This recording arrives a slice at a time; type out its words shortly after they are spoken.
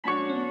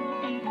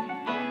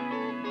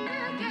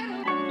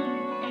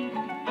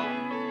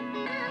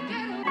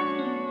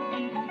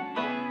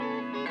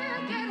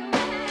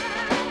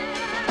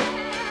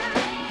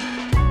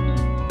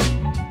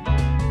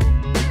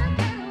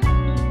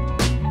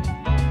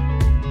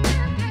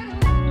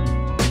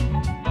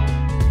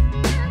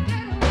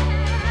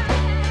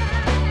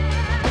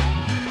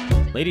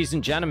Ladies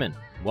and gentlemen,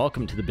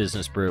 welcome to the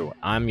Business Brew.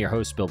 I'm your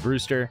host, Bill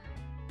Brewster.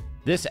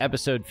 This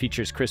episode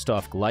features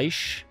Kritof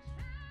Gleich.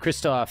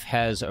 Kristof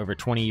has over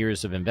 20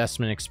 years of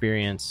investment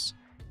experience.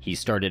 He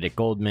started at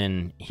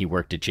Goldman. He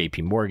worked at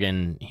JP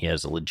Morgan. He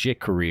has a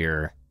legit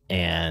career,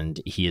 and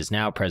he is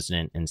now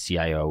president and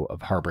CIO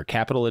of Harbor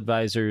Capital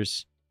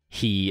Advisors.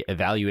 He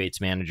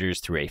evaluates managers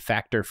through a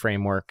factor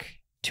framework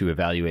to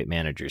evaluate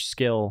managers'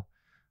 skill.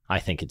 I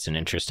think it's an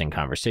interesting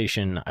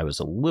conversation. I was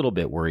a little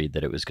bit worried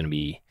that it was going to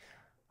be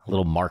a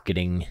little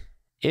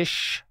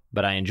marketing-ish,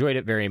 but I enjoyed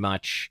it very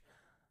much.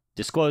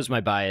 Disclose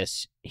my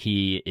bias.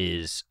 He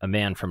is a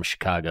man from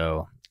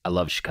Chicago. I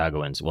love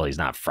Chicagoans. Well, he's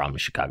not from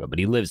Chicago, but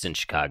he lives in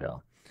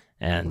Chicago.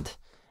 And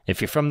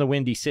if you're from the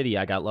Windy City,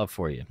 I got love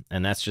for you.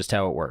 And that's just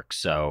how it works.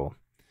 So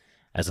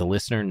as a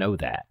listener, know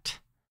that.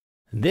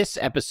 This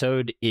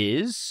episode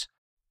is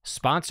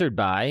sponsored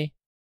by,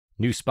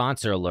 new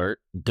sponsor alert,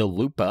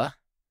 Delupa.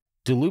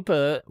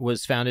 Delupa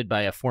was founded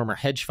by a former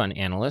hedge fund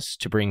analyst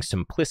to bring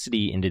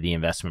simplicity into the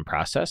investment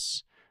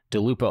process.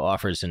 Delupa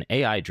offers an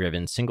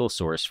AI-driven single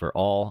source for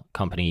all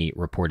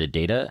company-reported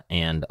data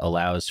and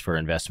allows for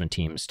investment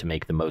teams to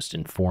make the most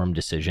informed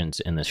decisions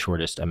in the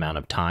shortest amount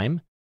of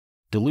time.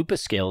 Delupa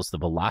scales the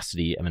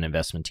velocity of an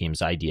investment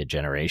team's idea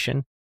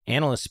generation.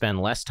 Analysts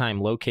spend less time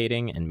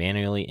locating and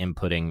manually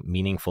inputting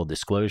meaningful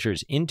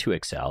disclosures into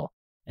Excel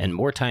and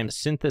more time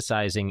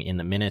synthesizing in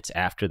the minutes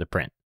after the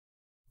print.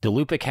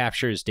 Delupa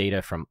captures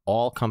data from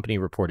all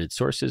company-reported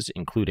sources,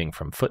 including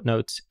from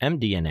footnotes,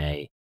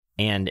 MD&A,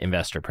 and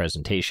investor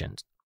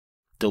presentations.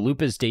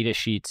 Delupa's data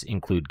sheets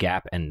include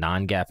GAAP and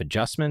non-GAAP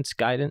adjustments,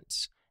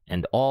 guidance,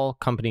 and all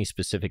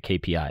company-specific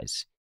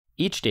KPIs.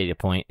 Each data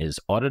point is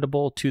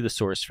auditable to the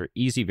source for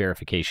easy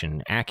verification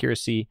and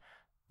accuracy.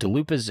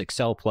 Delupa's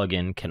Excel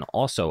plugin can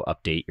also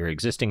update your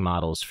existing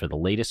models for the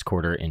latest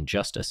quarter in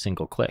just a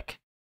single click.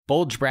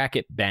 Bulge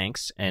bracket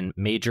banks and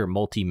major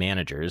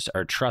multi-managers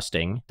are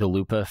trusting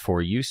Delupa for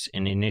use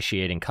in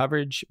initiating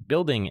coverage,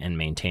 building and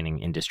maintaining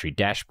industry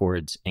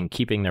dashboards, and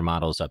keeping their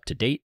models up to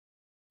date.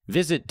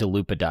 Visit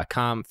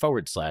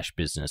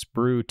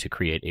delupa.com/businessbrew to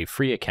create a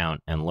free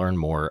account and learn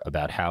more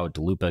about how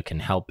Delupa can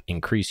help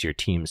increase your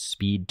team's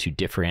speed to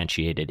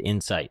differentiated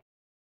insight.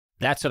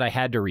 That's what I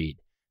had to read.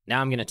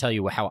 Now I'm going to tell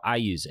you how I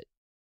use it.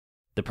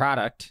 The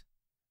product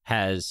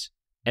has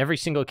every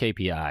single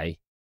KPI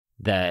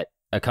that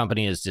a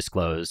company has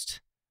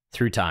disclosed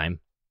through time.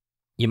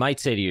 You might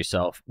say to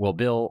yourself, well,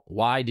 Bill,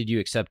 why did you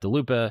accept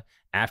Delupa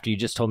after you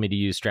just told me to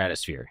use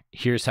Stratosphere?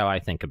 Here's how I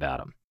think about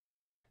them.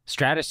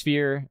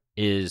 Stratosphere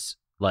is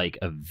like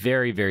a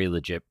very, very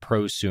legit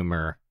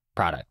prosumer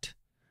product.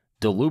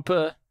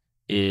 Delupa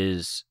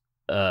is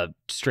a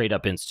straight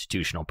up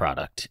institutional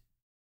product.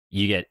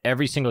 You get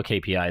every single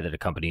KPI that a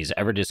company has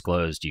ever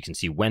disclosed. You can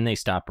see when they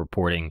stop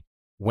reporting,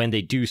 when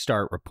they do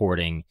start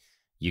reporting.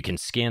 You can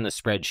scan the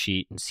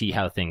spreadsheet and see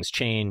how things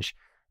change.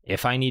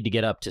 If I need to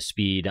get up to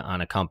speed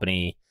on a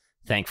company,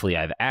 thankfully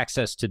I have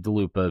access to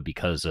Delupa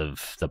because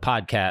of the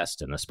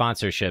podcast and the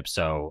sponsorship,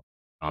 so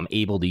I'm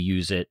able to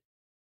use it.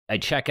 I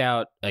check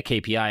out a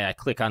KPI, I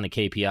click on the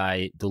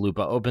KPI,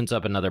 Delupa opens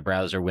up another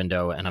browser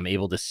window, and I'm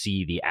able to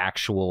see the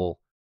actual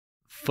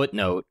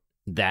footnote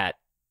that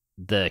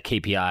the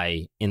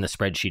KPI in the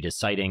spreadsheet is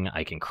citing.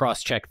 I can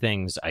cross-check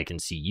things. I can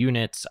see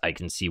units. I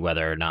can see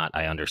whether or not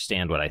I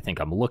understand what I think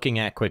I'm looking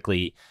at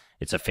quickly.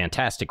 It's a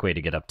fantastic way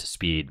to get up to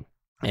speed,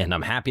 and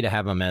I'm happy to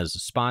have them as a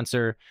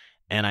sponsor.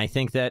 And I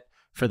think that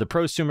for the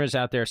prosumers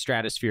out there,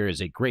 Stratosphere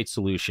is a great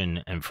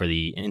solution, and for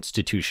the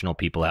institutional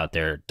people out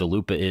there,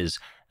 Delupa is,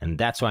 and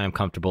that's why I'm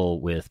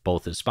comfortable with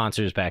both as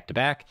sponsors back to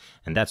back,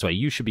 and that's why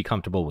you should be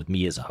comfortable with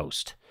me as a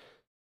host.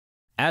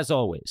 As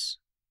always,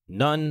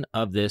 none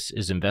of this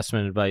is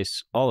investment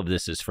advice. All of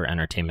this is for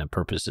entertainment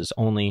purposes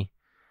only.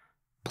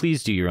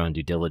 Please do your own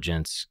due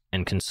diligence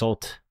and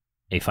consult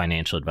a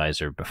financial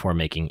advisor before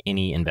making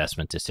any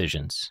investment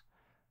decisions.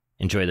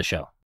 Enjoy the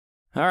show.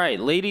 All right,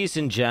 ladies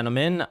and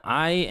gentlemen,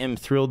 I am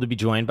thrilled to be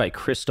joined by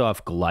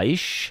Kritof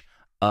Gleich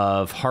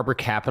of Harbor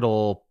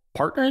Capital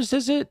Partners,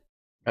 is it?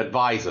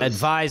 Advisors.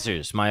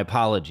 Advisors. My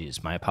apologies.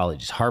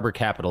 Harbor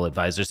Capital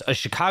Advisors, a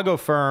Chicago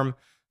firm.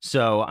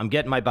 So I'm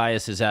getting my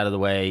biases out of the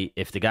way.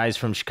 If the guy's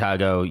from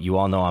Chicago, you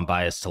all know I'm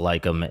biased to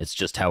like him. It's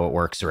just how it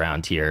works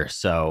around here.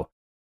 So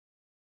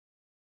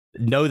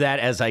know that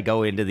as I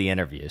go into the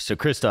interview. So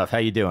Kristof, how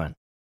you doing?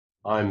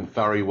 I'm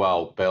very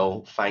well,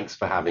 Bill. Thanks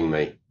for having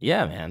me.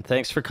 Yeah, man.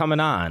 Thanks for coming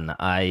on.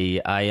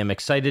 I am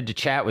excited to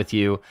chat with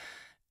you.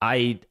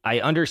 I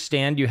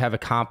understand you have a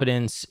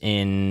competence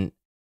in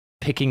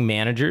picking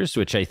managers,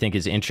 which I think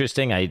is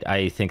interesting.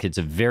 I think it's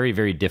a very,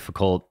 very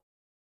difficult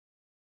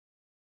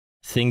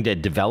thing to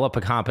develop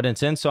a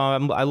competence in. So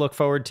I look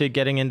forward to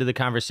getting into the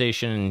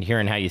conversation and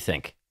hearing how you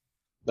think.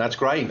 That's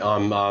great.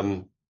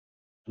 I'm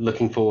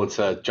looking forward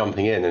to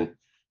jumping in. And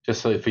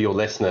just so for your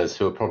listeners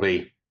who are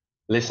probably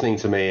listening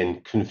to me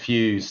and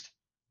confused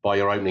by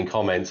your opening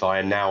comments, I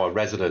am now a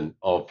resident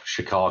of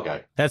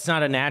Chicago. That's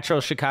not a natural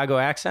Chicago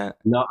accent?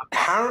 No,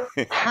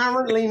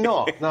 apparently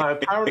not. No,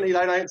 apparently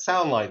they don't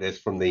sound like this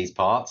from these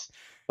parts.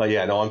 But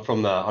yeah, no, I'm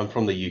from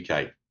the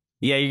UK.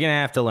 Yeah, you're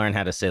gonna have to learn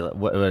how to say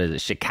what is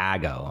it,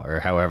 Chicago or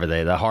however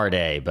the hard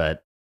A.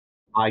 But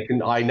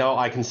I know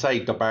I can say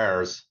the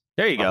Bears.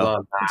 there you I've go.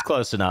 learned It's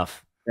close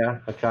enough. that.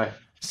 Yeah. Okay.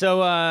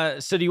 So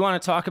do you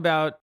want to talk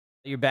about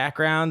your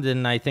background?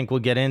 And I think we'll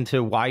get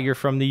into why you're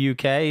from the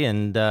UK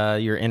and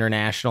your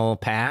international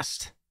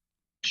past.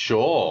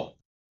 Sure.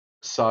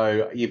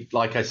 So,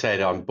 like I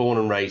said, I'm born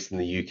and raised in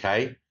the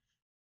UK,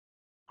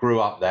 grew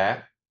up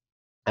there,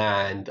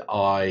 and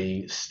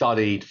I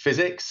studied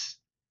physics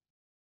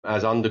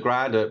as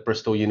undergrad at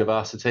Bristol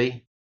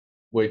University,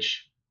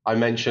 which I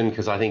mentioned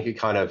because I think it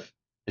kind of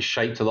has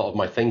shaped a lot of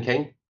my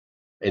thinking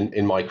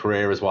in my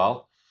career as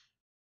well.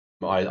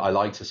 I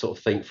like to sort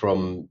of think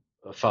from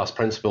a first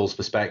principles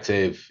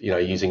perspective,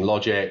 using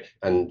logic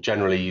and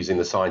generally using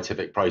the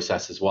scientific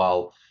process as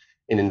well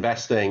in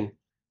investing.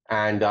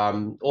 And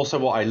also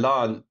what I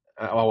learned,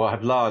 or I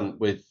have learned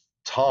with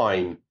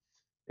time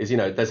is,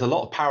 there's a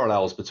lot of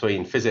parallels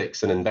between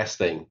physics and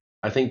investing.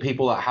 I think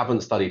people that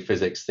haven't studied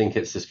physics think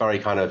it's this very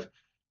kind of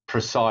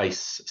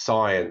precise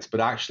science, but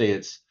actually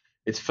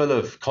it's full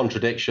of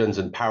contradictions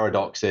and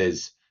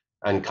paradoxes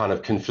and kind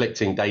of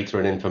conflicting data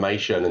and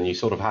information, and you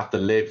sort of have to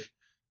live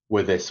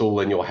with this all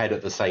in your head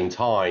at the same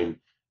time.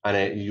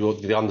 And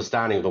the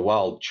understanding of the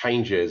world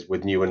changes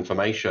with new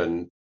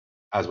information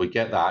as we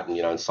get that. And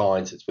in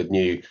science, it's with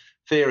new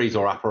theories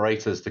or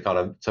apparatus to kind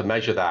of to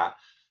measure that.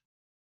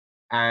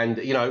 And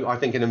I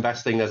think in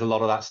investing, there's a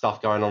lot of that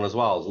stuff going on as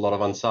well. There's a lot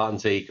of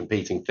uncertainty,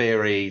 competing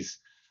theories,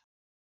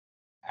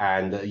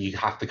 and you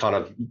have to kind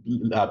of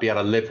be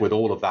able to live with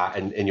all of that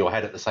in your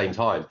head at the same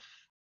time.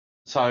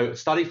 So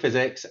study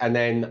physics, and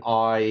then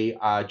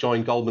I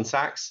joined Goldman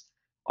Sachs.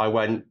 I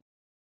went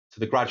to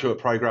the graduate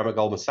program at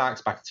Goldman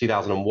Sachs back in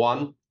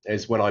 2001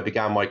 is when I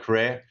began my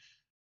career.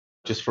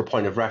 Just for a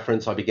point of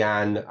reference, I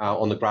began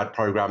on the grad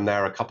program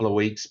there a couple of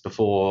weeks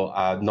before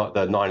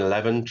the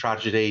 9/11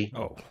 tragedy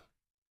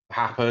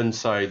happened.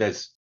 So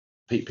there's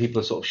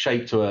people are sort of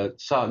shaped to a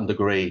certain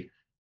degree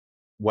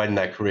when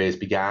their careers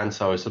began.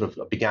 So I sort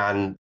of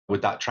began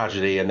with that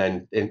tragedy, and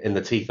then in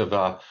the teeth of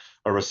a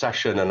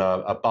recession and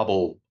a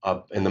bubble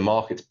in the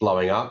markets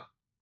blowing up.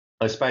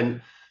 I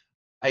spent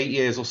 8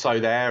 years or so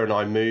there, and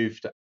I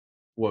moved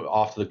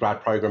after the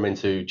grad program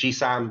into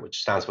GSAM,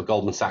 which stands for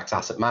Goldman Sachs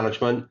Asset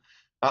Management.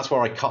 That's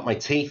where I cut my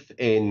teeth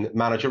in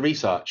manager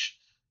research.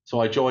 So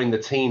I joined the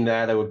team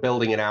there. They were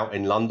building it out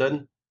in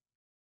London.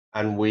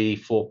 And we,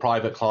 for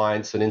private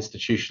clients and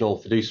institutional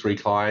fiduciary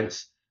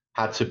clients,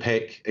 had to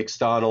pick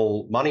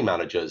external money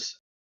managers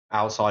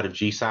outside of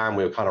GSAM.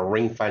 We were kind of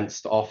ring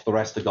fenced off the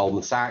rest of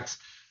Goldman Sachs.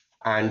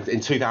 And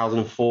in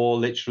 2004,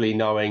 literally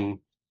knowing,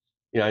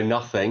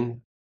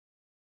 nothing,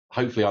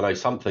 hopefully I know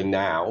something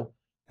now.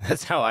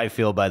 That's how I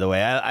feel, by the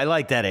way. I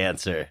like that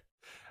answer.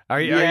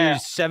 Are you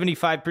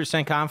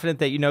 75% confident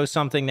that you know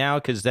something now?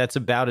 Because that's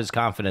about as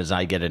confident as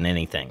I get in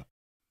anything.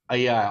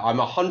 Yeah, I'm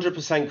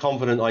 100%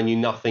 confident I knew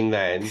nothing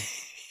then,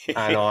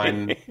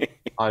 and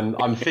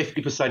I'm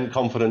 50%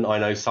 confident I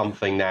know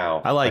something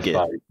now. I like it.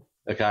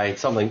 Okay,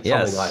 something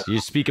like that. You're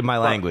speaking my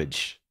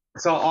language.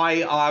 So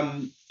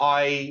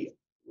I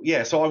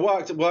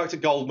worked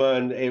at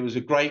Goldman. It was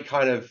a great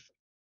kind of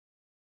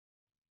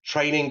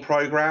training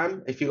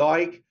program, if you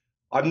like.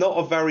 I'm not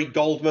a very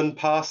Goldman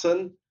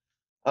person,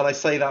 and I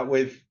say that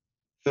with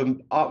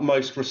the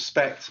utmost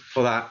respect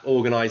for that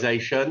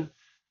organization.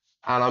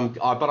 And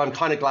I'm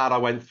kind of glad I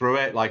went through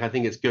it. Like, I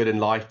think it's good in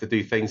life to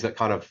do things that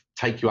kind of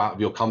take you out of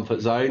your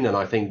comfort zone. And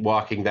I think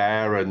working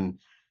there and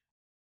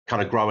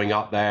kind of growing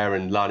up there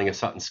and learning a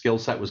certain skill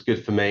set was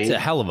good for me. It's a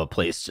hell of a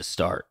place to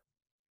start.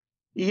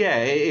 Yeah,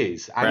 it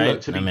is. And right?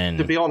 Look,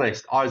 to be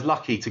honest, I was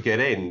lucky to get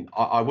in.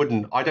 I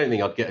don't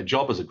think I'd get a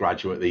job as a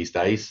graduate these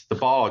days. The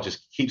bar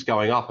just keeps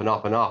going up and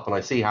up and up. And I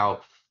see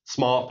how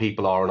smart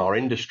people are in our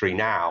industry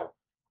now.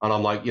 And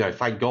I'm like,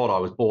 thank God I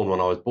was born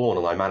when I was born,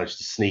 and I managed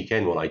to sneak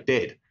in when I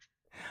did.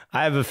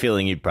 I have a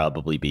feeling you'd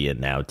probably be in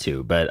now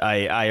too, but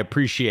I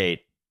appreciate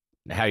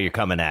how you're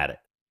coming at it.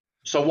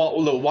 So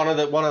one of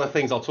the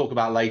things I'll talk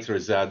about later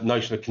is the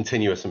notion of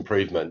continuous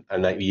improvement,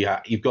 and that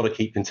you've got to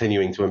keep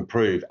continuing to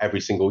improve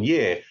every single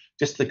year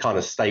just to kind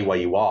of stay where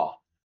you are,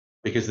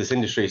 because this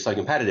industry is so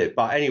competitive.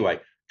 But anyway,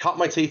 cut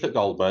my teeth at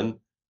Goldman.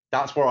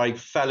 That's where I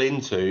fell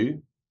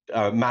into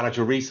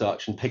manager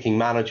research and picking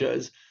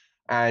managers,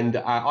 and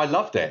I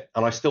loved it,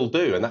 and I still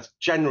do, and that's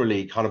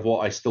generally kind of what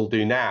I still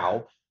do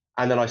now.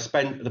 And then I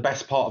spent the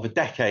best part of a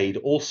decade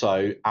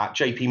also at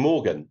JP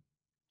Morgan,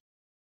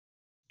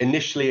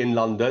 initially in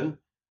London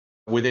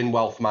within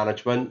wealth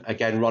management,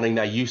 again, running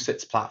their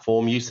UCITS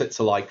platform. UCITS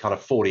are like kind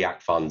of 40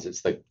 Act funds.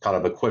 It's the kind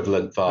of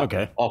equivalent for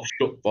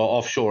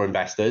offshore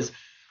investors.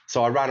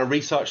 So I ran a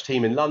research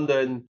team in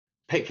London,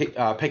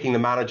 picking the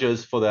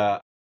managers for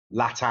the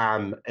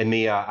LATAM,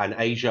 EMEA, and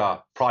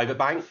Asia private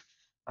bank.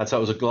 And so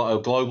it was a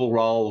global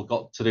role,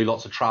 got to do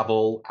lots of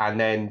travel. And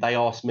then they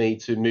asked me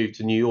to move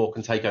to New York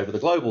and take over the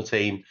global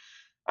team.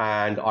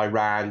 And I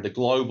ran the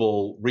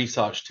global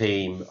research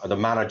team, the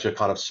manager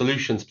kind of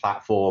solutions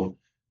platform,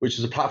 which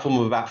is a platform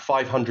of about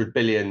 500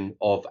 billion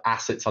of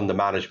assets under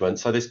management.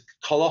 So this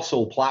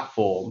colossal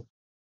platform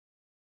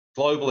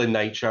global in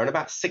nature, and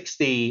about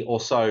 60 or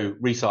so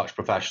research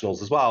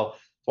professionals as well.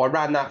 So I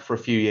ran that for a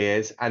few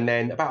years. And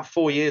then about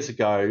 4 years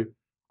ago,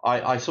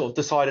 I sort of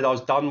decided I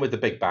was done with the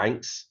big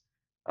banks.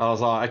 I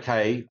was like,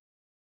 okay,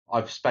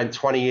 I've spent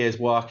 20 years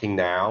working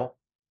now,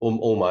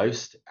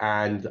 almost,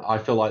 and I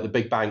feel like the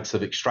big banks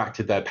have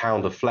extracted their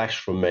pound of flesh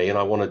from me, and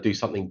I want to do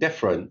something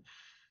different.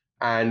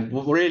 And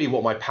really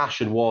what my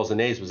passion was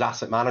and is was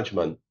asset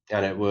management.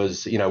 And it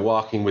was,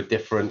 working with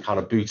different kind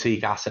of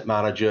boutique asset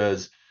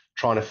managers,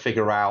 trying to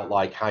figure out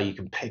like how you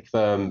can pick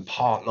them,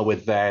 partner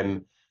with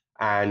them.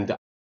 And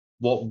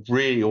what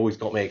really always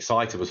got me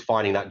excited was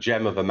finding that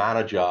gem of a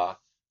manager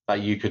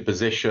that you could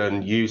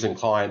position using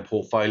client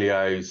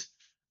portfolios,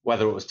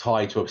 whether it was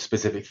tied to a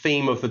specific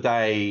theme of the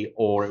day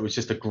or it was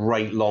just a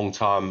great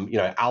long-term,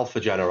 alpha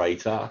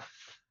generator.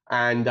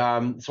 And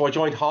so I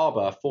joined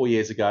Harbour 4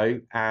 years ago.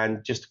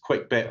 And just a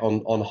quick bit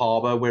on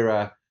Harbour, we're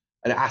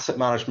an asset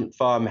management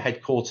firm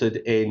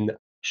headquartered in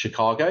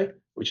Chicago,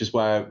 which is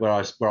where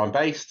I'm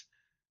based.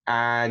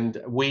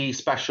 And we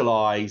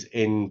specialize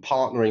in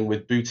partnering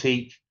with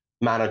boutique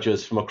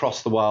managers from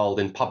across the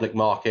world in public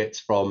markets,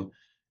 from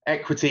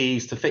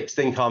equities to fixed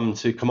income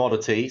to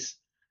commodities.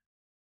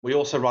 We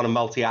also run a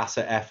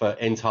multi-asset effort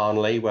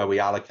internally where we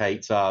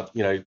allocate,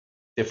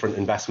 different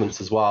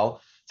investments as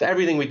well. So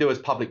everything we do is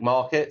public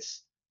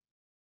markets.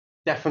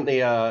 Definitely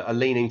a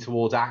leaning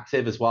towards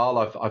active as well.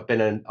 I've been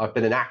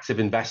an active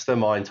investor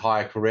my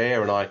entire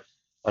career, and I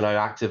know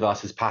active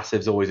versus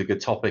passive is always a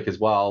good topic as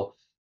well.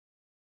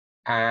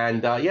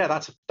 And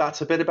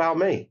that's a bit about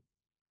me.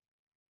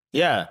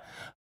 Yeah.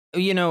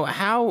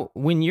 How,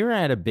 when you're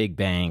at a big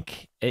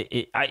bank,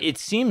 it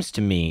seems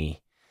to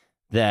me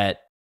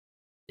that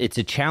it's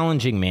a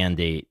challenging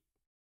mandate,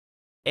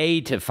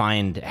 to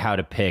find how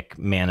to pick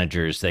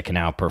managers that can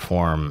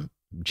outperform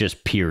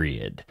just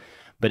period.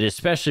 But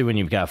especially when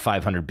you've got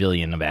 500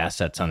 billion of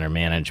assets under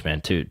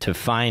management, to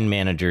find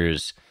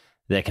managers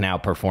that can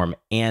outperform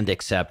and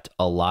accept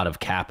a lot of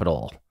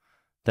capital,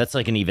 that's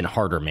like an even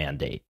harder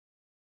mandate.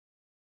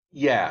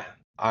 Yeah,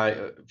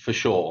 for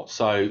sure.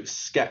 So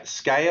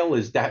scale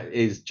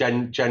is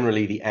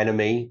generally the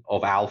enemy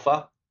of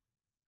alpha,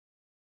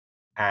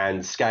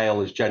 and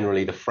scale is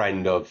generally the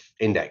friend of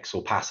index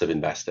or passive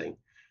investing,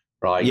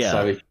 right? Yeah.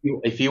 So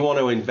if you want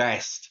to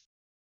invest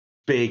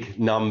big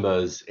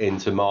numbers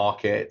into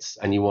markets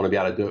and you want to be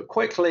able to do it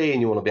quickly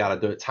and you want to be able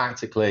to do it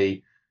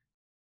tactically,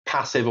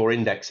 passive or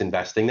index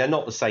investing, they're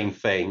not the same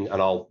thing.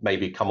 And I'll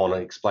maybe come on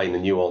and explain the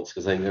nuance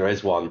because I think there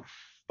is one.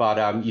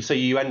 But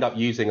you end up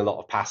using a lot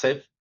of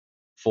passive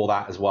for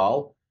that as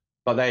well.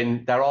 But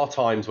then there are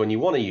times when you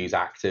want to use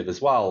active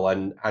as well,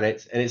 and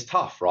it's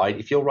tough, right?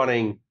 If you're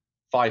running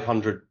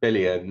 500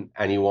 billion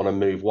and you want to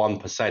move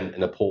 1%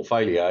 in a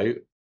portfolio,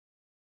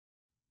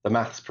 the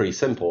math's pretty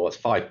simple. It's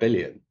 5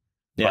 billion.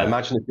 Yeah. Right?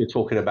 Imagine if you're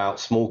talking about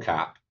small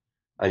cap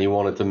and you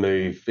wanted to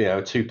move,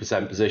 a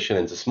 2% position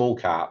into small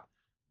cap.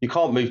 You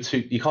can't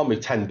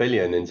move 10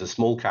 billion into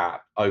small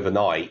cap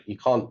overnight. You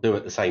can't do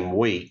it the same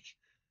week.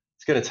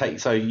 It's going to take,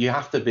 so you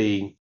have to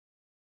be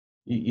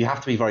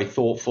very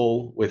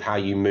thoughtful with how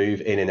you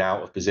move in and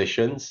out of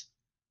positions.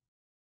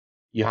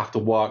 You have to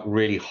work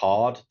really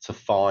hard to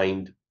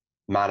find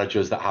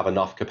managers that have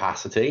enough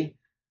capacity,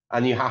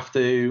 and you have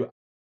to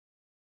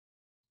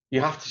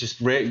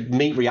just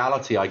meet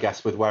reality, I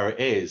guess, with where it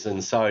is.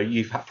 And so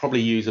you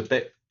probably use a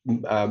bit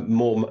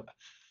more.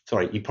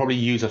 Sorry, you probably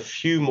use a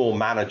few more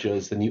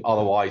managers than you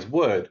otherwise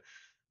would.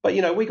 But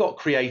we got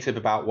creative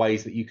about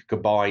ways that you could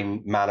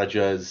combine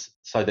managers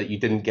so that you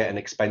didn't get an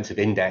expensive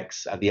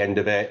index at the end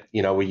of it.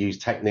 We use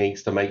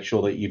techniques to make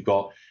sure that you've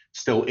got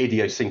still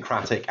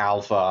idiosyncratic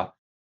alpha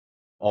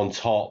on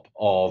top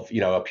of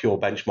a pure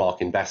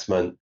benchmark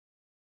investment.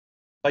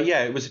 But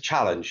yeah, it was a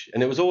challenge,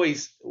 and it was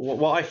always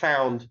what I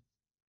found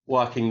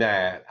working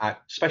there,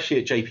 especially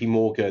at JP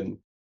Morgan.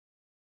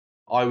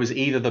 I was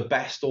either the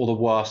best or the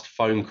worst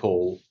phone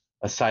call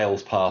a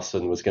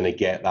salesperson was going to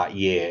get that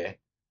year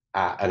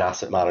at an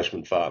asset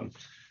management firm.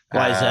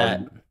 Why is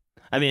that?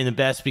 I mean, the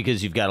best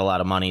because you've got a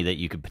lot of money that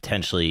you could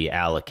potentially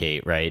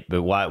allocate, right?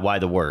 But why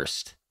the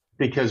worst?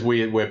 Because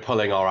we're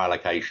pulling our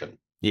allocation.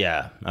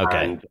 Yeah.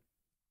 Okay.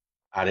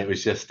 And it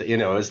was just, it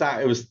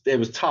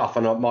was tough.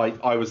 And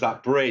I was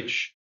that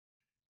bridge.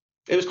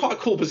 It was quite a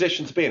cool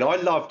position to be in. I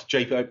loved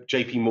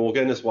JP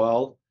Morgan as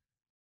well.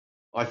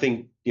 I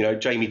think,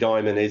 Jamie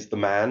Dimon is the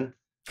man.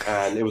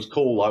 And it was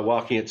cool, like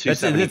working at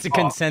 270. That's a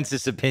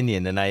consensus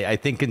opinion, and I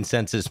think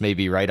consensus may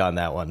be right on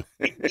that one.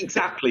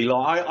 Exactly.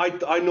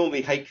 Like I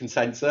normally hate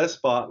consensus,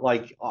 but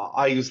like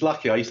I was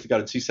lucky. I used to go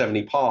to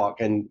 270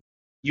 Park, and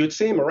you would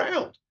see him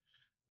around.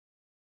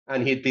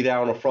 And he'd be there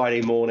on a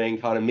Friday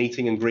morning, kind of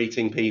meeting and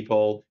greeting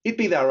people. He'd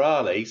be there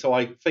early, so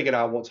I figured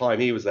out what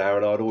time he was there,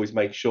 and I'd always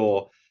make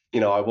sure,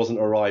 I wasn't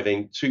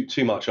arriving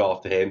too much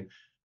after him.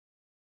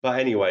 But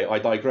anyway, I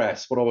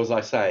digress. What was I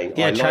saying?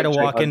 Yeah, try to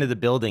walk into the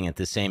building at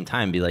the same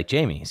time. Be like,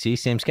 Jamie, see,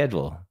 same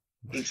schedule.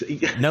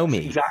 Know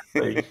me.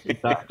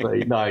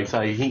 Exactly. No,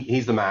 so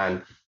he's the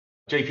man.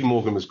 JP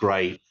Morgan was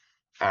great.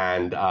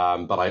 And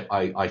but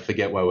I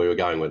forget where we were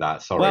going with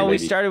that. Sorry. Well,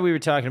 we were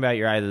talking about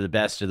you're either the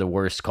best or the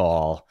worst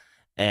call.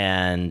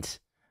 And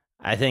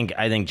I think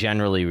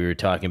generally we were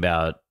talking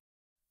about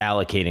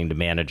allocating to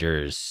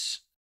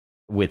managers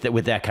with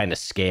that kind of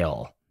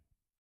scale.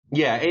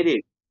 Yeah, it is.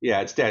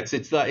 Yeah, it's the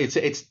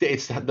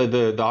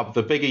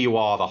bigger you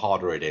are, the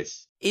harder it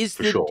is.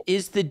 For sure.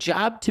 Is the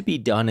job to be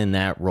done in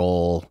that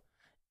role,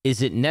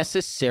 is it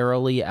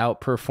necessarily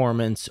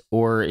outperformance,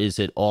 or is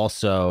it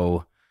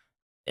also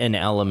an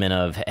element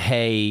of,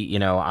 hey, you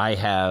know, I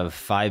have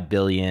 5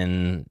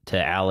 billion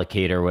to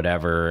allocate or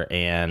whatever,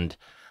 and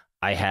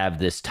I have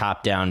this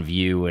top down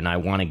view, and I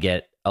want to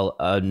get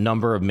a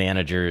number of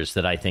managers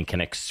that I think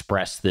can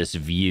express this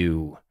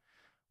view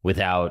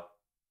without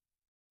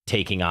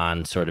taking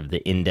on sort of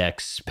the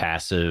index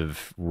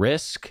passive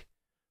risk?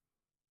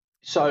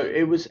 So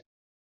it was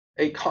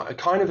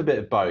kind of a bit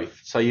of both.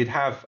 So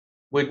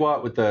we'd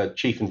work with the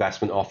chief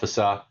investment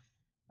officer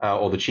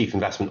or the chief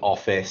investment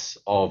office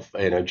of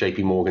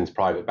JP Morgan's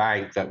private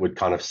bank that would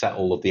kind of set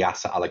all of the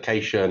asset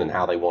allocation and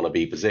how they want to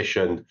be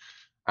positioned.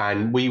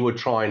 And we would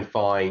try and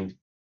find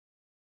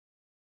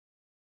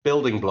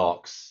building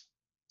blocks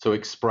to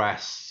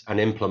express and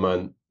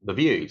implement the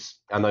views.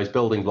 And those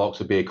building blocks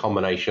would be a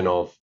combination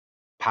of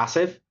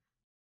passive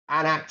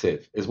and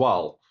active as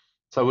well.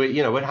 So we'd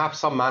have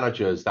some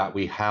managers that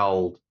we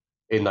held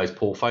in those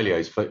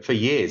portfolios for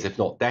years, if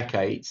not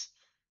decades.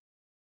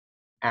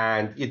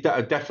 And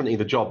definitely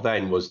the job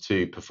then was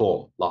to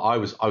perform. Like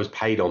I was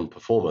paid on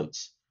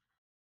performance.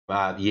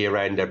 At year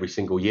end, every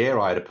single year,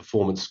 I had a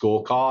performance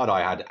scorecard.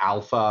 I had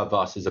alpha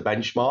versus a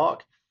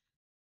benchmark,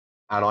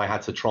 and I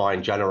had to try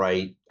and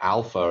generate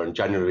alpha. And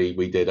generally,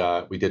 we did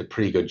a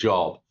pretty good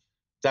job.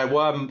 There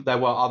were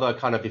other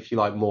kind of, if you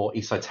like, more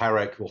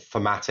esoteric or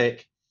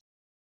thematic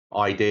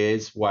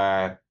ideas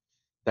where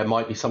there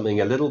might be something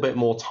a little bit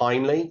more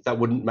timely that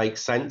wouldn't make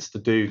sense to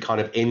do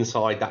kind of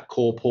inside that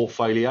core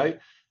portfolio.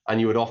 And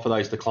you would offer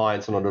those to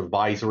clients on an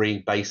advisory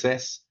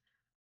basis.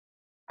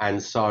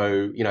 And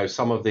so,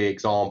 some of the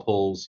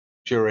examples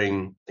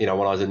during, when I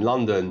was in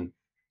London,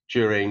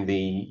 during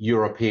the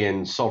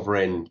European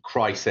sovereign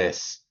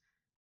crisis,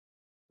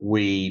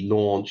 we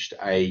launched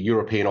a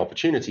European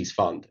Opportunities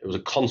Fund. It was a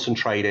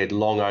concentrated,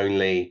 long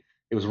only,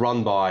 it was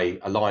run by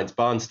Alliance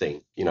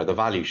Bernstein, the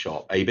value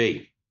shop,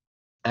 AB.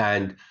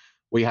 And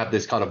we had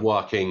this kind of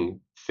working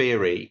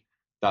theory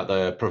that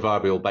the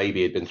proverbial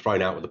baby had been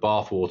thrown out with the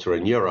bathwater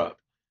in Europe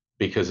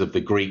because of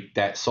the Greek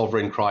debt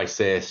sovereign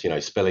crisis,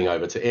 spilling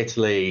over to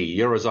Italy,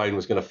 Eurozone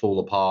was going to fall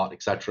apart,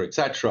 et cetera, et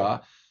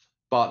cetera.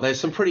 But there's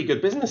some pretty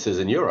good businesses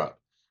in Europe,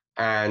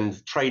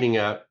 and trading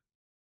at,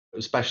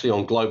 especially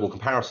on global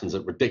comparisons,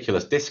 at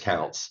ridiculous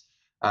discounts.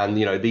 And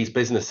these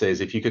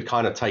businesses, if you could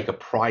kind of take a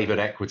private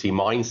equity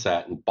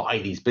mindset and buy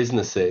these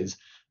businesses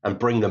and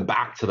bring them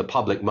back to the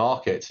public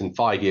markets in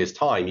 5 years'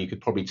 time, you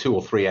could probably 2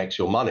 or 3x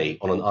your money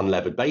on an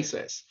unlevered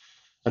basis.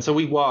 And so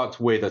we worked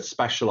with a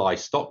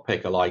specialized stock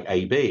picker like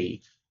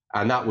AB,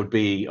 and that would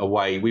be a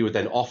way we would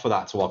then offer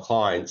that to our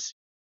clients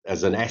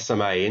as an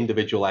SMA,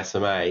 individual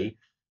SMA,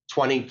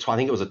 20, I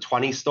think it was a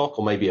 20 stock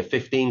or maybe a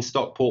 15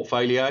 stock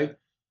portfolio.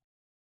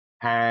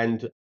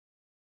 But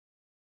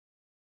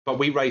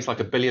we raised like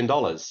 $1 billion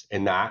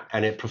in that,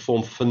 and it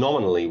performed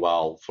phenomenally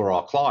well for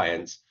our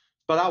clients.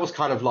 But that was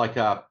kind of like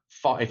a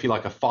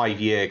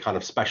 5-year kind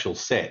of special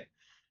sit.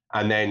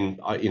 And then,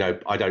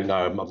 I don't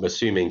know, I'm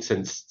assuming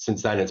since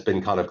then it's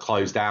been kind of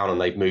closed down and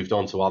they've moved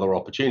on to other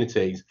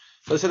opportunities.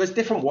 So there's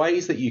different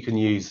ways that you can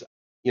use,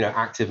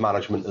 active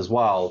management as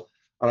well.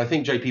 And I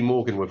think JP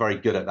Morgan were very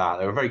good at that.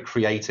 They were very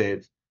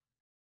creative.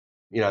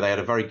 They had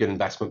a very good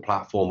investment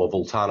platform of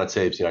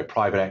alternatives,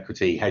 private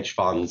equity, hedge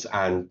funds,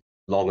 and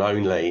long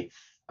only,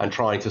 and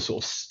trying to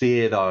sort of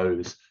steer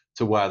those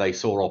to where they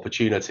saw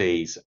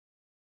opportunities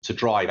to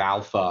drive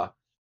alpha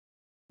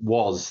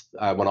was,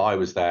 when I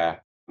was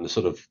there, the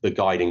sort of the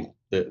guiding,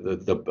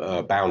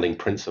 the bounding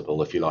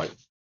principle, if you like.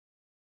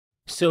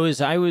 So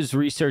as I was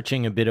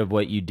researching a bit of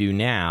what you do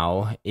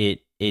now,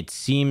 it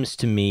seems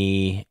to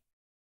me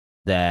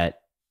that,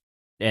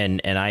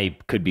 and I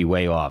could be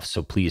way off,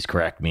 so please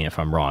correct me if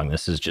I'm wrong.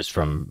 This is just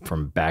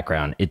from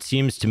background. It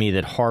seems to me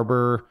that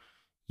Harbor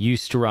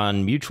used to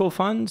run mutual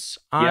funds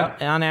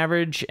on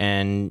average,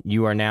 and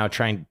you are now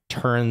trying to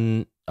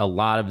turn a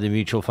lot of the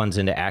mutual funds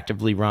into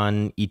actively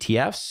run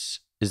ETFs.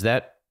 Is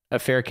that a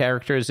fair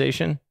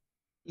characterization?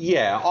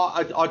 Yeah,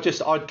 I'd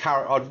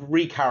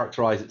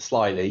recharacterize it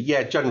slightly.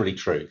 Yeah, generally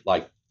true.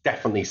 Like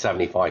definitely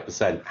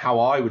 75%. How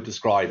I would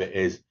describe it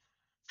is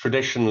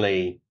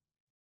traditionally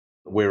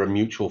we're a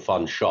mutual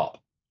fund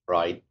shop,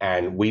 right?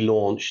 And we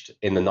launched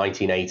in the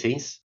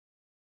 1980s.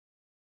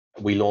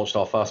 We launched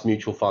our first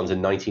mutual funds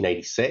in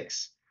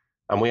 1986,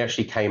 and we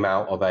actually came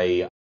out of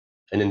an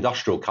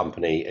industrial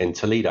company in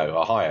Toledo,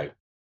 Ohio,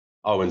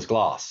 Owens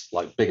Glass,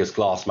 like biggest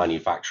glass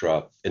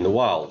manufacturer in the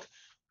world.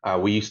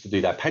 We used to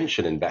do their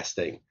pension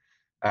investing,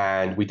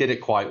 and we did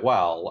it quite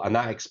well. And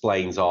that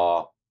explains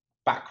our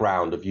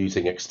background of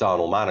using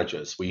external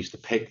managers. We used to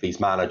pick these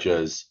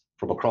managers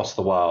from across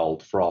the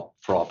world for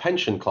our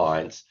pension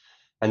clients.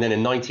 And then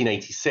in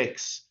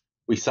 1986,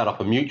 we set up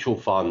a mutual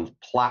fund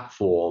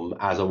platform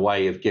as a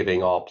way of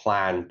giving our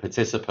plan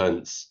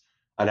participants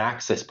an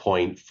access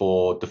point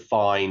for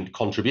defined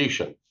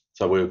contribution.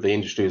 So the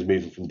industry was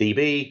moving from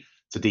DB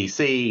to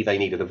DC. They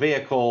needed a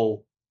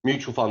vehicle.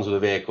 Mutual funds were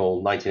the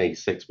vehicle.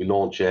 1986, we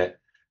launched it.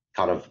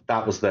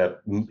 That was the,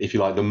 if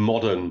you like, the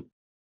modern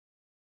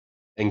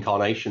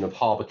incarnation of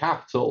Harbor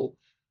Capital.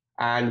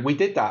 And we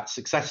did that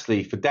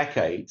successfully for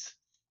decades.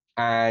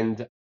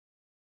 And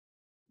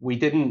we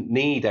didn't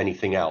need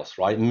anything else,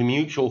 right?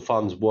 Mutual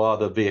funds were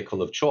the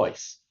vehicle of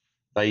choice.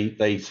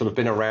 They sort of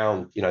been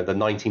around, the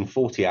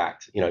 1940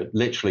 Act,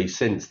 literally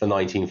since the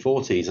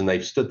 1940s, and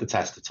they've stood the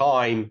test of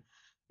time.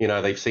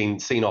 They've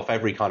seen off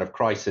every kind of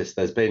crisis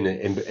there's been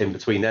in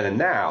between then and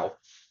now.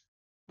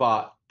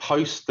 But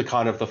post the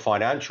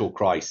financial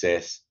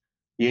crisis,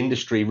 the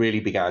industry really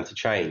began to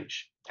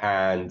change,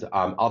 and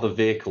other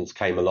vehicles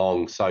came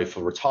along. So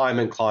for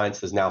retirement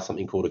clients, there's now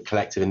something called a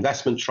collective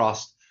investment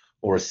trust,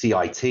 or a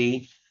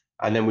CIT.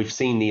 And then we've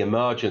seen the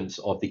emergence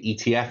of the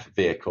ETF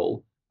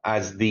vehicle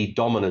as the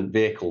dominant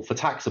vehicle for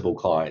taxable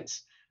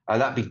clients. And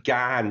that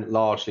began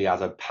largely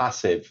as a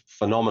passive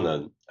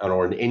phenomenon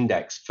or an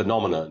index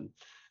phenomenon.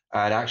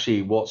 And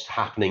actually what's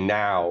happening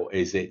now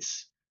is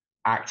its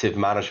active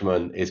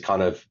management is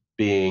kind of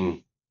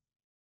being,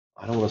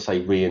 I don't want to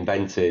say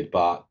reinvented,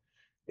 but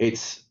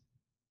it's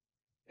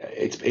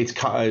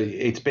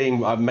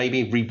being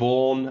maybe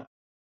reborn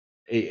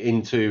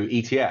into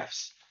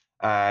ETFs.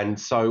 And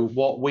so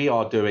what we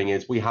are doing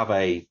is we have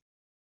a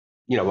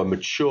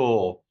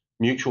mature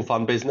mutual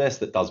fund business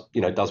that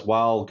does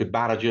well, good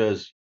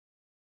managers,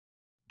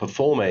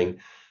 performing.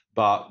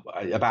 But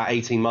about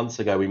 18 months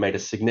ago, we made a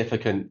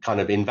significant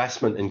kind of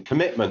investment and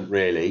commitment,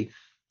 really,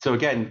 to,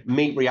 again,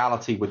 meet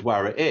reality with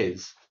where it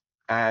is.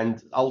 And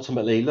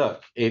ultimately,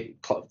 look,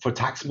 for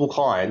taxable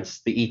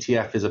clients, the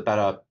ETF is a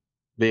better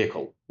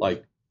vehicle,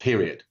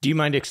 period. Do you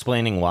mind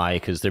explaining why?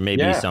 Because there may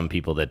be some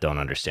people that don't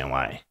understand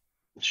why.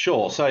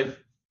 Sure. So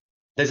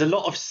there's a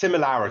lot of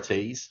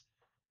similarities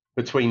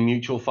between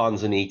mutual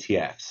funds and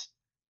ETFs.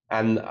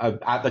 And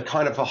at the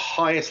kind of the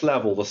highest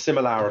level, the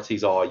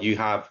similarities are you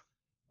have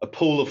a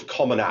pool of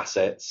common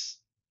assets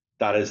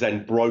that is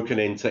then broken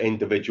into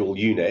individual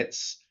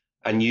units.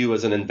 And you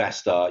as an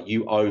investor,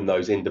 you own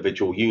those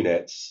individual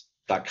units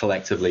that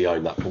collectively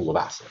own that pool of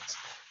assets.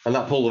 And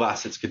that pool of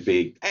assets could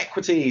be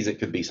equities, it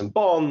could be some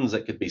bonds,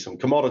 it could be some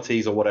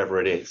commodities or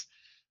whatever it is.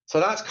 So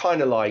that's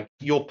kind of like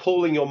you're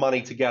pooling your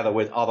money together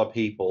with other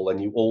people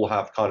and you all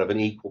have kind of an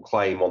equal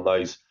claim on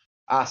those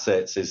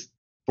assets is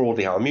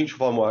broadly how a mutual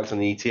fund works and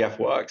the ETF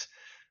works.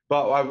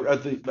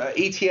 But the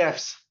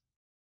ETFs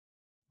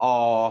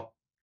are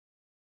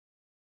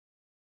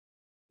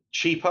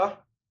cheaper.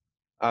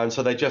 And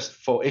so they're just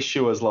for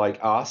issuers like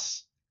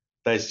us,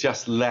 there's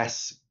just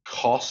less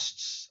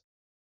costs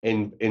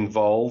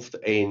involved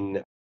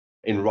in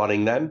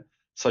running them.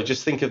 So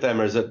just think of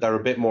them as they're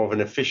a bit more of an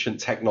efficient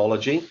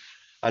technology.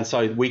 And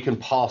so we can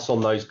pass on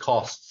those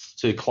costs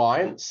to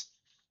clients.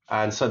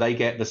 And so they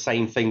get the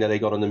same thing that they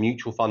got on the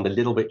mutual fund a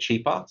little bit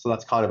cheaper. So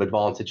that's kind of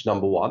advantage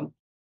number one.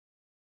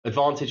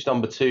 Advantage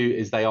number two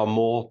is they are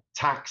more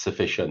tax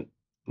efficient.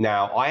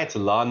 Now, I had to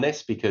learn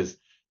this because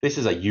this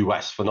is a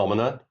US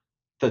phenomenon.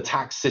 The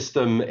tax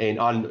system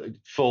in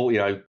full,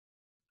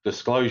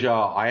 disclosure,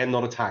 I am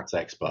not a tax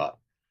expert.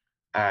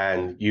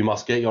 And you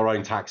must get your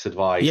own tax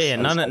advice. Yeah,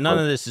 none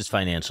of this is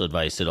financial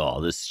advice at all.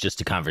 This is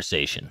just a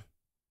conversation.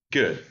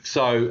 Good.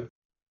 So,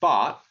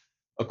 but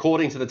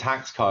according to the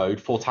tax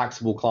code for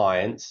taxable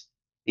clients,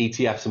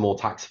 ETFs are more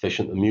tax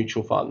efficient than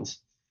mutual funds.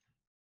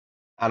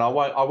 And I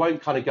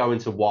won't kind of go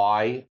into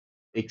why,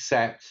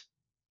 except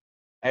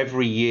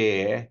every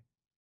year,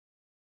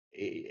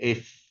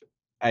 if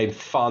a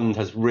fund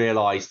has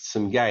realized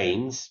some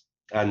gains,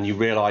 and you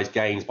realize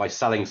gains by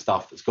selling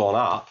stuff that's gone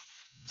up,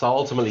 so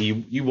ultimately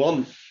you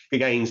want the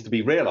gains to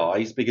be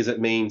realized because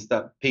it means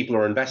that people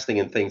are investing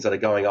in things that are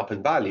going up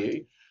in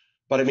value,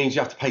 but it means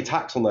you have to pay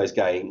tax on those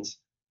gains.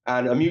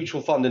 And a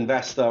mutual fund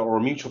investor or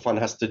a mutual fund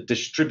has to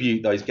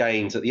distribute those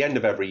gains at the end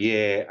of every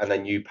year, and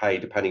then you pay,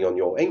 depending on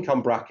your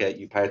income bracket,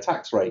 you pay a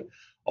tax rate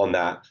on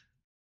that.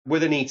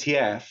 With an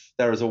ETF,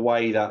 there is a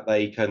way that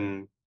they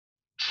can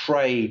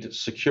trade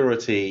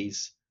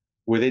securities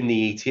within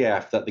the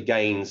ETF that the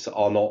gains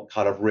are not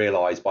kind of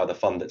realized by the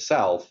fund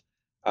itself,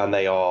 and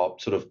they are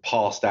sort of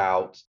passed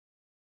out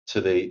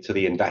to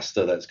the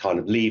investor that's kind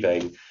of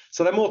leaving.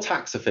 So they're more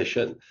tax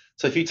efficient.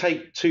 So if you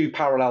take two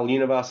parallel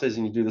universes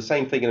and you do the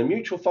same thing in a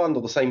mutual fund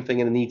or the same thing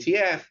in an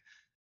ETF,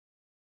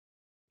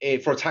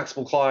 for a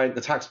taxable client,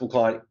 the taxable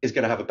client is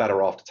going to have a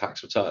better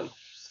after-tax return.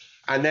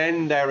 And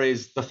then there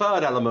is the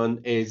third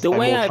element is... The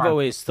way I've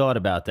always thought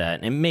about that,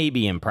 and it may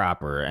be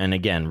improper, and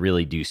again,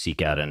 really do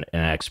seek out an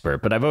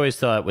expert, but I've always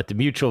thought with the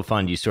mutual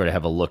fund, you sort of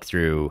have a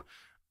look-through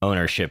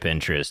ownership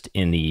interest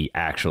in the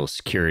actual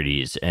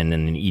securities, and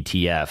in an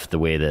ETF, the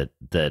way that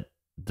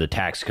the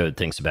tax code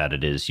thinks about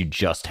it is you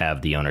just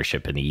have the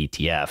ownership in the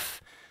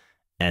ETF,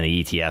 and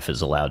the ETF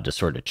is allowed to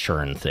sort of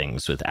churn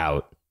things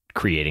without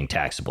creating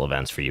taxable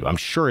events for you. I'm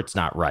sure it's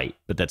not right,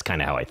 but that's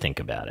kind of how I think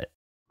about it.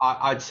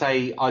 I'd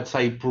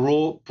say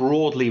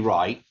broadly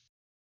right.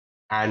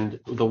 And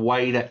the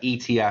way that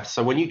ETFs,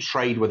 so when you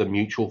trade with a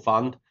mutual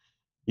fund,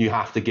 you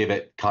have to give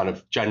it kind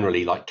of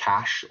generally like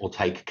cash or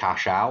take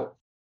cash out.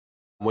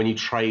 When you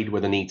trade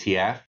with an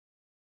ETF,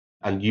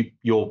 and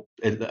your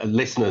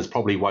listeners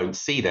probably won't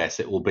see this,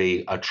 it will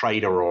be a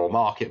trader or a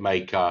market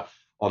maker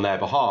on their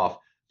behalf,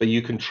 but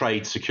you can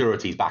trade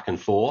securities back and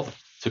forth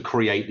to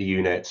create the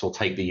units or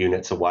take the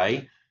units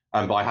away.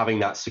 And by having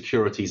that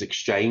securities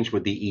exchange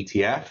with the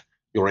ETF,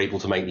 you're able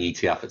to make the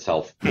ETF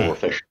itself more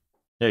efficient.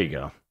 There you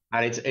go.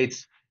 And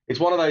it's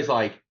one of those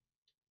like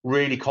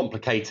really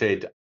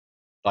complicated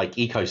like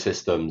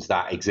ecosystems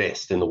that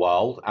exist in the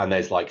world, and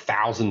there's like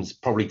thousands,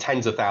 probably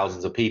tens of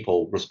thousands of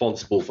people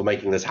responsible for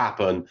making this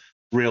happen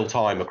real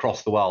time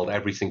across the world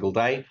every single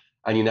day,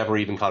 and you never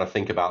even kind of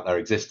think about their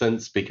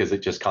existence because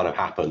it just kind of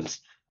happens.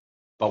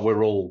 But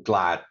we're all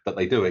glad that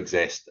they do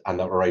exist and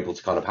that we're able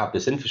to kind of have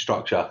this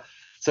infrastructure.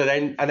 So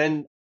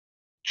then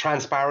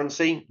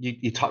transparency,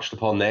 you touched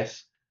upon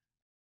this.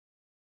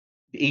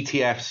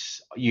 ETFs,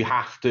 you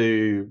have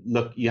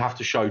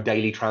to show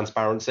daily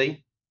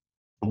transparency.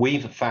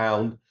 We've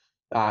found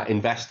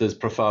investors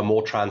prefer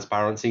more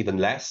transparency than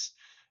less.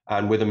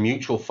 And with a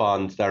mutual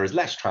fund, there is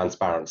less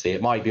transparency.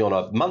 It might be on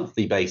a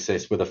monthly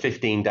basis with a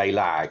 15-day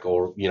lag,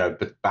 or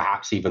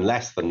perhaps even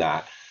less than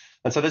that.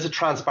 And so there's a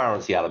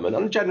transparency element.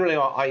 And generally,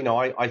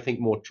 I think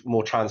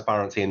more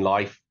transparency in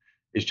life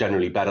is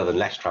generally better than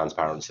less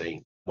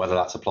transparency, whether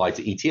that's applied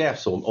to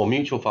ETFs or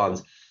mutual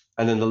funds.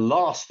 And then the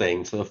last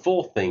thing, so the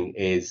fourth thing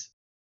is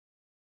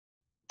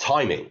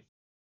timing.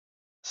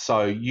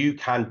 So you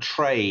can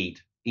trade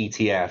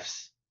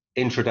ETFs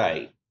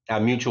intraday,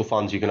 and mutual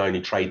funds, you can only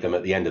trade them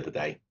at the end of the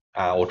day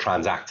or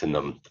transact in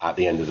them at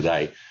the end of the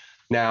day.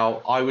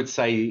 Now, I would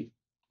say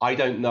I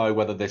don't know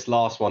whether this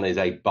last one is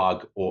a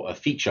bug or a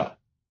feature.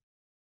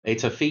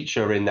 It's a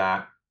feature in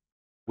that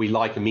we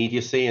like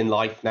immediacy in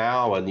life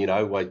now, and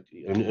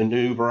an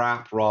Uber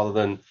app rather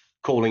than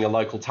calling a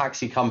local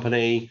taxi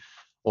company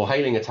or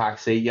hailing a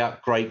taxi. Yeah,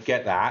 great,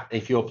 get that.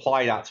 If you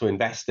apply that to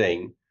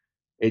investing,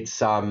 it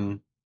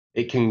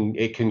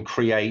can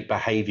create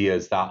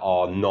behaviors that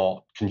are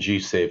not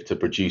conducive to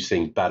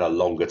producing better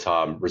longer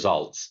term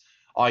results.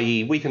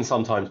 I.e., we can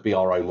sometimes be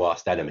our own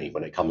worst enemy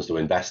when it comes to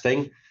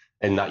investing,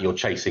 in that you're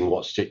chasing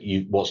what's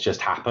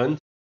just happened.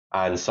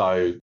 And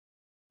so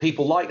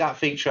people like that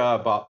feature,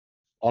 but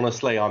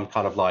honestly, I'm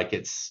kind of like,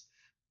 it's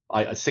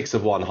six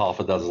of one, half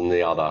a dozen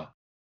the other.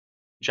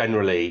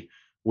 Generally,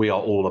 we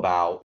are all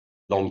about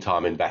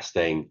long-term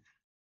investing,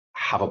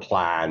 have a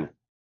plan,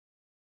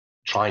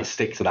 try and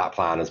stick to that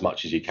plan as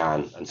much as you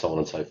can, and so on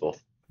and so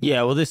forth.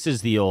 Yeah, well, this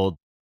is the old,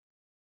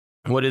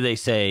 what do they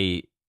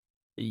say?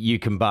 You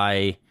can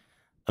buy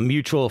a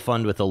mutual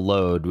fund with a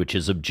load, which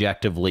is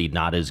objectively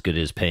not as good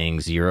as paying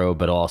zero,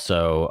 but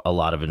also a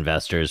lot of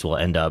investors will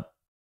end up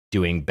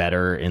doing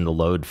better in the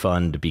load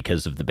fund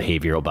because of the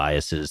behavioral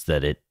biases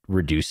that it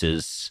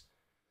reduces.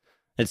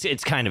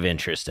 It's kind of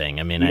interesting.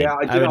 I mean, yeah,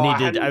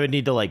 I would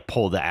need to like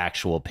pull the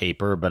actual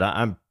paper, but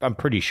I'm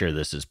pretty sure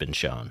this has been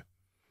shown.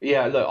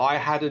 Yeah, look, I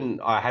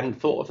hadn't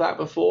thought of that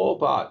before,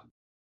 but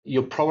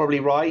you're probably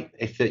right.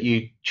 If that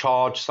you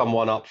charge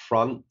someone up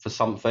front for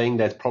something,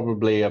 there's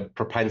probably a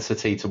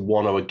propensity to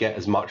want to get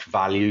as much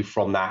value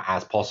from that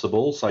as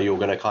possible. So you're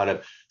going to kind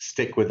of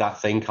stick with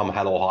that thing come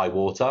hell or high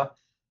water.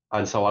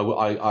 And so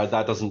I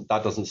that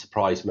doesn't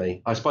surprise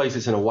me. I suppose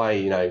it's in a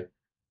way,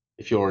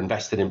 if you're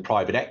invested in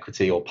private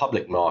equity or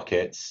public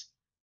markets,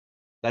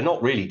 they're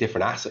not really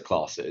different asset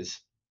classes.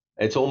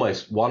 It's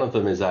almost one of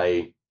them is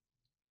a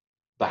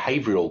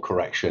behavioral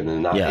correction,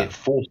 and that it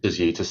forces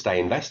you to stay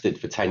invested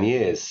for 10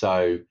 years.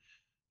 So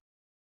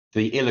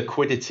the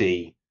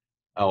illiquidity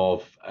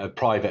of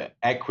private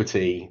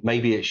equity,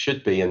 maybe it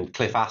should be, and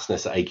Cliff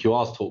Asness at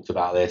AQR's talked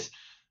about this,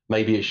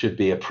 maybe it should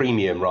be a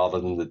premium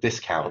rather than the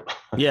discount.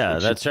 Yeah,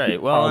 that's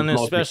right. Well, and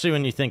especially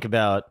when you think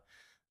about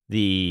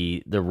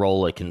the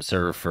role it can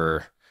serve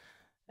for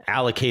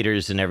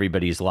allocators in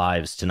everybody's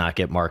lives to not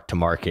get marked to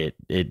market,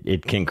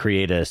 it can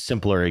create a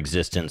simpler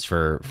existence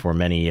for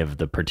many of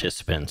the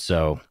participants.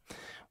 So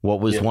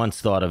what was once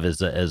thought of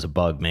as a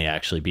bug may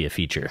actually be a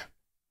feature.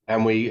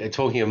 And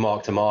talking of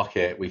mark to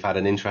market, we've had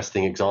an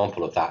interesting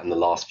example of that in the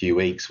last few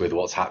weeks with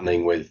what's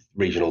happening with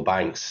regional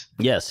banks.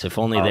 Yes, if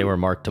only they were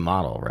marked to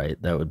model, right?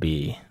 That would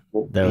be a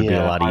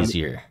lot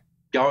easier.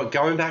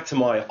 Going back to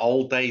my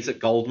old days at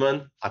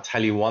Goldman, I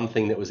tell you one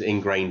thing that was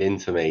ingrained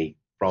into me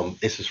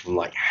this is from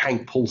like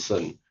Hank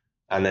Paulson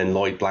and then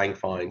Lloyd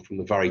Blankfein from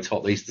the very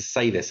top. They used to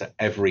say this at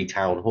every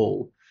town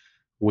hall.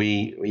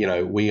 We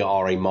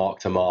are a mark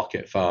to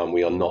market firm.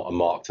 We are not a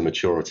mark to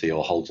maturity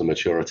or hold to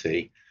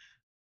maturity.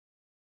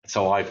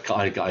 So I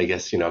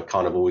guess,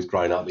 kind of always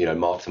grown up,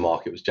 mark to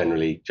market was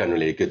generally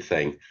a good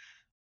thing.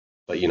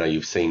 But,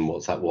 you've seen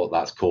what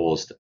that's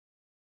caused.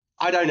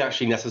 I don't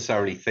actually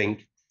necessarily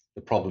think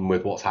the problem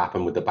with what's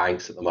happened with the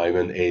banks at the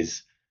moment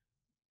is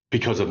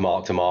because of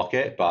mark to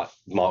market, but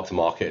mark to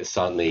market has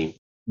certainly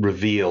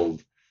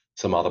revealed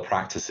some other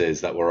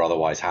practices that were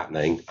otherwise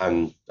happening.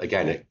 And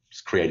again, it's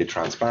created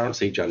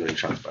transparency. Generally,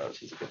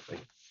 transparency is a good thing.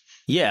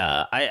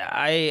 Yeah,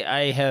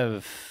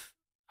 I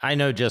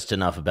know just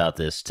enough about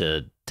this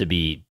to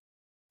be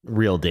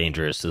real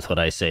dangerous with what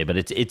I say, but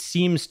it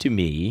seems to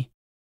me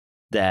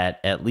that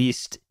at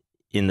least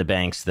in the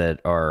banks that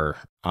are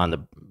on the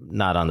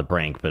not on the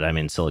brink, but I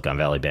mean Silicon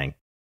Valley Bank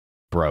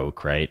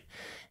broke, right?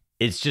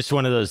 It's just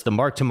one of those. The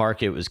mark to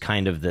market was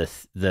kind of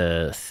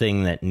the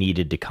thing that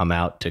needed to come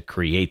out to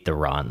create the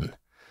run,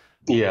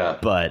 Yeah.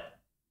 but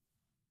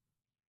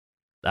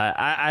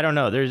I don't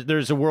know.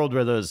 There's a world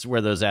where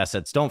those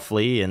assets don't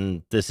flee,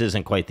 and this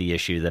isn't quite the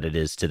issue that it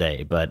is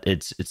today. But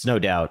it's no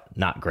doubt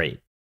not great.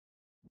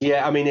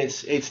 Yeah, I mean,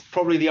 it's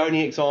probably the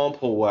only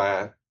example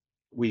where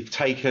we've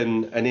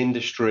taken an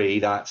industry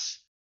that's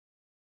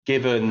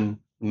given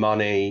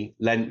money,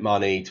 lent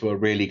money to a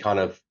really kind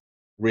of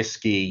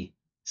risky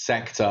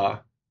sector,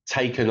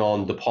 taken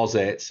on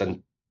deposits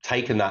and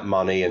taken that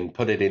money and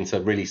put it into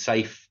really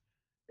safe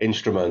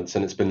instruments,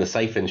 and it's been the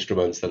safe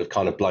instruments that have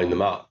kind of blown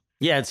them up.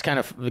 Yeah, it's kind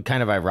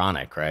of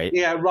ironic, right?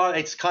 Yeah, right.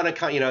 It's kind of,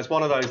 it's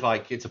one of those,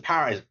 like, it's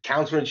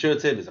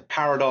counterintuitive, it's a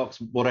paradox,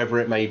 whatever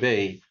it may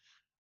be.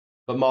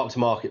 But mark to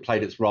market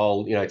played its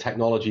role.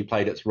 Technology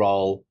played its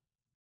role.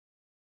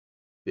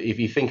 If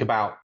you think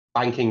about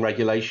banking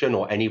regulation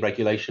or any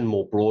regulation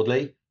more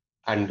broadly,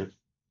 and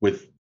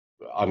with,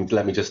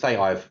 let me just say,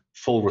 I have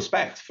full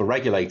respect for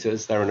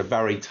regulators. They're in a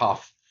very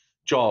tough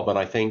job, and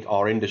I think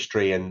our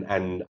industry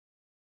and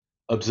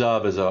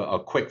observers are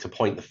quick to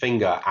point the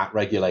finger at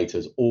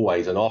regulators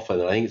always and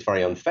often. And I think it's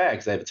very unfair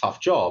because they have a tough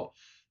job.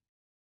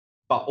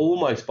 But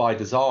almost by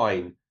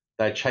design,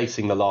 they're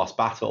chasing the last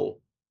battle.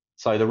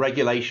 So the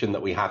regulation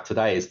that we have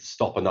today is to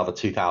stop another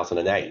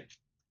 2008.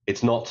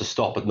 It's not to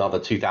stop another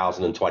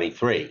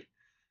 2023.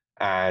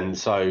 And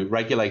so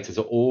regulators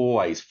are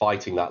always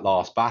fighting that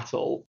last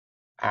battle.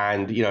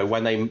 And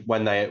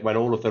when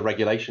all of the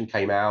regulation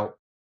came out,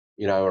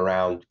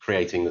 around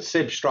creating the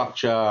SIB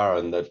structure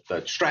and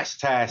the stress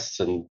tests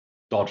and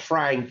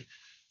Dodd-Frank,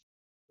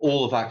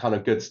 all of that kind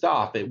of good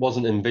stuff, it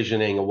wasn't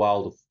envisioning a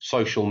world of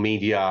social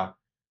media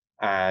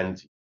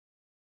and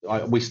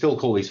we still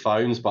call these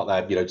phones, but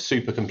they're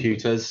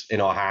supercomputers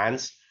in our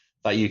hands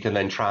that you can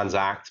then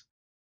transact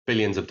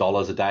billions of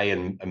dollars a day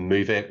and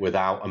move it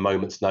without a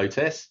moment's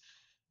notice.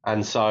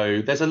 And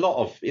so there's a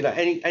lot of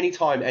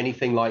anytime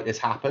anything like this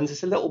happens,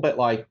 it's a little bit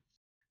like,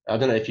 I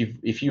don't know,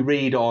 if you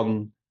read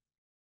on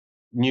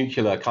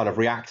nuclear kind of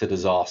reactor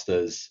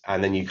disasters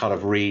and then you kind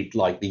of read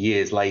like the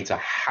years later,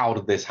 how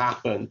did this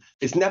happen?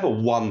 It's never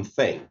one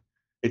thing.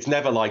 It's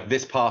never like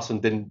this person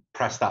didn't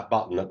press that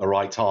button at the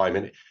right time.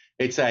 And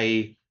it's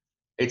a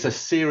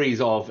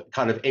series of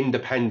kind of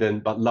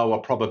independent but lower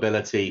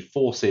probability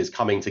forces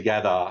coming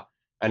together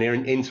and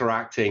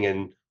interacting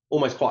in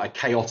almost quite a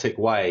chaotic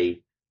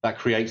way that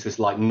creates this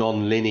like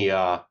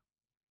non-linear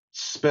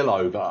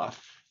spillover.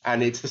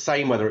 And it's the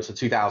same whether it's a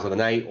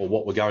 2008 or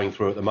what we're going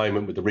through at the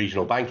moment with the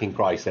regional banking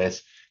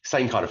crisis,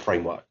 same kind of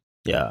framework.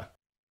 Yeah.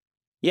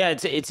 Yeah,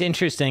 it's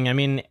interesting. I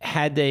mean,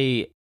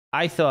 I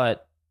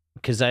thought,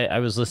 because I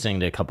was listening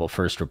to a couple of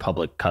First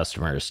Republic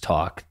customers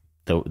talk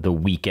the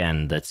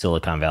weekend that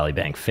Silicon Valley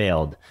Bank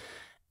failed.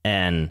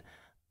 And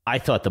I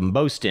thought the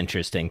most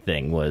interesting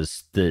thing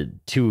was the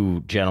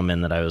two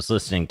gentlemen that I was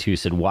listening to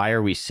said, why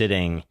are we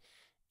sitting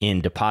in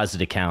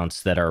deposit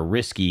accounts that are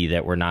risky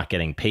that we're not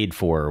getting paid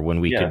for when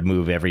we could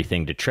move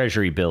everything to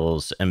treasury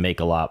bills and make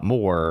a lot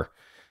more?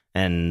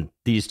 And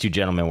these two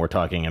gentlemen were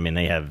talking, I mean,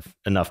 they have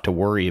enough to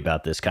worry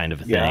about this kind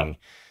of a thing.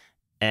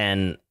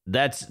 And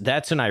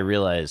that's when I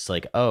realized,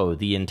 like, oh,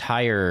 the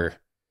entire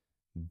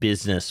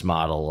business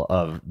model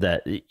of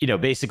that,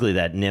 basically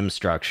that NIM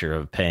structure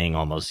of paying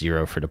almost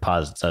zero for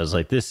deposits. I was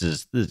like, this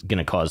is going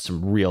to cause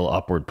some real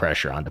upward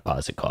pressure on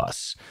deposit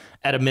costs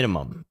at a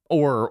minimum,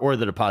 or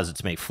the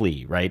deposits may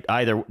flee, right?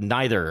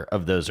 Neither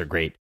of those are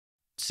great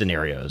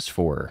scenarios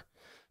for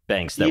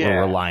banks that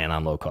were relying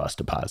on low cost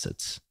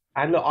deposits.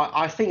 And look,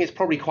 I think it's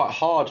probably quite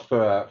hard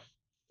for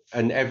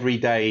an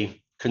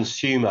everyday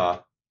consumer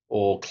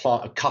or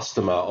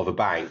customer of a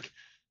bank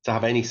to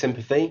have any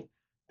sympathy,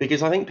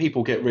 because I think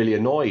people get really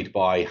annoyed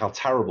by how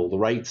terrible the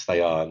rates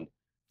they earn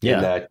in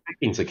their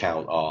checkings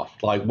account are.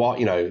 Like, what,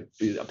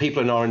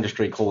 people in our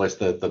industry call this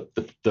the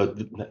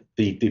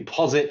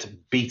deposit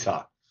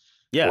beta.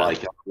 Yeah.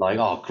 Like,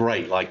 oh,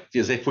 great. Like,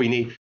 as if we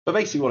need. But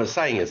basically what it's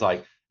saying is,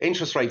 like,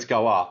 interest rates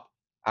go up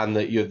and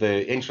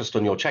the interest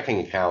on your checking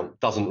account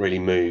doesn't really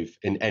move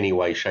in any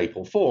way, shape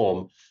or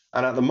form.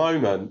 And at the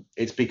moment,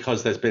 it's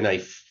because there's been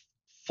a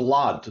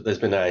flood, there's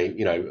been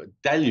a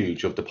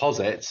deluge of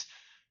deposits,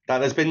 that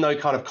there's been no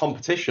kind of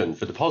competition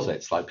for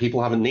deposits. Like,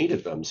 people haven't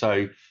needed them.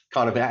 So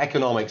kind of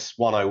economics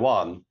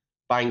 101,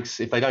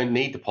 banks, if they don't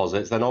need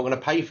deposits, they're not going to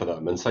pay for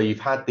them. And so you've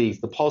had these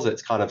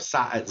deposits kind of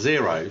sat at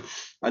zero.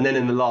 And then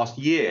in the last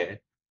year,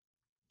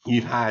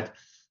 you've had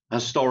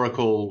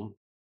historical,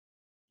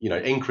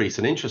 increase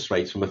in interest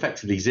rates from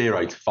effectively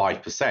 0 to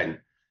 5%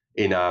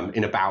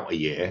 in about a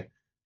year,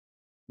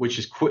 which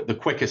is the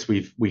quickest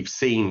we've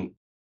seen,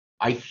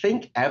 I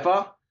think,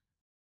 ever.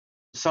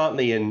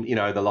 Certainly in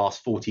the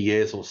last 40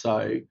 years or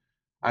so.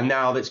 And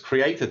now that's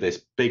created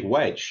this big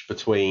wedge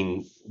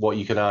between what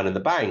you can earn in the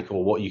bank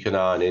or what you can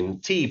earn in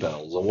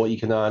T-bills or what you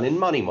can earn in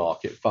money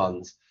market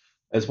funds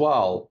as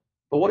well.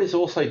 But what it's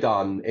also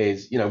done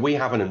is, we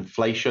have an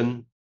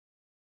inflation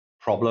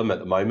problem at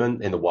the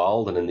moment in the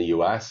world and in the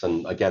US.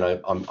 And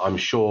again, I'm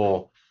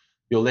sure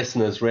your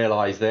listeners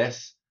realize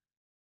this.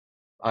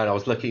 And I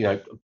was looking,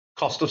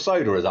 cost of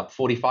soda is up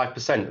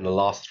 45% in the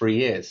last 3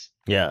 years.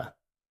 Yeah.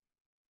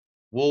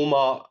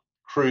 Walmart,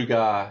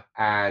 Kruger,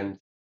 and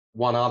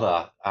one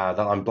other that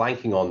I'm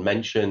blanking on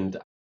mentioned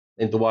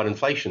in the word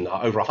inflation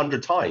over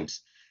 100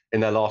 times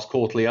in their last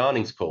quarterly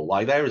earnings call.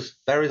 Like there is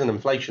an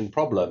inflation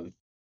problem.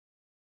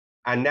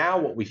 And now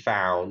what we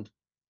found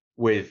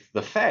with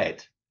the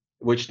Fed,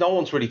 which no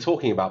one's really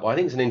talking about, but I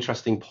think it's an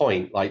interesting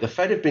point. Like the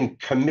Fed have been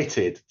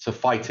committed to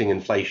fighting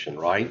inflation,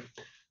 right?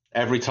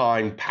 Every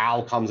time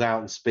Powell comes out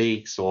and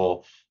speaks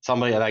or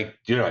somebody, like,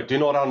 do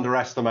not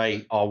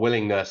underestimate our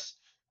willingness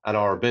and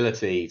our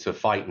ability to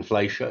fight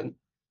inflation.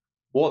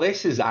 What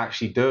this is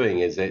actually doing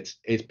is it's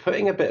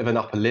putting a bit of an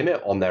upper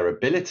limit on their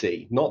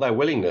ability, not their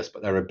willingness,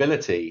 but their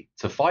ability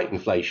to fight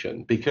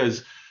inflation.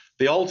 Because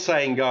the old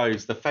saying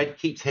goes, the Fed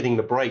keeps hitting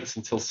the brakes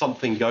until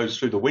something goes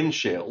through the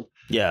windshield.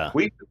 Yeah.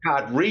 We've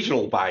had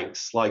regional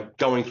banks like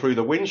going through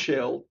the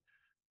windshield.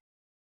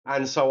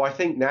 And so I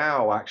think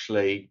now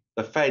actually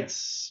the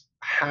Fed's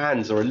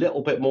hands are a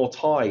little bit more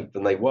tied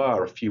than they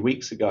were a few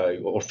weeks ago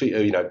or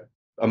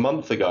a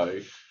month ago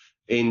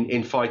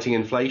in fighting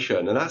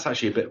inflation. And that's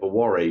actually a bit of a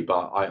worry,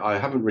 but I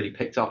haven't really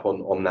picked up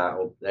on that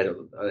or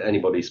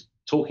anybody's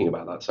talking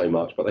about that so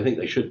much, but I think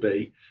they should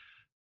be.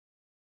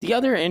 The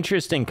other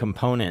interesting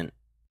component,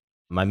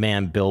 my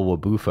man Bill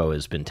Wabufo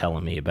has been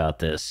telling me about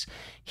this.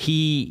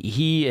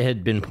 He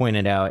had been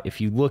pointed out, if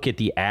you look at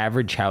the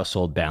average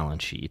household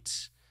balance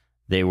sheets,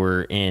 they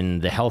were in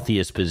the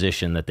healthiest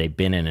position that they've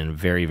been in a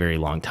very, very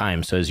long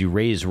time. So as you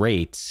raise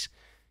rates,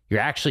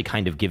 you're actually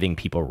kind of giving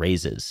people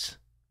raises.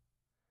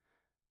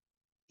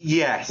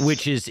 Yes.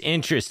 Which is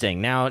interesting.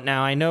 Now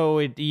I know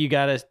you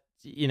got to,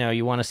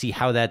 you want to see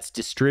how that's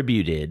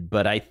distributed,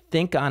 but I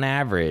think on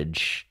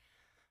average,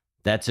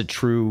 that's a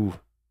true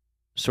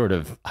sort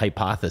of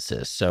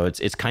hypothesis. So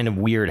it's kind of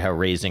weird how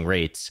raising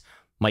rates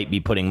might be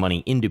putting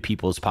money into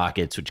people's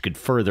pockets, which could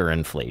further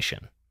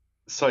inflation.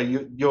 So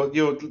you're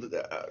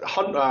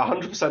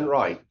 100%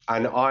 right,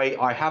 and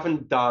I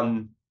haven't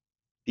done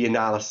the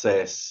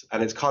analysis,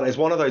 and it's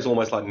one of those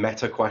almost like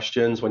meta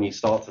questions when you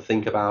start to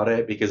think about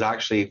it, because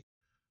actually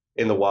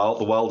in the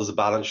world is a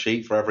balance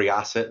sheet. For every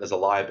asset there's a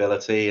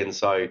liability, and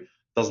so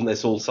doesn't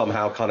this all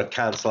somehow kind of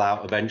cancel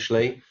out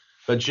eventually?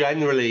 But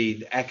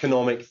generally,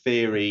 economic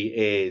theory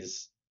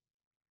is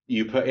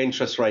you put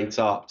interest rates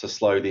up to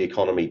slow the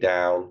economy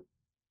down,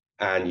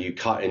 and you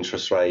cut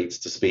interest rates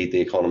to speed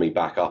the economy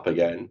back up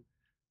again.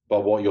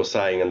 But what you're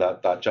saying, and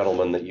that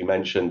gentleman that you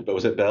mentioned, but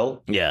was it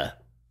Bill? Yeah.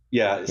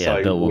 Yeah.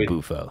 So Bill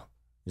Wabufo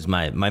is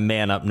my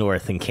man up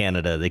north in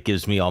Canada that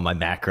gives me all my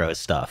macro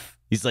stuff.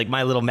 He's like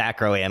my little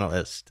macro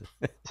analyst.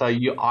 So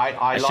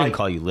I shouldn't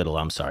call you little.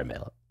 I'm sorry,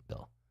 Bill.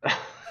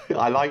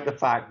 I like the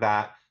fact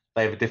that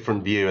they have a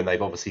different view and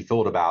they've obviously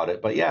thought about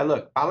it. But yeah,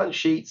 look, balance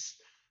sheets.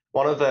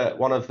 One of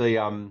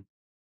the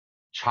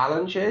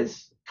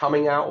challenges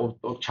coming out,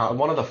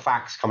 one of the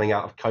facts coming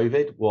out of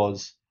COVID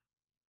was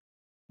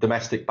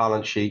domestic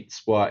balance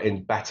sheets were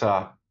in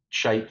better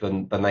shape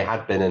than they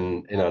had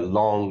been in a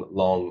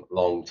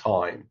long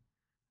time.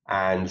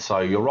 And so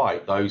you're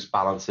right, those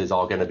balances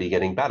are going to be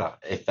getting better.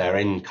 If they're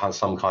in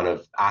some kind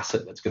of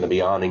asset that's going to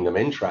be earning them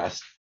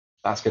interest,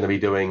 that's going to be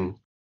doing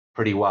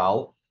pretty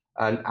well.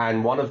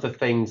 And one of the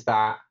things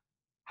that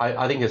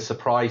I think has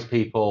surprised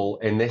people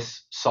in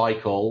this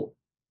cycle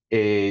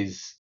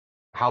is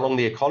how long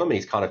the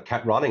economy's kind of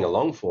kept running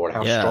along for and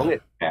how strong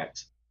it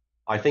kept.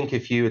 I think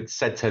if you had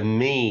said to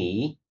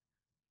me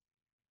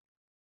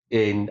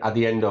at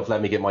the end of,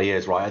 let me get my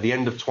years right, at the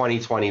end of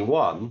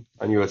 2021,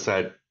 and you had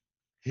said,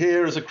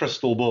 here is a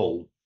crystal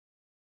ball.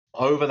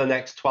 Over the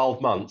next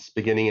 12 months,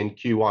 beginning in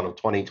Q1 of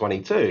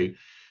 2022,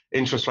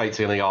 interest rates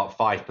are going to go up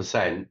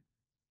 5%.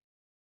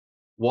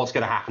 What's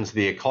going to happen to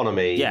the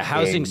economy? Yeah,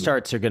 housing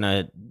starts are going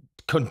to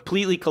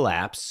completely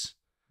collapse.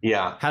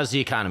 Yeah. How's the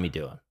economy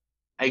doing?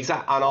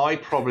 Exactly. And I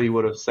probably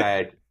would have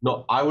said,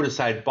 but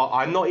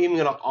I'm not even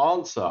going to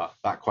answer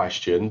that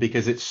question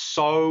because it's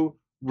so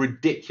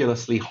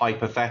ridiculously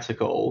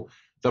hypothetical.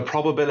 The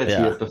probability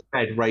of the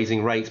Fed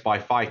raising rates by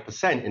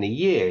 5% in a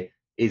year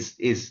is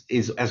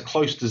as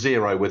close to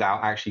zero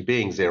without actually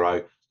being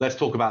zero. Let's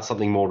talk about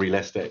something more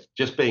realistic.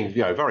 Just being,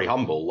 very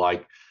humble,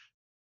 like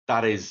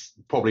that is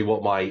probably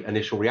what my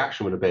initial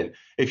reaction would have been.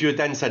 If you had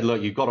then said,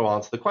 look, you've got to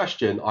answer the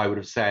question, I would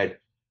have said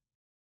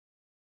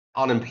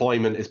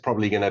unemployment is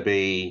probably going to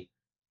be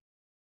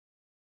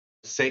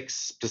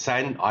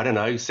 6%, I don't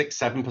know,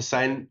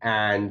 6-7%.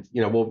 And,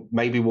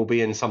 maybe we'll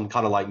be in some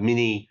kind of like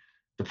mini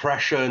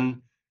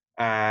depression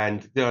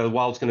and, the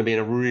world's going to be in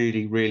a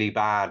really, really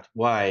bad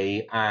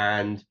way.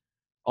 And,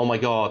 oh my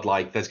God,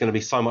 like there's going to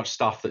be so much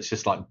stuff that's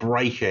just like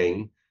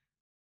breaking.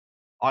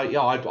 I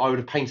would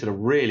have painted a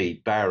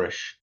really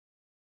bearish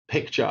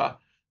picture.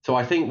 So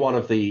I think one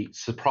of the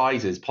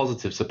surprises,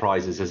 positive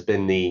surprises, has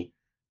been the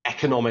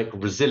economic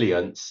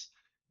resilience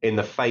in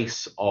the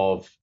face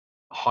of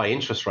high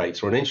interest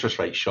rates or an interest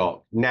rate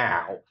shock.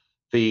 Now,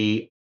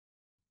 the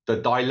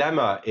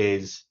dilemma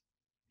is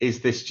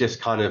this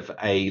just kind of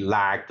a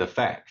lagged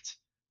effect?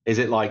 Is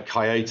it like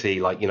Coyote,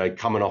 like,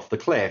 coming off the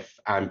cliff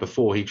and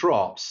before he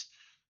drops?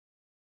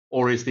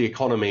 Or is the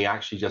economy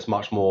actually just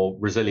much more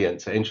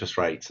resilient to interest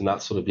rates? And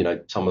that's sort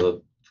of, some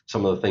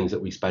of the things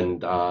that we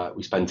spend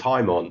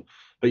time on.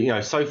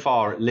 But, so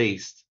far at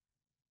least,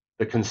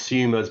 the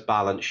consumer's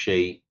balance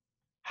sheet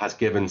has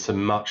given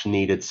some much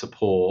needed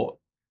support.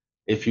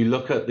 If you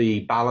look at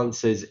the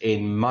balances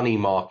in money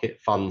market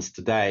funds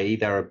today,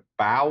 they're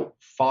about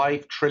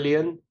 5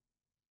 trillion.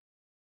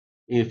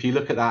 If you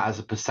look at that as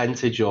a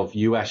percentage of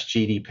US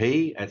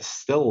GDP, it's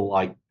still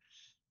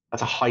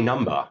that's a high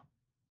number.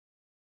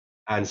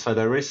 And so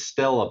there is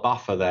still a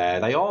buffer there.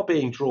 They are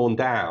being drawn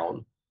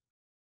down,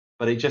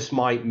 but it just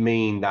might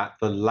mean that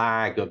the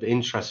lag of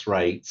interest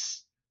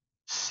rates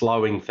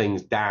slowing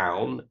things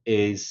down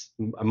is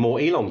more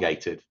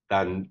elongated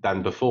than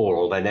before,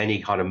 or than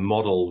any kind of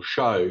model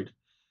showed.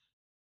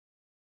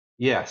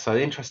 Yeah, so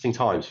interesting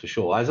times for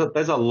sure.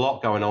 There's a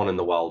lot going on in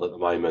the world at the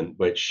moment,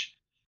 which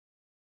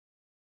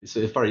it's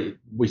very,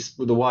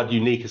 the word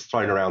unique is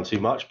thrown around too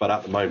much, but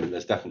at the moment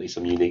there's definitely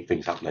some unique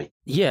things happening.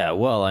 Yeah,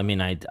 well, I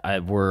mean,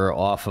 we're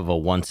off of a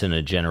once in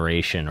a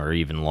generation or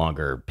even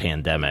longer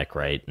pandemic,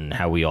 right? And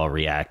how we all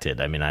reacted.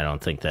 I mean, I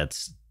don't think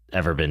that's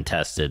ever been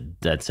tested.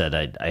 That said,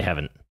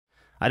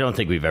 I don't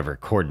think we've ever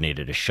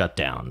coordinated a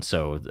shutdown.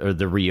 So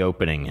the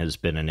reopening has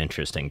been an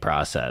interesting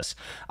process.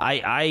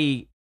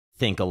 I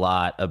think a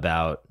lot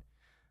about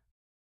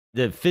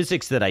the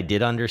physics that I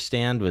did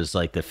understand was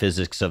like the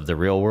physics of the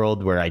real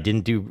world. Where I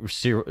didn't do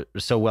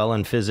so well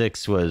in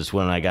physics was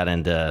when I got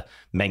into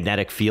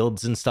magnetic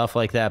fields and stuff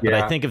like that. But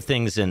I think of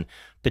things in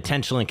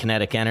potential and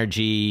kinetic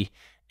energy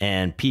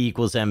and P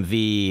equals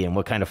mv and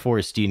what kind of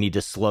force do you need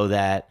to slow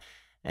that.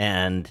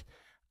 And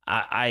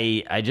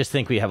I just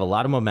think we have a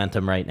lot of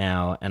momentum right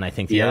now. And I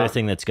think the other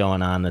thing that's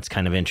going on that's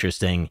kind of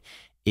interesting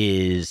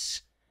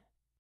is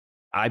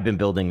I've been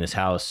building this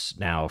house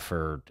now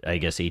for, I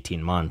guess,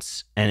 18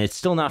 months, and it's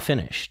still not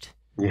finished.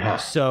 Yeah.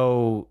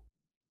 So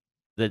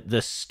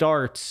the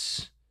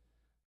starts,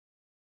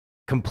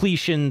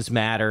 completions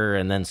matter,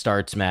 and then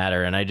starts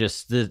matter.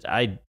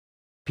 And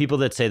people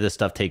that say this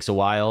stuff takes a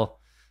while,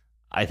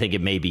 I think it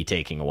may be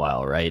taking a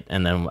while, right?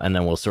 And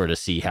then we'll sort of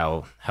see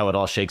how it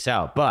all shakes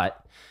out.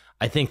 But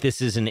I think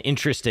this is an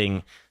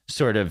interesting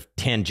sort of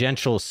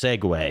tangential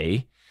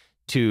segue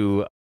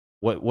to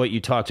what you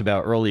talked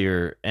about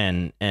earlier,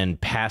 and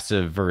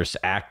passive versus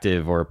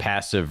active, or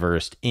passive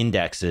versus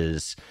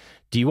indexes.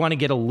 Do you want to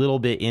get a little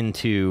bit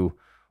into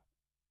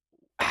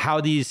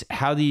how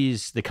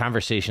the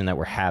conversation that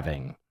we're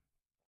having,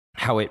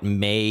 how it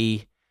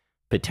may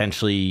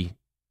potentially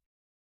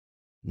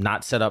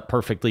not set up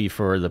perfectly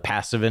for the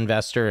passive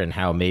investor, and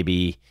how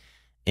maybe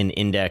an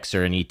index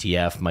or an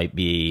ETF might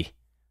be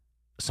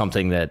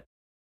something that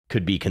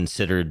could be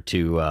considered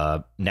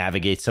to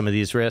navigate some of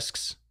these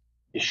risks?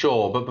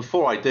 Sure, but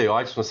before I do,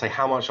 I just want to say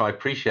how much I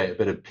appreciate a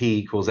bit of P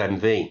equals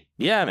MV.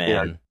 Yeah,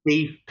 man.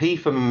 P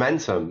for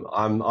momentum.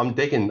 I'm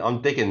digging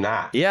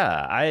that.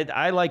 Yeah,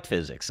 I liked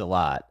physics a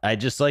lot.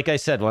 Like I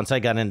said, once I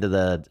got into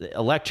the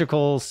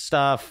electrical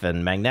stuff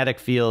and magnetic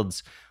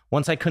fields,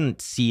 once I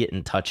couldn't see it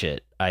and touch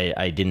it,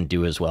 I didn't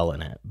do as well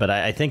in it. But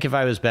I think if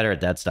I was better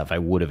at that stuff, I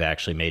would have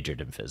actually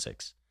majored in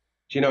physics.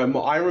 Do you know,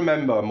 I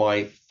remember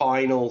my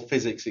final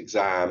physics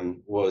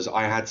exam was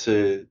I had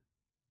to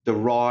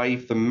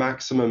derive the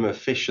maximum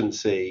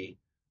efficiency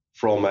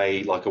from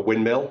a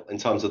windmill in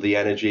terms of the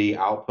energy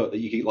output that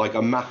you get, like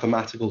a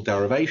mathematical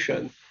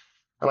derivation.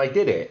 And I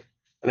did it.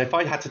 And if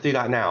I had to do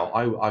that now,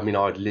 I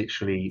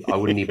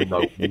wouldn't even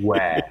know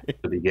where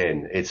to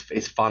begin.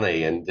 It's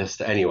funny. And just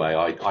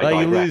anyway,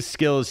 you lose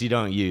skills you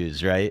don't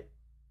use, right?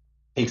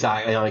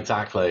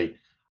 Exactly.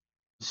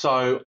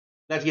 So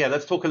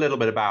let's talk a little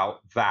bit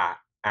about that.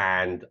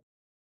 And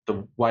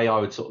the way I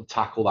would sort of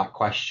tackle that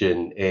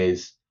question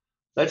is,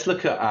 let's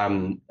look at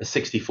a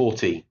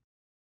 60-40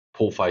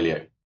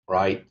 portfolio,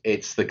 right?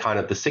 It's the kind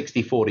of the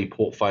 60-40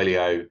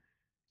 portfolio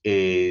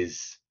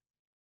is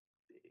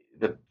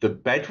the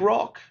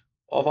bedrock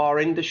of our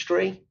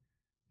industry.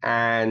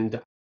 And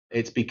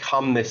it's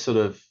become this sort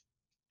of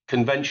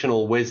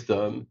conventional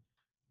wisdom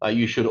that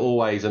you should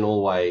always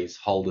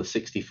hold a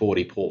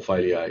 60-40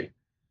 portfolio.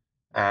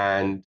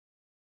 And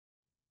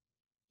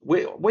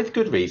with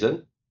good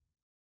reason,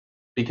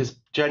 because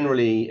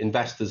generally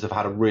investors have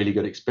had a really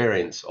good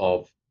experience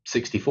of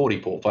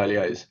 60-40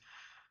 portfolios.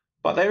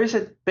 But there is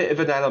a bit of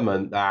an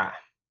element that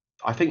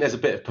I think there's a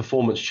bit of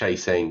performance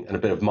chasing and a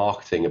bit of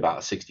marketing about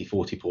a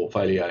 60-40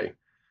 portfolio.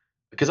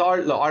 Because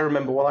I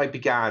remember when I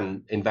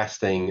began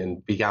investing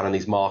and began in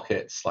these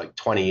markets like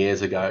 20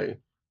 years ago,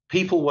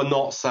 people were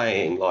not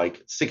saying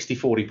like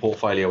 60-40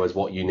 portfolio is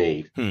what you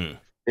need.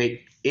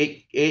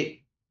 It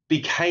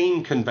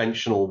became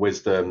conventional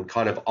wisdom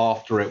kind of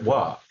after it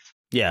worked.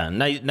 Yeah,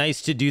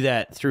 nice to do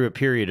that through a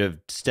period of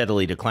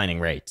steadily declining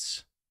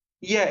rates.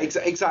 Yeah,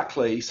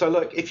 exactly. So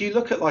look, if you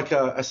look at like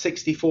a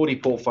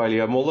 60/40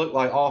 portfolio, and we'll look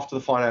like after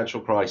the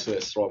financial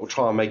crisis, right, we'll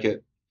try and make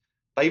it,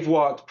 they've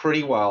worked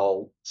pretty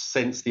well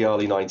since the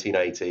early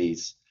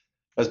 1980s.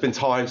 There's been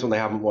times when they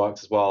haven't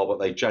worked as well, but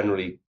they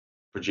generally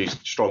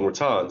produced strong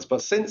returns.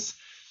 But since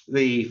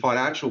the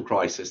financial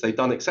crisis, they've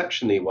done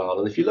exceptionally well.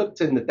 And if you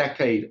looked in the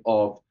decade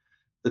of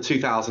the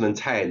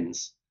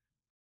 2010s,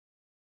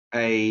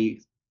 a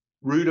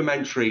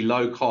rudimentary,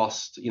 low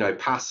cost,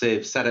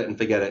 passive, set it and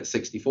forget it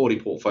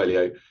 60/40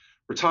 portfolio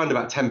returned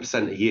about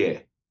 10% a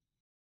year,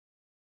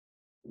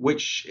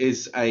 which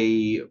is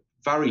a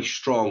very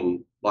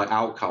strong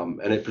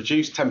outcome. And it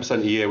produced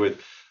 10% a year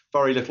with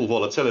very little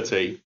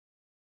volatility.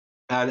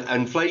 And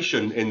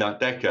inflation in that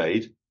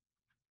decade,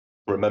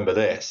 remember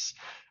this,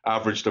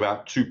 averaged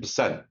about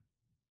 2%.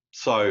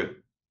 So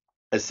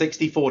a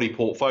 60/40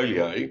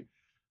 portfolio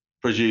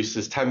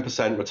produces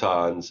 10%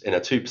 returns in a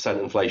 2%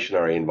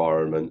 inflationary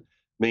environment,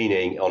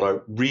 meaning on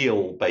a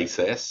real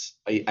basis,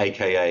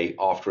 aka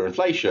after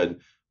inflation,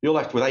 you're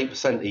left with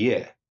 8% a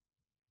year.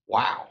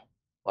 Wow.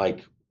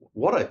 Like,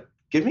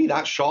 give me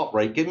that Sharpe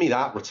rate, give me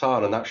that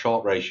return and that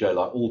Sharpe ratio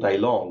like all day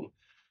long.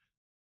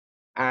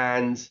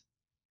 And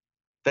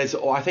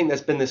I think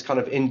there's been this kind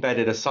of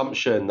embedded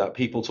assumption that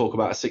people talk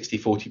about a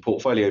 60/40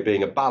 portfolio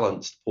being a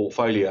balanced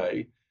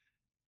portfolio.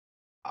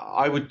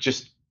 I would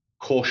just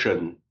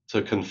caution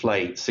to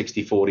conflate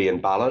 60/40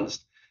 and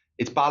balanced.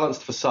 It's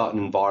balanced for certain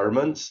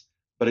environments,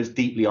 but it's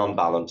deeply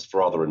unbalanced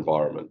for other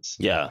environments.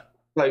 Yeah.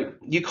 So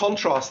you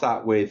contrast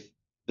that with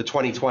the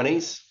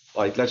 2020s.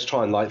 Like, let's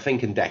try and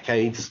think in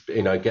decades,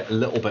 get a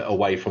little bit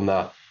away from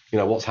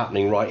what's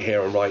happening right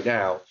here and right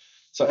now.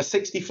 So a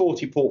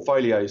 60/40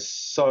 portfolio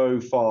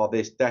so far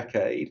this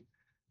decade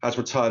has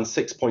returned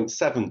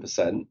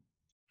 6.7%.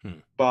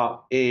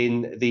 But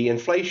in the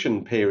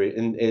inflation period,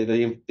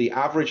 in the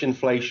average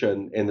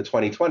inflation in the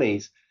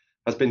 2020s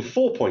has been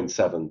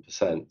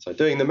 4.7%. So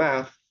doing the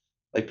math,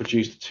 they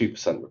produced a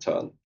 2%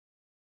 return.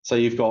 So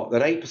you've got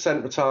an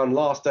 8% return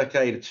last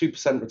decade, a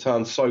 2%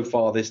 return so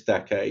far this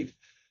decade.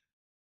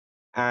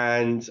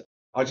 And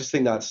I just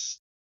think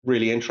that's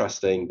really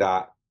interesting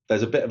that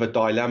there's a bit of a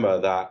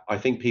dilemma that I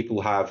think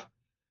people have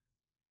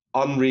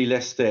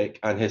unrealistic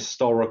and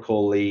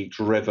historically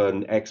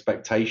driven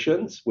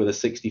expectations with a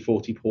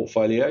 60/40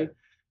 portfolio.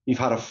 You've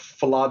had a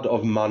flood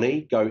of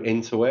money go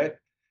into it,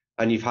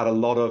 and you've had a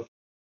lot of,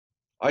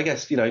 I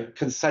guess,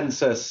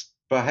 consensus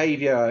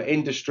behavior,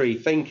 industry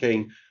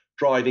thinking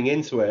driving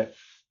into it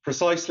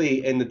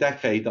precisely in the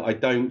decade that I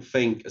don't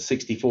think a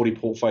 60/40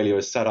 portfolio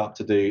is set up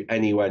to do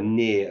anywhere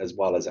near as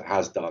well as it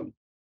has done.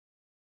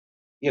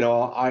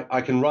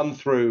 I can run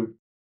through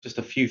just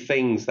a few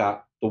things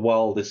that the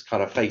world is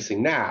kind of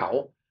facing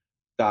now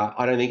that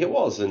I don't think it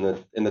was in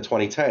the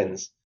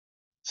 2010s.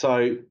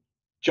 So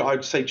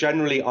I'd say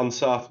generally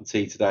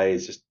uncertainty today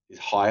is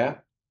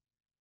higher.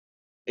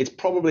 It's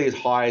probably as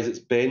high as it's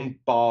been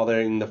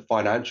barring the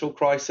financial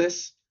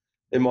crisis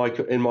in my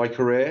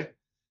career.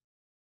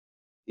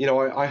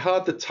 I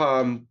heard the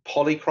term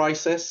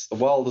polycrisis. The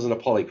world isn't a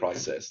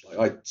polycrisis. Like,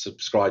 I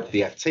subscribe to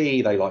the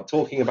FT. They like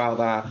talking about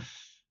that.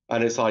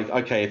 And it's like,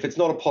 okay, if it's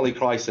not a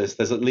polycrisis,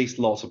 there's at least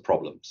lots of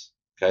problems.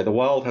 Okay, the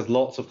world has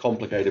lots of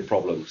complicated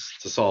problems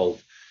to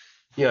solve.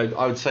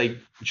 I would say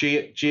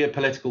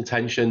geopolitical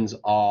tensions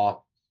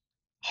are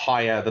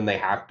higher than they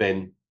have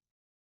been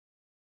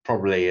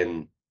probably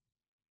in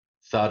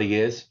 30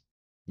 years.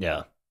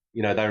 Yeah.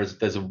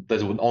 There's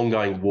an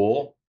ongoing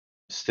war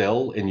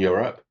still in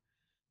Europe.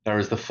 There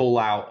is the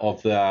fallout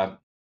of the,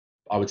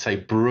 I would say,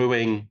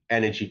 brewing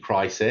energy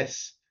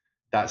crisis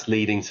that's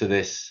leading to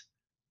this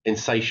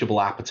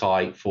insatiable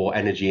appetite for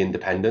energy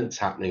independence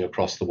happening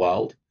across the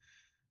world.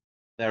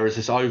 There is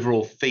this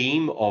overall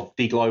theme of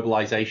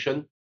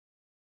deglobalization.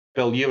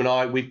 Bill, you and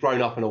I, we've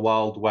grown up in a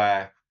world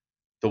where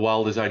the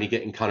world is only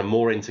getting kind of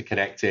more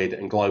interconnected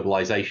and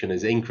globalization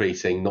is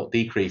increasing, not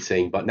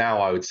decreasing. But now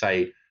I would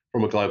say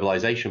from a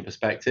globalization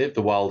perspective,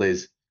 the world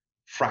is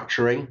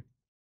fracturing,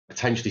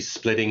 potentially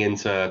splitting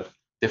into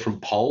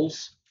different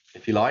poles,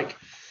 if you like.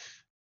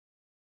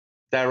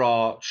 There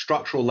are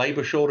structural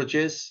labor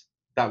shortages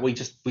that we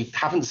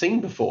haven't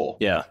seen before.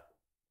 Yeah.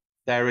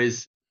 There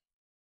is,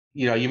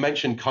 you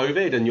mentioned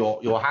COVID and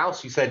your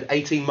house, you said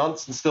 18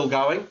 months and still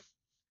going.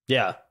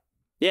 Yeah.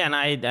 Yeah.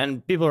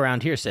 And people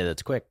around here say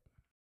that's quick.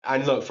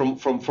 And look, from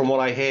what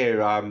I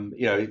hear,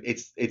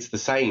 it's the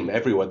same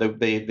everywhere.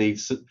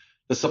 The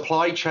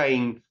supply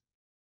chain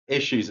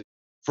issues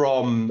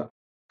from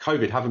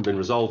COVID haven't been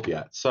resolved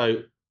yet.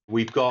 So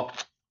we've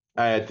got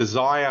a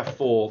desire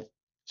for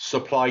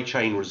supply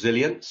chain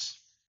resilience.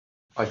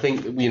 I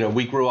think,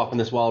 we grew up in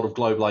this world of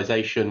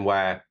globalization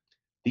where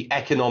the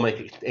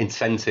economic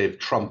incentive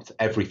trumped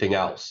everything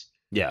else.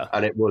 Yeah.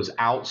 And it was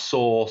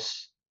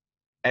outsource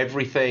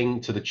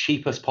everything to the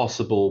cheapest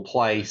possible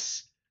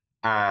place,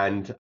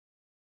 and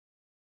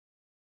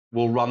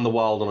we'll run the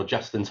world on a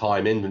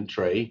just-in-time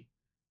inventory.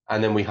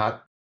 And then we had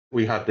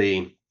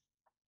the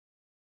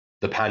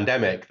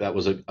pandemic that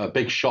was a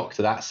big shock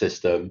to that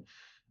system.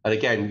 And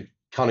again,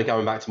 kind of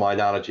going back to my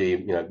analogy,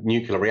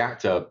 nuclear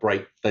reactor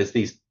break, there's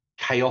these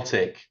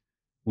chaotic,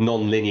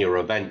 non-linear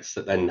events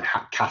that then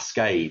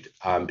cascade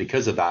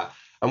because of that.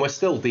 And we're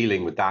still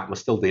dealing with that. We're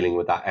still dealing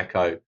with that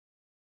echo.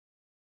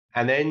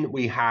 And then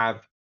we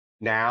have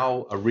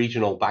now a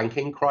regional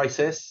banking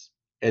crisis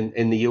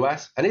in the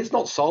US, and it's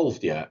not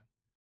solved yet.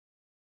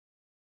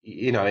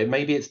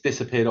 Maybe it's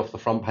disappeared off the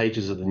front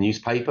pages of the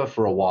newspaper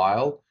for a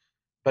while,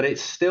 but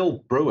it's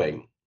still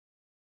brewing.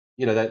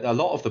 A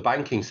lot of the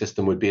banking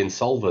system would be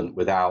insolvent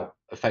without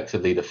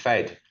effectively the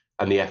Fed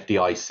and the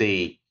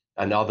FDIC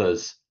and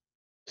others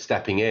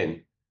stepping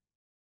in.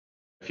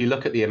 If you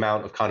look at the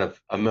amount of kind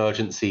of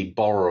emergency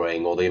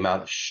borrowing or the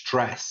amount of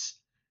stress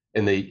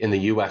in the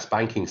US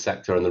banking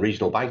sector and the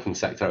regional banking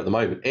sector at the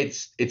moment,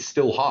 it's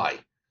still high.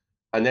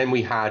 And then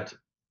we had,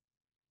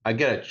 I'm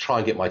going to try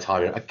and get my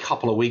time in, a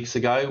couple of weeks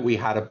ago, we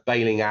had a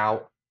bailing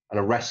out and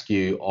a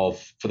rescue of,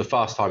 for the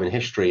first time in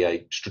history,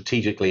 a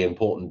strategically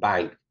important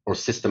bank or a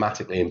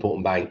systematically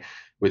important bank,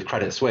 with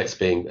Credit Suisse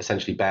being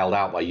essentially bailed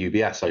out by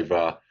UBS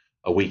over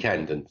a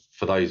weekend. And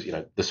for those,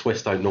 the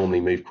Swiss don't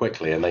normally move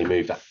quickly, and they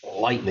moved at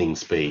lightning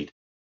speed,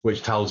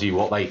 which tells you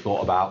what they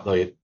thought about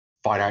the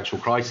financial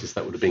crisis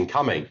that would have been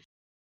coming.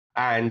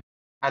 And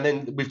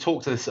then we've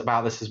talked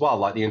about this as well,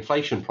 like the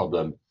inflation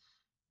problem.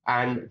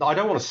 And I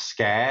don't want to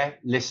scare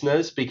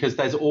listeners, because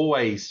there's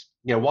always,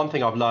 one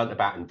thing I've learned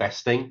about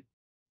investing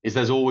is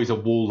there's always a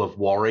wall of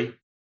worry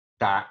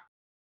that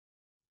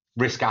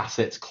risk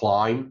assets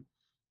climb.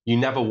 You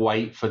never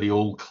wait for the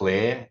all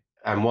clear.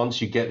 And once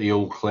you get the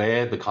all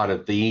clear,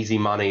 the easy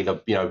money,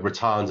 the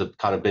returns have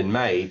kind of been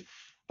made.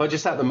 But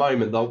just at the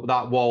moment,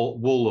 that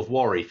wall of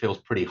worry feels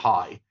pretty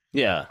high.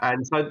 Yeah.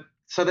 And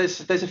so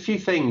there's a few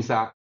things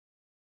that,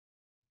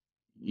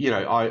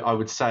 I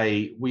would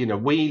say, we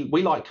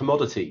like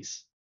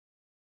commodities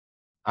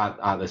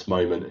at this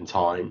moment in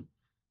time.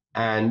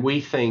 And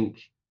we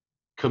think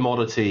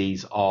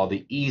commodities are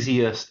the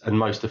easiest and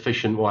most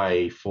efficient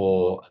way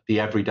for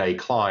the everyday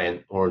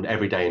client or an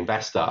everyday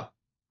investor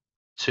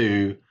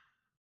to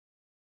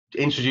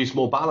introduce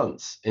more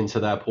balance into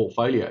their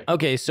portfolio.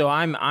 Okay, so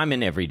I'm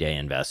an everyday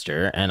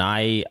investor, and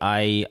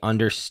I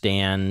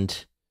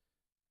understand.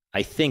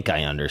 I think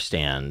I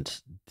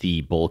understand the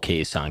bull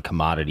case on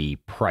commodity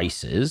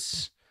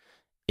prices.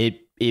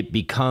 It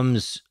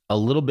becomes a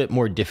little bit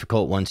more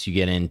difficult once you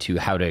get into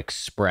how to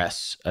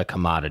express a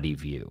commodity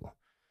view.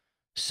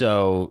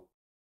 So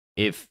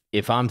if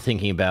I'm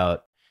thinking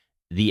about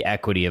the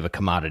equity of a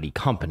commodity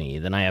company,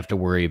 then I have to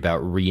worry about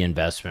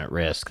reinvestment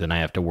risk. Then I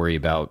have to worry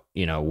about,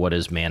 what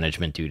does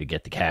management do to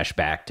get the cash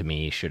back to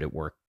me? Should it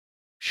work?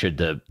 Should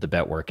the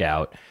bet work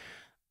out?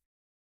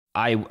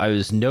 I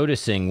was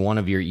noticing one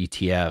of your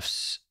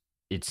ETFs,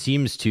 it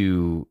seems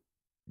to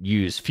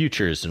use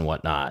futures and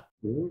whatnot.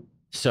 Mm-hmm.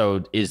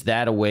 So is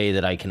that a way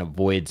that I can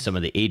avoid some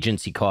of the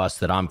agency costs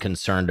that I'm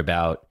concerned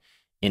about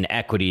in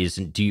equities?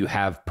 And do you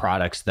have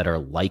products that are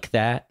like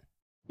that?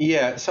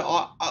 Yeah,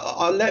 so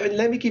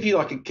let me give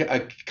you can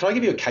I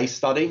give you a case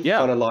study? Yeah.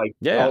 Kind of like,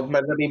 Yeah.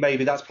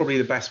 Maybe that's probably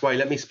the best way.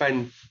 Let me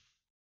spend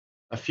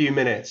a few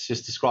minutes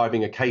just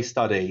describing a case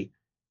study.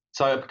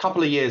 So a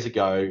couple of years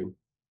ago,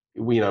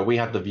 we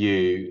had the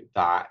view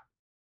that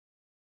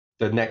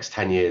the next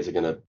 10 years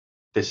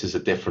this is a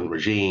different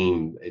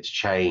regime, it's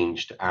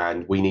changed,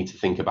 and we need to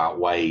think about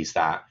ways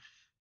that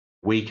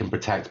we can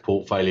protect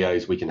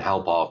portfolios, we can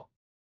help our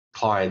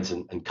clients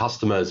and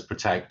customers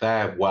protect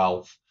their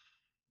wealth.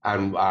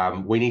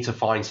 And we need to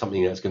find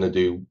something that's going to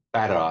do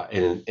better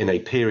in a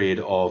period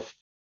of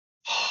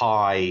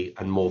high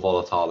and more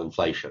volatile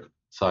inflation.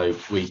 So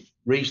we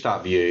reached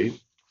that view.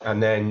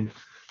 And then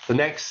the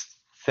next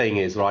thing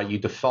is, right, you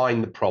define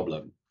the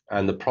problem.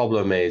 And the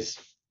problem is,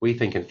 we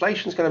think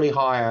inflation is going to be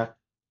higher.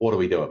 What do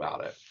we do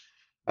about it?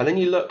 And then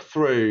you look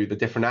through the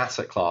different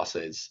asset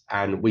classes.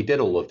 And we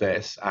did all of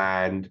this.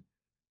 And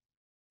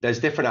there's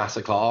different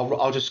asset classes.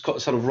 I'll just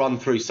sort of run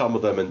through some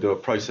of them and do a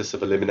process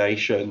of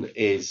elimination.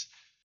 Is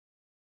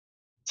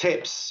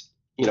TIPS,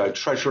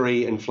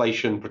 Treasury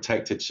inflation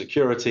protected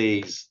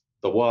securities.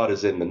 The word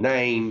is in the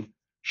name.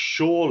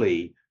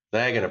 Surely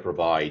they're going to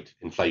provide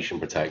inflation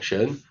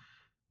protection,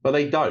 but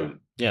they don't.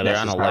 Yeah, they're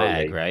on a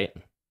lag, right?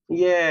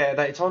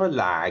 Yeah, it's on a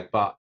lag,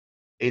 but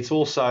it's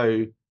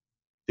also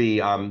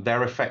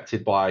they're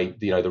affected by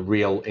the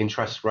real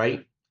interest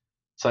rate.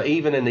 So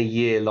even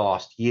in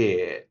last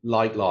year,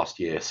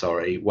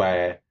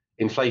 where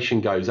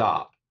inflation goes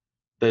up,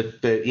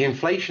 the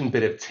inflation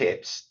bit of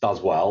TIPS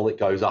does well, it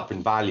goes up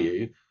in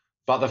value.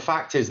 But the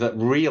fact is that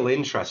real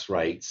interest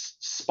rates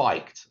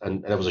spiked,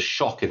 and there was a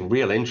shock in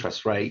real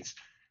interest rates,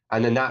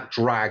 and then that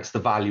drags the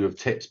value of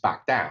TIPS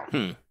back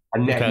down.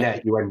 And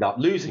net, you end up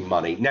losing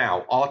money.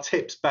 Now, are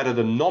TIPS better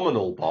than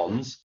nominal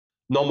bonds?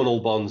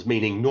 Nominal bonds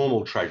meaning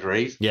normal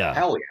treasuries? Yeah.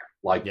 Hell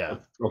yeah.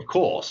 Of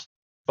course.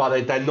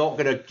 But they're not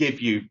going to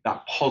give you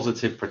that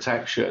positive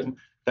protection.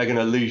 They're going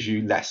to lose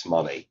you less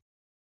money.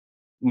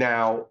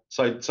 Now,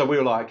 so we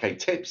were like, okay,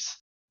 TIPS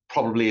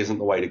probably isn't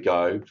the way to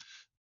go.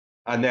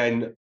 And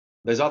then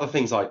there's other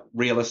things like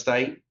real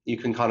estate you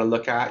can kind of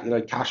look at,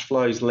 cash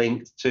flows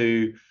linked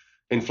to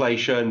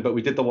inflation, but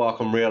we did the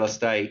work on real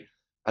estate.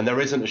 and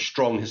there isn't a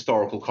strong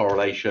historical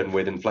correlation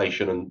with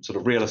inflation and sort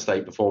of real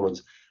estate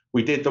performance.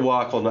 We did the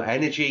work on the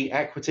energy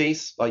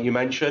equities, like you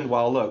mentioned.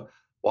 Well, look,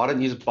 why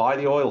don't you just buy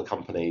the oil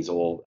companies,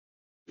 or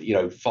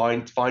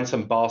find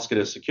some basket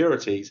of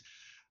securities?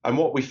 And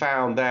what we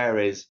found there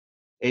is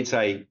it's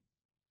a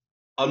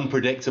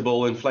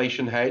unpredictable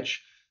inflation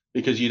hedge,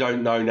 because you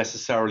don't know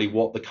necessarily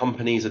what the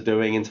companies are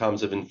doing in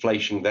terms of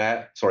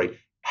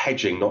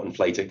hedging, not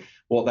inflating,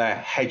 what they're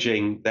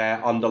hedging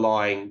their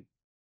underlying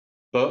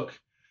book.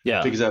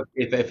 Yeah. Because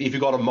if you've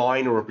got a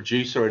mine or a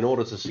producer, in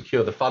order to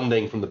secure the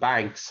funding from the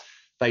banks,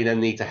 they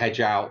then need to hedge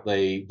out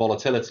the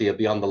volatility of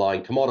the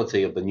underlying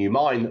commodity of the new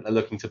mine that they're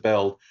looking to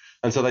build.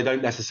 And so they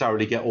don't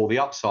necessarily get all the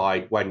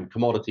upside when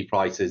commodity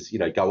prices,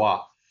 go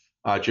up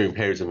during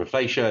periods of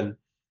inflation.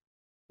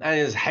 And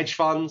there's hedge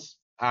funds.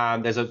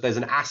 There's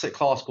an asset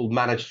class called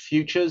managed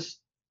futures,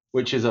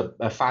 which is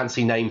a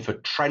fancy name for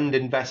trend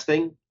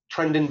investing.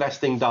 Trend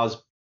investing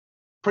does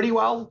pretty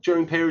well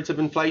during periods of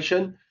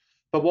inflation.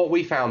 But what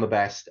we found the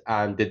best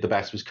and did the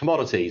best was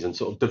commodities, and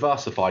sort of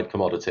diversified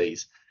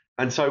commodities.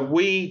 And so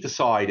we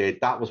decided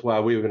that was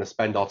where we were going to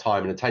spend our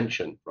time and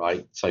attention,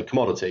 right? So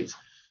commodities.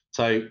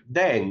 So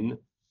then,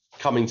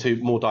 coming to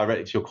more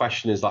directly to your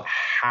question, is like,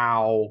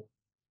 how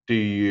do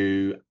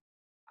you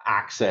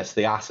access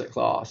the asset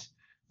class?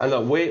 And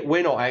look,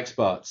 we're not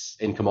experts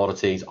in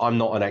commodities. I'm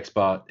not an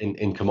expert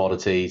in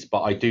commodities,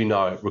 but I do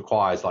know it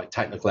requires like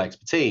technical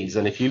expertise.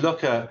 And if you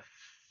look at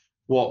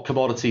what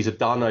commodities have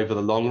done over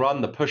the long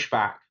run, the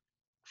pushback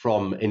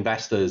from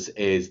investors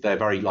is they're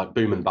very like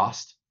boom and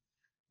bust.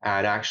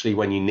 And actually,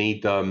 when you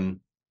need them,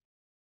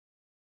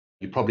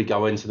 you probably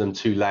go into them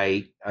too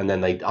late, and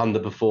then they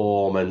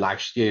underperform, and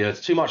like,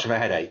 it's too much of a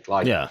headache.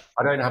 Like, I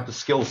don't have the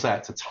skill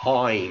set to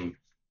time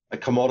a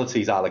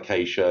commodities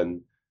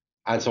allocation,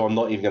 and so I'm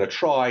not even going to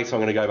try. So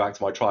I'm going to go back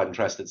to my tried and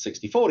trusted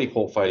 60-40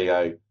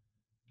 portfolio.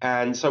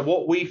 And so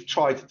what we've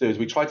tried to do is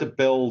we tried to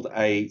build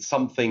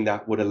something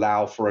that would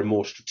allow for a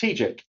more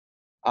strategic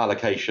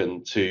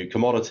allocation to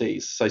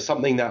commodities. So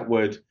something that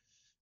would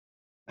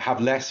have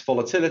less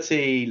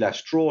volatility,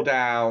 less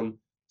drawdown,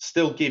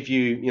 still give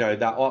you,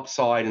 that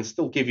upside, and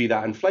still give you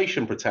that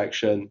inflation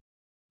protection.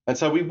 And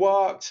so we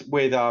worked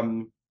with,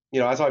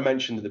 as I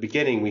mentioned at the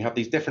beginning, we have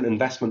these different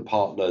investment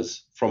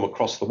partners from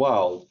across the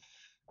world.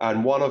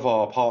 And one of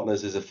our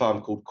partners is a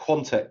firm called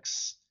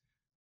Quantix,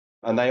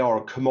 and they are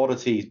a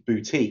commodities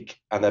boutique,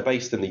 and they're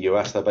based in the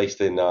US. They're based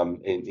in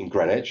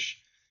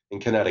Greenwich, in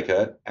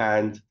Connecticut.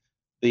 And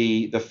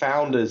the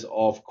founders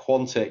of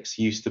Quantix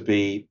used to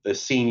be the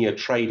senior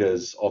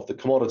traders of the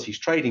commodities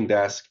trading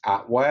desk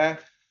at where?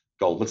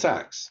 Goldman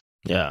Sachs.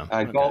 Yeah.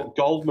 And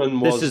Goldman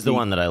was... This is the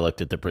one that I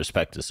looked at the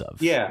prospectus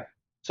of. Yeah.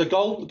 So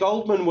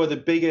Goldman were the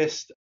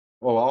biggest,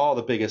 or are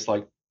the biggest,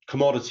 like,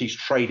 commodities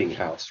trading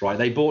house, right?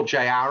 They bought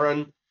J.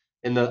 Aron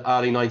in the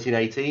early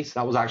 1980s.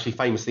 That was actually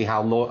famously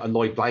how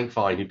Lloyd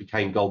Blankfein, who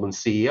became Goldman's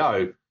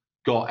CEO,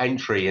 got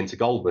entry into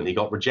Goldman. He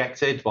got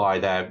rejected by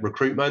their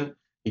recruitment.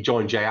 He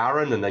joined J.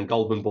 Aron, and then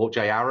Goldman bought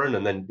J. Aron,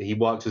 and then he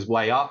worked his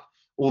way up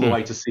all the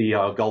way to CEO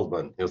of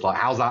Goldman. He was like,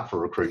 how's that for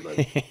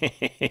recruitment?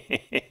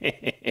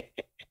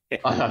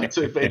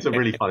 It's a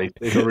really funny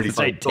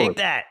story. Take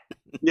that.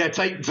 Yeah,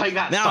 take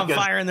that. Now suckers.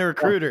 I'm firing the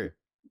recruiter.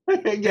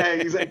 Yeah,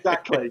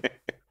 exactly.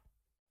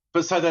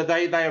 But so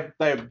they're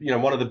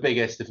one of the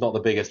biggest, if not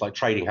the biggest, like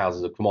trading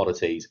houses of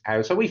commodities.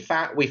 And so we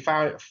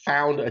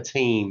found a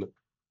team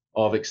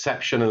of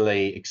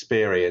exceptionally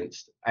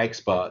experienced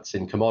experts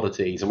in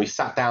commodities, and we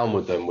sat down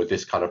with them with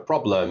this kind of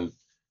problem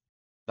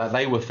that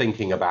they were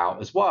thinking about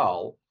as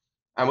well.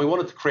 And we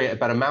wanted to create a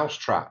better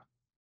mousetrap.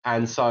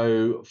 And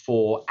so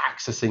for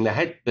accessing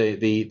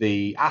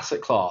the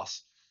asset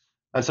class.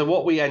 And so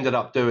what we ended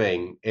up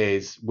doing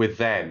is with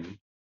them,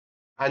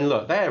 and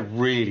look, they're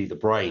really the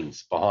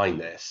brains behind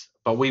this,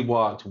 but we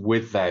worked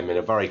with them in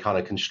a very kind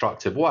of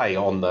constructive way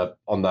on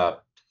the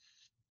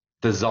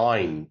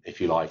design,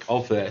 if you like,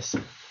 of this.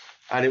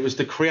 And it was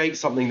to create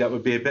something that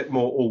would be a bit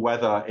more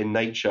all-weather in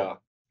nature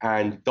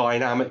and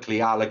dynamically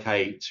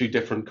allocate to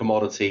different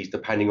commodities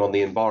depending on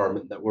the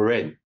environment that we're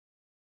in.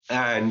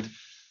 And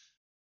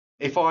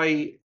if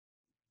I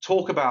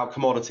talk about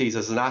commodities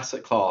as an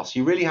asset class,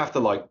 you really have to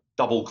like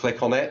double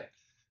click on it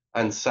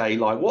and say,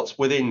 like,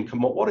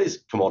 what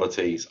is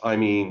commodities? I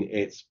mean,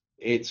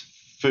 it's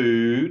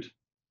food,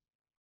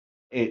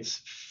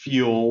 it's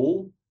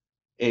fuel,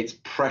 it's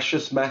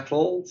precious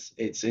metals,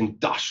 it's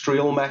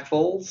industrial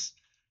metals.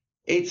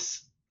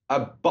 It's a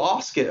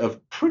basket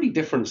of pretty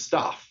different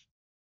stuff.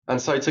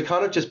 And so to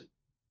kind of just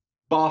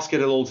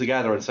basket it all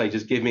together and say,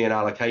 just give me an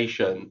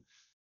allocation,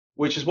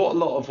 which is what a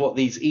lot of what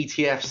these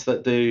ETFs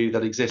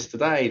that exist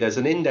today. There's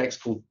an index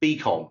called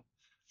BCOM.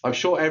 I'm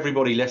sure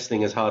everybody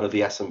listening has heard of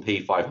the S&P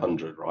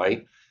 500,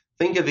 right?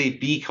 Think of the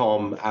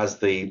BCOM as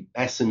the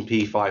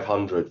S&P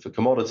 500 for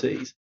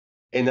commodities,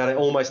 in that it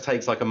almost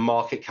takes like a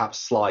market cap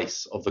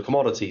slice of the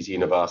commodities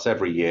universe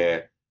every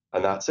year,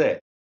 and that's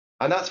it.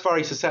 And that's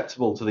very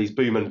susceptible to these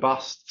boom and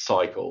bust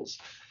cycles.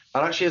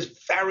 And actually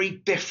has very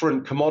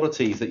different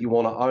commodities that you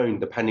want to own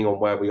depending on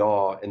where we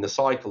are in the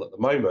cycle at the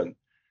moment.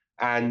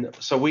 And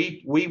so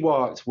we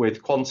worked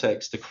with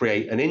Quantix to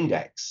create an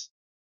index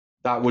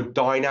that would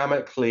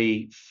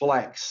dynamically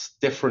flex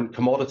different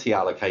commodity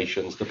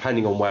allocations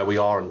depending on where we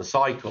are in the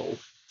cycle.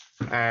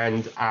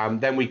 And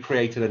then we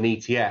created an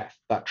ETF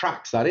that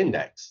tracks that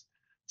index.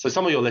 So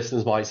some of your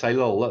listeners might say,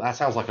 look, that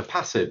sounds like a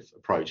passive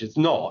approach. It's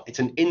not. It's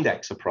an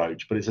index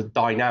approach, but it's a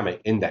dynamic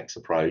index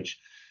approach.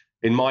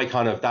 In my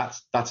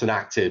that's an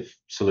active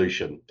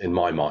solution in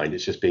my mind.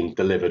 It's just being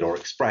delivered or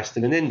expressed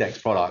in an index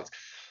product.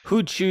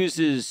 Who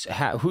chooses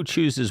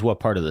what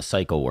part of the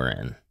cycle we're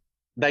in?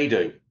 They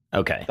do.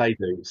 Okay. They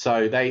do.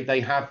 So they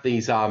have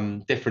these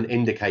different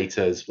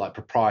indicators, like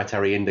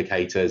proprietary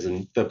indicators,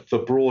 and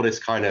the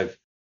broadest kind of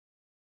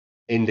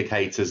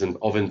indicators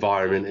of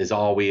environment is,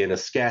 are we in a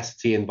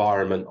scarcity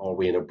environment, or are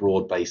we in a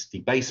broad-based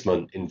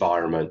debasement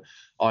environment,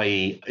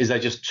 i.e. is there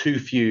just too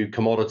few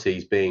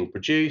commodities being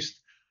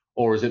produced,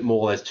 or is it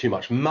more there's too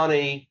much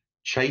money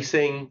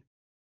chasing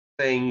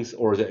things,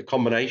 or is it a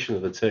combination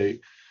of the two?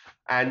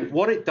 And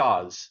what it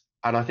does,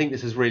 and I think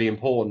this is really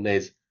important,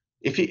 is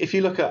if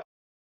you look at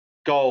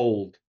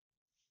gold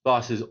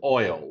versus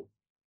oil,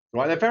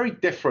 right, they're very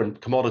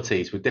different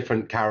commodities with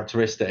different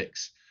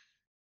characteristics.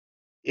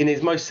 In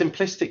its most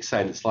simplistic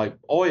sense, like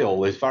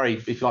oil is very,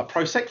 if you like,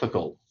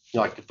 pro-cyclical.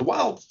 Like if the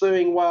world's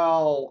doing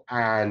well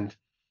and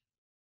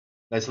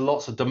there's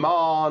lots of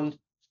demand,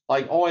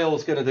 like oil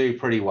is going to do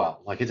pretty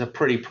well. Like it's a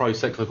pretty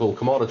pro-cyclical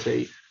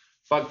commodity.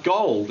 But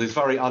gold is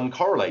very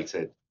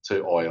uncorrelated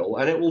to oil,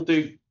 and it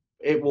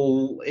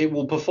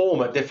will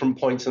perform at different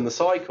points in the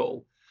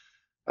cycle.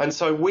 And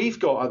so we've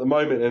got at the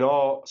moment in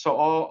our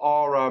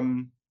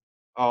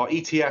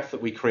ETF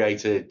that we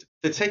created,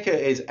 the ticker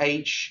is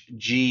HGER,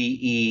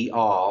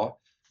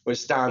 which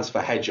stands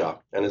for hedger,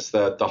 and it's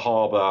the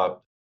Harbour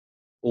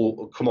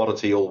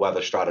commodity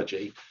all-weather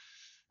strategy.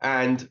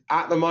 And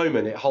at the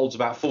moment, it holds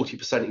about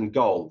 40% in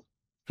gold.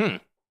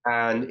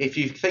 And if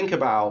you think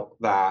about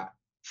that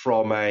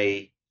from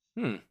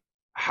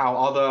how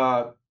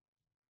other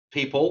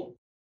people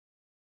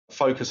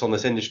focus on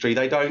this industry,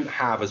 they don't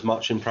have as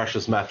much in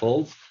precious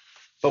metals,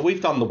 but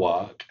we've done the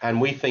work,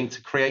 and we think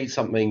to create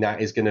something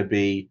that is going to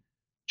be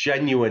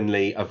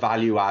genuinely a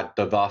value add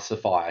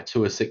diversifier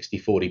to a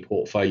 60-40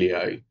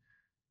 portfolio,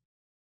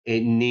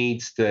 it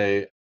needs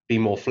to be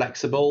more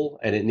flexible,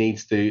 and it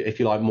needs to, if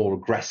you like, more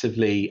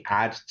aggressively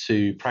add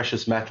to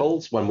precious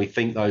metals when we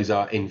think those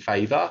are in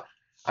favor,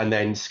 and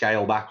then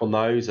scale back on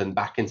those and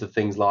back into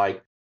things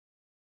like,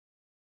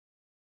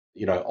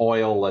 you know,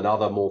 oil and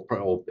other more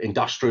or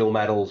industrial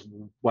metals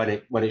when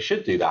it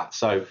should do that.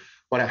 So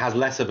when it has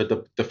less of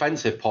a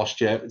defensive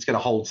posture, it's going to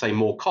hold, say,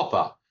 more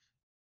copper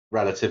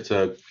relative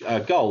to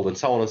gold, and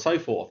so on and so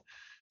forth.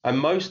 And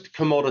most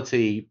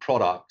commodity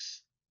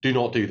products do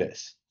not do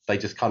this. They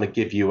just kind of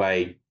give you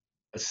a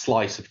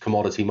slice of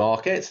commodity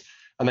markets,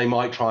 and they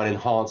might try and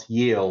enhance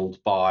yield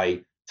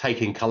by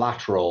taking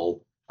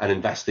collateral and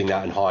investing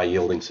that in higher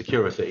yielding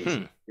securities,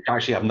 which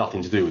actually have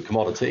nothing to do with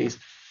commodities.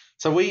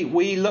 So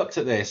we looked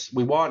at this,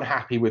 we weren't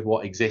happy with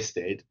what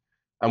existed,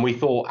 and we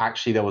thought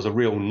actually there was a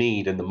real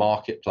need in the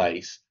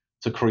marketplace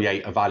to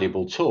create a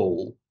valuable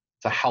tool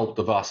to help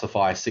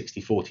diversify a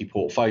 60-40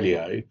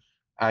 portfolio.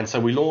 And so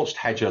we launched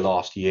Hedger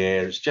last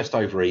year. It's just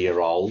over a year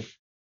old.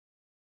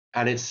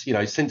 And it's, you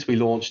know, since we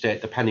launched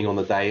it, depending on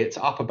the day, it's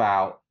up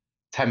about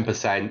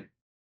 10%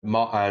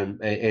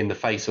 in the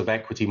face of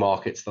equity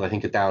markets that I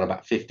think are down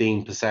about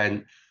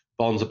 15%.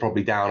 Bonds are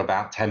probably down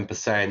about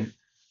 10%.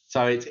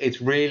 So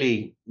it's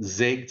really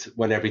zigged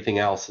when everything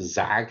else has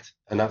zagged,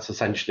 and that's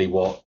essentially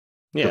what.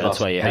 Yeah, that's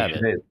why you have it,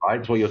 is, right?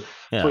 It's what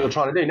you're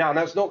trying to do. Now,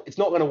 it's not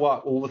going to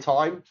work all the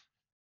time.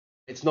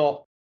 It's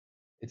not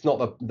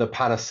the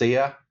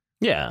panacea.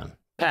 Yeah,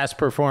 past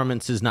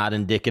performance is not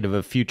indicative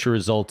of future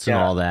results and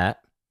all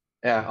that.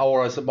 Yeah,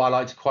 or as I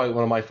like to quote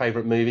one of my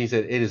favorite movies,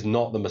 it is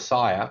not the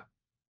Messiah,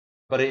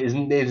 but it is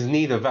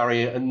neither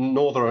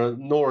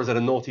nor is it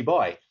a naughty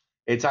boy.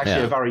 It's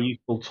actually a very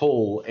useful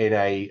tool in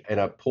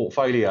a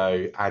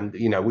portfolio, and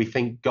you know, we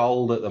think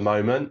gold at the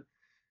moment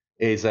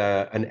is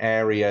an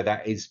area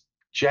that is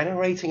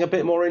generating a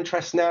bit more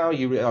interest now.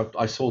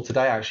 I saw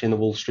today actually in the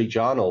Wall Street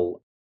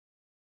Journal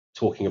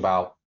talking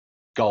about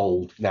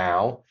gold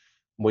now,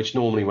 which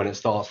normally when it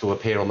starts to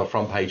appear on the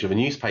front page of a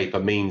newspaper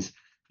means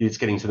it's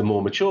getting to the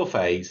more mature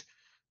phase.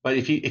 But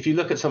if you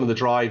look at some of the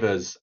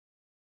drivers,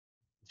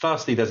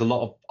 firstly, there's a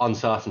lot of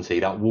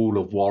uncertainty, that wall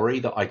of worry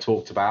that I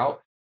talked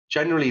about.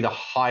 Generally, the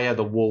higher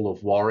the wall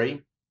of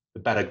worry, the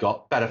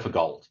better for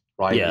gold,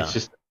 right? Yeah. It's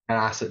just an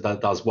asset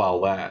that does well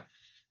there.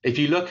 If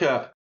you look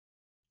at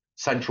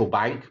central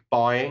bank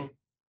buying,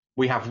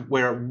 we're at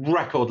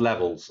record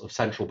levels of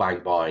central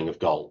bank buying of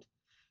gold.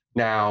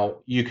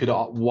 Now,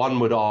 one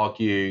would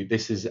argue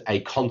this is a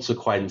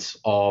consequence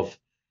of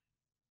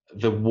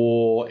the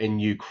war in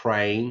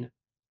Ukraine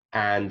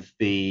and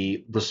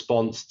the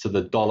response to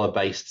the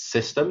dollar-based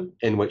system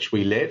in which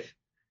we live.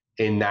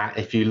 In that,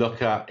 if you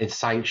look at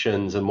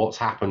sanctions and what's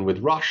happened with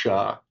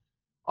Russia,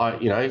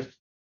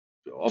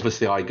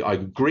 obviously I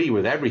agree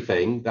with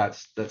everything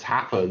that's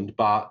happened,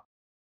 but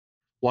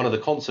one of the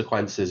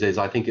consequences is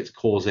I think it's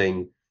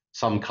causing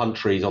some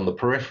countries on the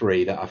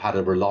periphery that have had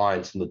a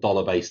reliance on the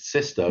dollar-based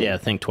system. Yeah,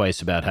 think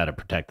twice about how to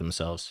protect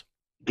themselves.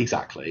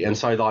 Exactly. And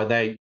so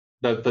like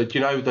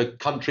the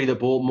country that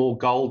bought more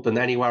gold than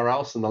anywhere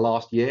else in the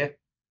last year?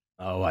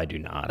 Oh, I do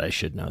not. I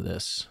should know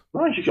this.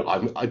 No, you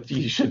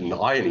shouldn't.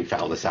 I only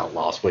found this out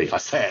last week. I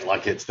say it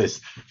like it's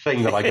this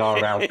thing that I go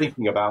around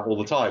thinking about all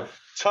the time.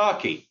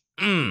 Turkey.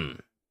 I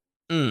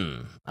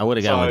would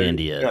have gone with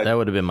India. That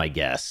would have been my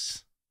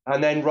guess.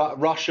 And then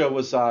Russia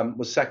was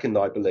second,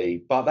 I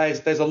believe. But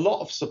there's a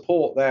lot of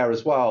support there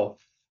as well.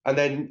 And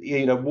then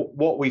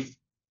what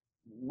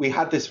we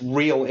had this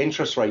real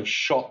interest rate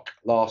shock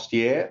last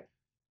year.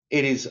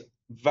 It is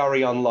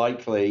very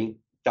unlikely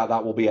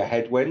that will be a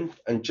headwind.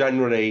 And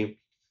generally,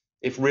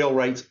 if real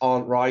rates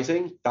aren't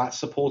rising, that's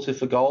supportive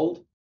for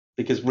gold,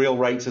 because real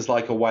rates is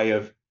like a way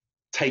of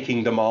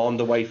taking demand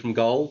away from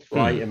gold,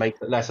 right? It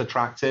makes it less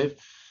attractive.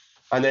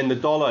 And then the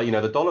dollar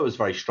was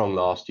very strong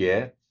last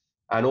year,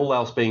 and all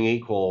else being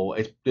equal,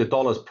 the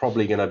dollar's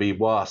probably going to be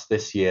worse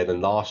this year than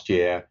last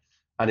year.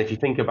 And if you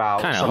think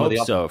about kind of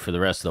hope so for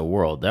the rest of the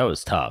world, that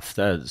was tough.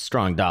 The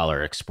strong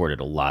dollar exported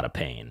a lot of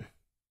pain.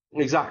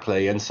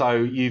 Exactly. And so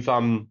you've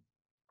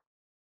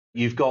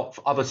got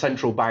other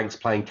central banks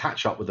playing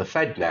catch up with the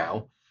Fed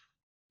now.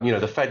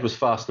 The Fed was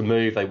first to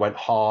move. They went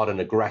hard and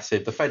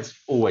aggressive. The Fed's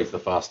always the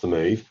first to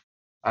move.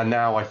 And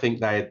now I think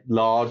they're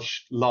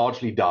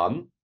largely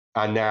done.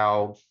 And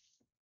now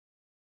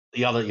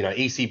the other,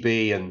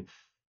 ECB and,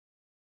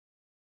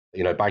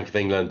 Bank of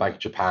England, Bank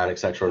of Japan, et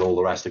cetera, and all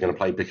the rest are going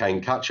to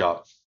became catch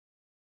up.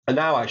 And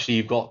now actually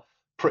you've got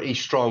pretty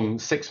strong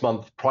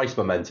 6-month price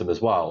momentum as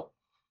well.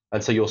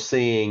 And so you're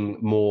seeing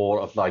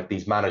more of like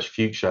these managed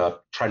future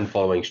trend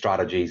following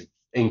strategies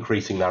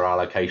increasing their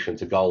allocation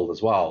to gold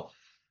as well.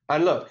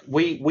 And look,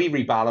 we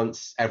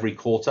rebalance every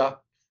quarter.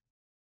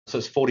 So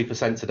it's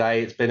 40%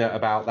 today. It's been at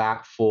about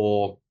that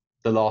for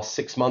the last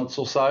 6 months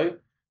or so.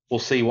 We'll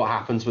see what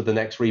happens with the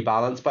next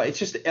rebalance. But it's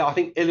just, I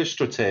think,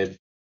 illustrative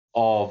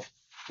of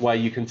where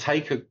you can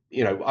take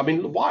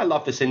why I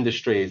love this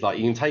industry is like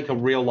you can take a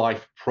real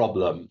life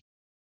problem,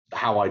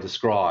 how I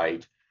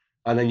described,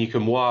 and then you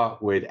can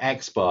work with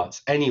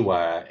experts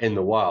anywhere in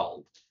the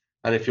world.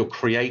 And if you're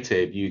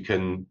creative, you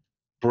can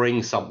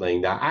bring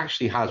something that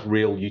actually has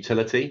real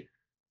utility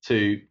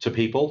to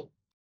people,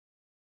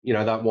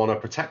 that want to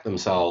protect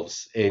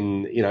themselves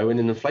in an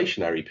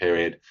inflationary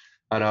period.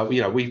 And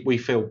we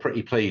feel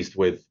pretty pleased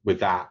with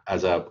that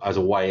as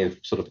a way of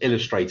sort of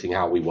illustrating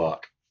how we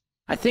work.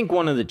 I think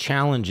one of the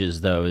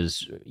challenges, though,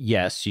 is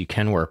yes, you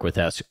can work with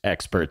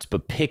experts,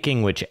 but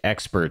picking which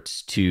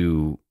experts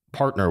to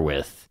partner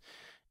with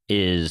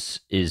is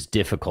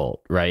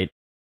difficult, right?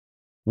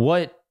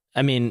 What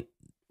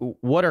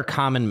are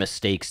common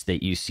mistakes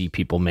that you see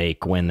people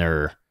make when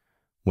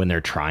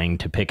they're trying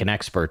to pick an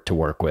expert to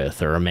work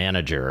with, or a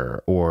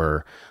manager,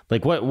 or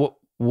like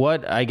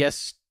what I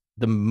guess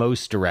the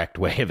most direct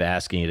way of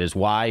asking it is,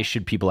 why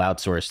should people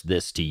outsource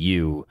this to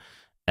you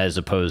as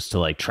opposed to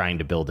like trying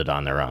to build it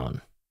on their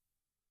own?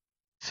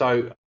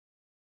 So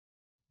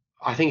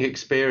I think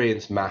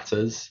experience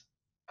matters.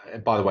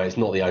 By the way, it's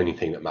not the only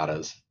thing that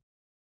matters,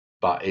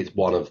 but it's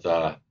one of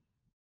the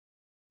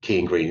key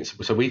ingredients.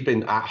 So we've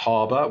been at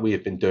Harbour, we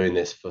have been doing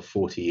this for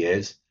 40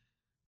 years.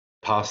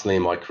 Personally,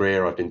 in my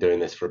career, I've been doing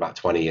this for about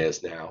 20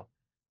 years now.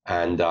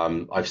 And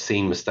I've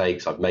seen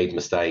mistakes, I've made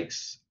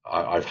mistakes.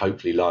 I've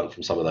hopefully learned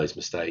from some of those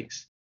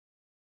mistakes.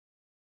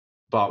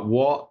 But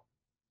what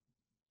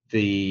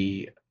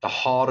the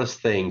hardest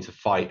thing to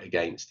fight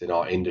against in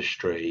our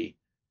industry,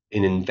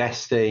 in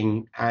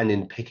investing and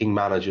in picking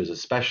managers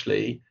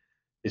especially,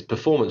 is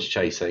performance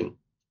chasing.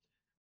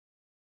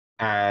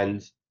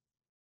 And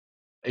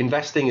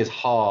investing is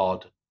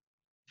hard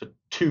for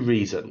two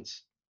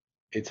reasons.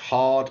 It's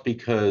hard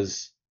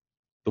because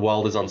the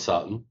world is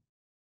uncertain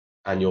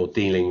and you're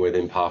dealing with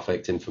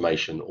imperfect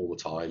information all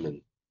the time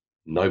and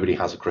nobody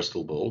has a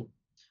crystal ball.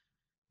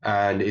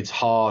 And it's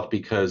hard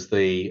because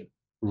the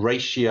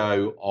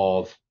ratio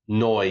of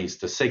noise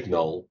to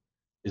signal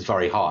is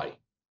very high.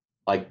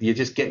 Like you're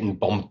just getting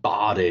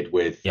bombarded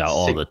with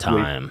all the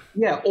time.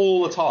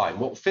 All the time.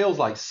 What feels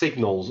like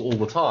signals all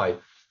the time,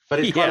 but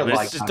it's kind of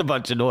like it's just a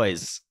bunch of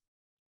noise.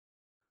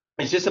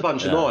 It's just a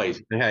bunch of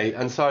noise. Okay,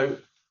 and so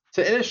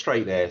to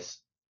illustrate this,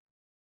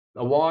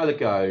 a while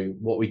ago,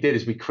 what we did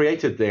is we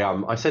created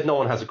I said no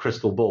one has a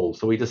crystal ball,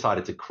 so we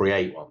decided to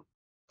create one.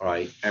 All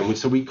right, and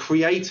so we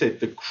created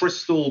the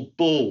crystal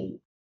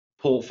ball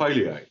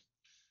portfolio,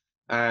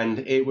 and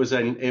it was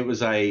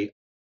a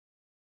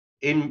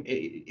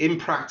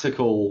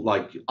impractical,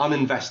 like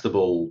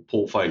uninvestable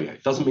portfolio.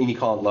 It doesn't mean you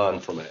can't learn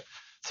from it.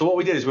 So what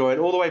we did is we went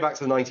all the way back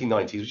to the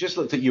 1990s. We just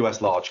looked at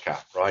US large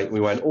cap, right? We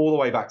went all the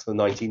way back to the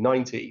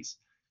 1990s,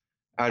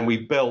 and we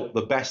built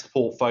the best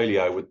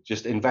portfolio with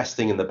just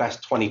investing in the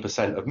best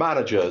 20% of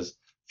managers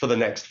for the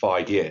next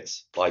 5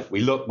 years. Like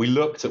we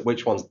looked at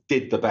which ones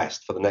did the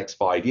best for the next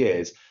 5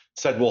 years,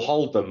 said we'll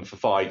hold them for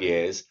 5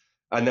 years,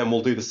 and then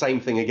we'll do the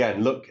same thing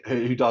again. Look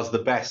who does the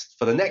best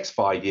for the next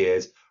 5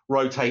 years,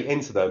 rotate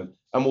into them,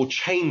 and we'll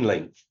chain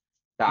link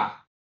that.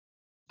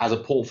 as a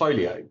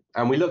portfolio.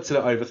 And we looked at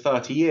it over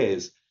 30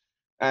 years,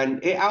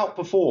 and it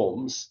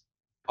outperforms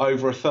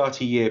over a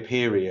 30-year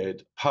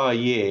period per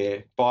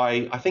year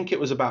by, I think it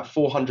was about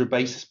 400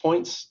 basis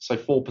points, so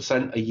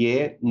 4% a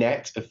year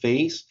net of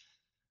fees,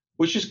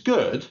 which is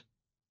good.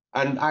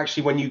 And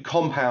actually, when you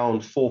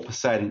compound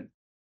 4%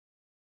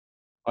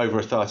 over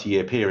a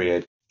 30-year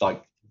period,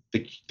 like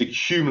the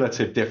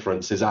cumulative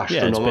difference is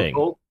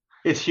astronomical.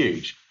 It's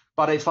huge.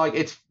 But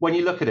it's when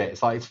you look at it,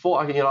 it's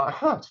 4, and you're like,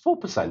 it's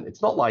 4%.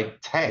 It's not like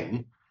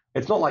 10.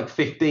 It's not like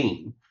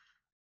 15,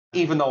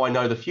 even though I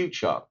know the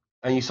future.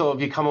 And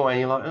you come away and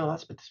you're like, oh,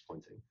 that's a bit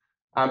disappointing.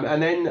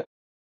 And then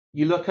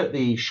you look at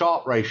the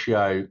Sharpe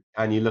ratio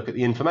and you look at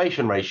the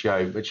information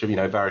ratio, which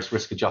are, various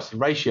risk adjusted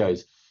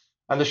ratios.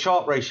 And the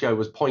Sharpe ratio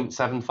was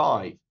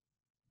 0.75.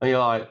 And you're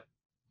like,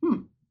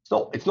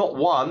 it's not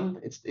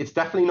 1, it's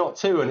definitely not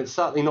 2, and it's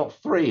certainly not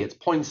 3, it's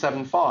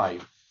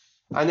 0.75.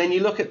 And then you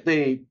look at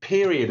the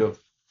period of,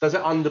 does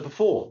it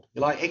underperform?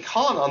 You're like, it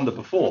can't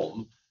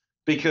underperform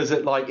because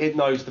it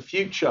knows the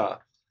future.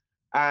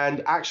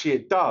 And actually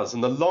it does.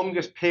 And the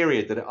longest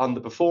period that it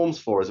underperforms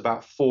for is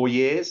about 4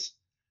 years.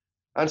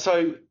 And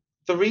so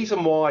the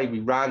reason why we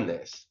ran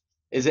this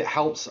is it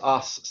helps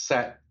us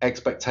set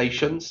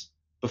expectations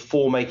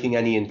before making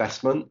any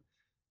investment.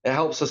 It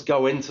helps us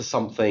go into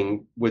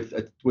something with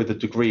a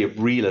degree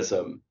of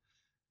realism,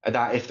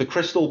 that if the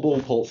crystal ball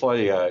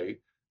portfolio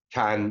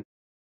can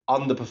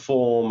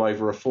underperform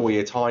over a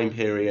 4-year time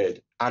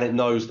period and it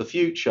knows the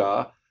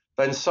future,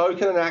 then so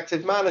can an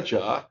active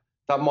manager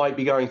that might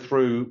be going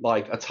through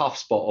like a tough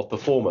spot of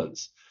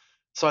performance.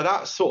 So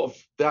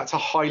that's a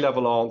high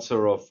level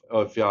answer of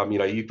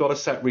you've got to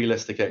set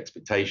realistic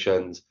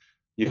expectations,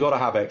 you've got to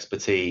have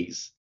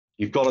expertise,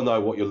 you've got to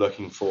know what you're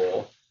looking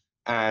for.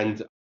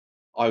 And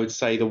I would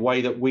say the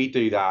way that we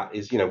do that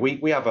is,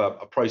 we have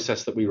a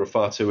process that we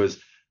refer to as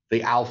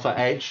the alpha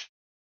edge.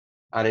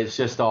 And it's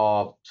just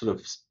our sort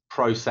of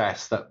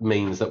process that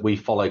means that we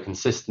follow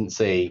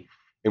consistency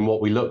in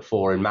what we look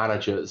for in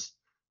managers.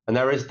 And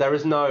there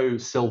is no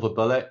silver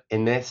bullet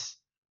in this.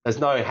 There's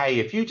no, hey,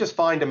 if you just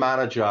find a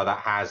manager that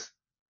has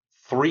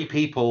 3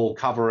 people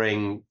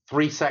covering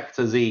 3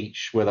 sectors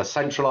each with a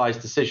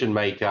centralized decision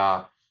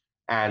maker,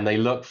 and they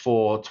look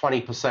for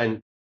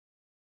 20%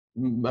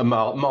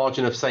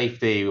 margin of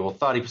safety or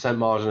 30%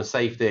 margin of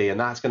safety, and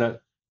that's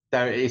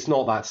it's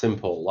not that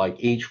simple. Like,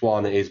 each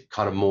one is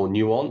kind of more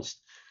nuanced.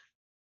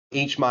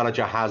 Each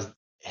manager has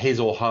his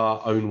or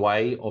her own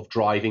way of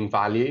driving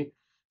value.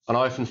 And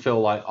I often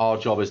feel like our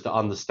job is to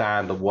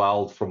understand the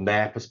world from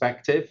their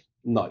perspective,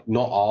 not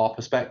our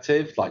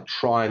perspective, like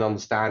try and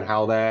understand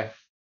how they're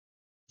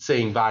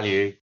seeing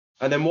value.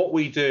 And then what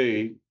we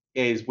do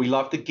is we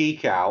love to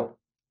geek out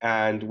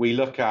and we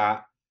look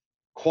at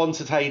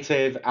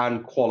quantitative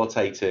and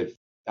qualitative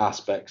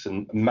aspects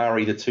and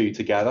marry the two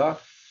together.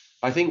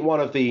 I think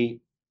one of the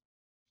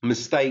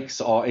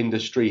mistakes our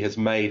industry has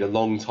made a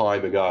long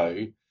time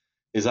ago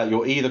is that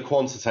you're either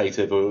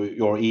quantitative or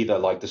you're either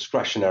like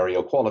discretionary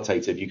or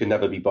qualitative. You can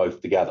never be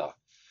both together.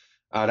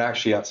 And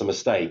actually, that's a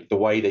mistake. The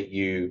way that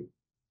you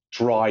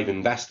drive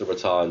investor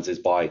returns is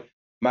by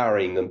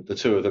marrying the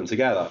two of them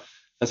together.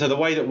 And so the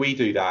way that we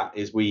do that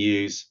is we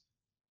use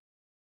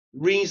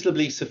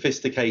reasonably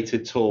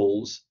sophisticated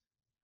tools.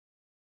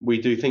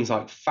 We do things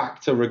like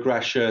factor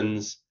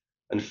regressions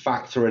and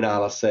factor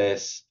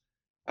analysis.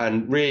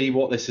 And really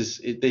what this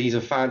is, these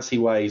are fancy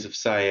ways of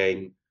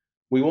saying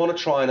we want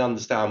to try and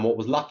understand what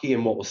was lucky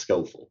and what was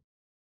skillful.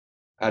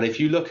 And if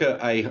you look at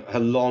a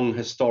long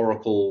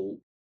historical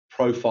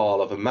profile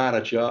of a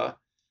manager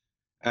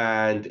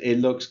and it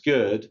looks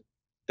good,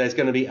 there's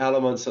going to be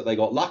elements that they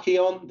got lucky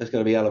on, there's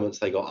going to be elements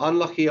they got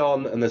unlucky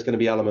on, and there's going to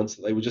be elements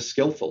that they were just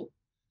skillful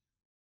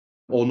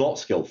or not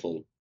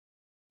skillful.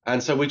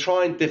 And so we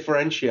try and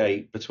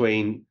differentiate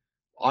between,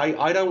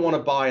 I don't want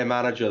to buy a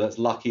manager that's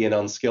lucky and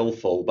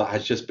unskillful, but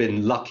has just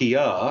been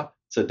luckier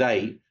to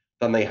date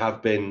than they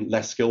have been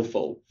less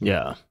skillful.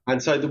 Yeah.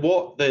 And so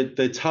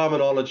the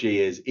terminology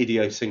is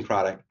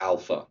idiosyncratic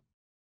alpha.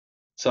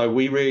 So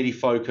we really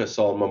focus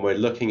on, when we're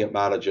looking at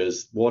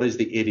managers, what is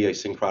the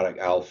idiosyncratic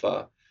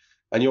alpha?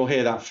 And you'll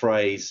hear that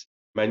phrase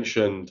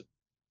mentioned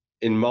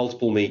in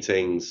multiple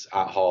meetings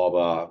at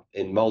Harbour,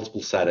 in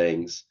multiple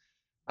settings.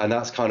 And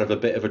that's kind of a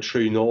bit of a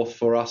true north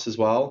for us as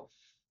well.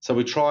 So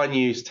we try and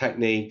use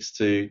techniques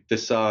to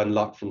discern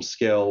luck from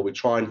skill. We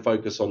try and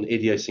focus on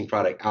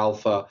idiosyncratic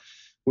alpha,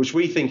 which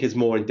we think is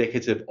more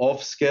indicative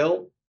of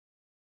skill.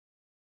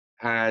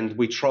 And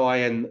we try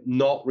and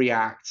not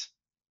react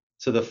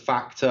to the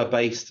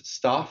factor-based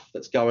stuff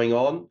that's going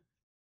on.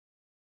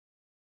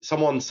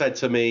 Someone said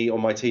to me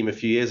on my team a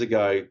few years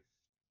ago,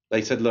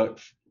 they said, look,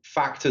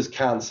 factors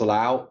cancel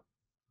out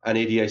and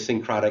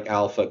idiosyncratic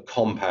alpha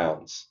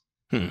compounds.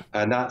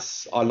 And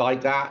I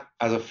like that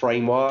as a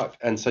framework.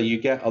 And so you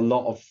get a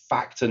lot of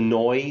factor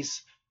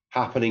noise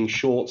happening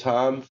short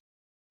term.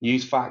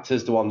 Use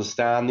factors to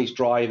understand these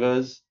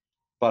drivers,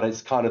 but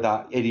it's kind of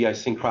that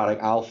idiosyncratic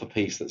alpha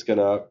piece that's going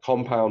to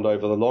compound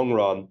over the long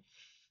run.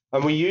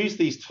 And we use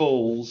these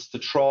tools to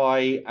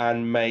try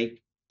and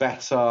make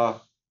better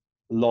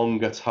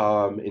longer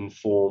term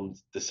informed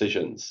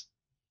decisions.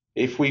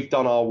 If we've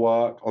done our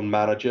work on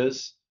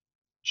managers,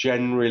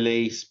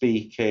 generally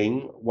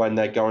speaking, when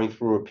they're going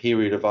through a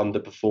period of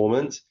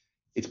underperformance,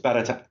 it's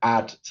better to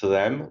add to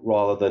them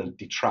rather than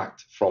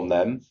detract from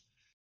them.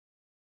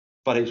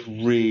 But it's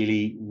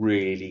really,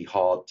 really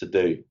hard to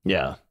do.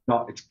 Yeah.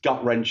 It's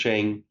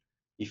gut-wrenching.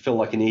 You feel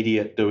like an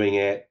idiot doing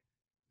it.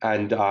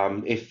 And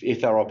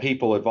if there are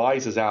people,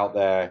 advisors out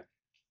there,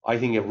 I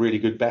think a really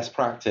good best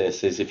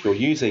practice is if you're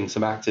using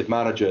some active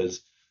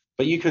managers,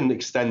 but you can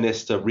extend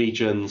this to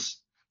regions,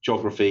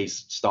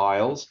 geographies,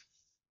 styles,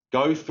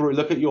 go through,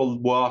 look at your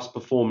worst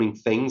performing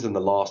things in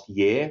the last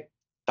year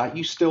that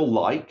you still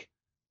like.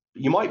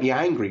 You might be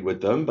angry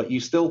with them, but you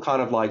still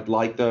kind of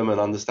like them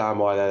and understand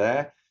why they're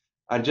there,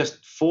 and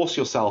just force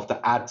yourself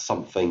to add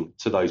something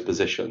to those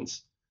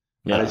positions.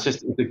 Yeah. And it's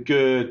a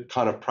good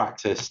kind of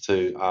practice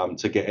to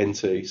get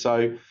into.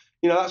 So,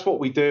 that's what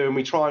we do. And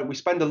we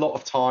spend a lot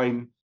of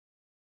time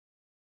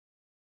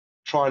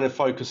trying to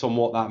focus on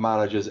what that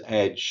manager's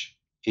edge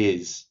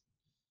is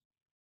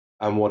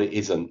and what it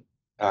isn't.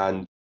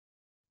 And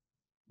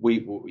we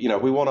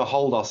want to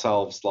hold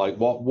ourselves like,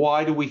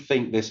 why do we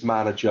think this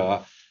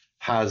manager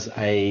has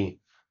a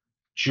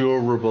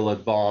durable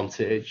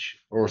advantage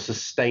or a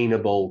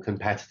sustainable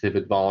competitive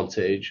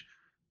advantage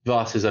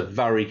versus a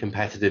very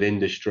competitive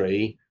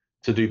industry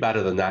to do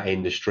better than that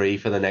industry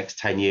for the next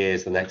 10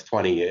 years, the next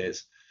 20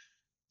 years.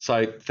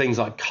 So things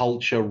like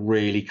culture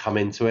really come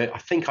into it. I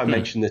think I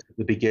mentioned this at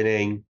the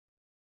beginning,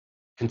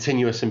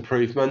 continuous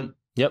improvement.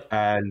 Yep.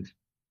 And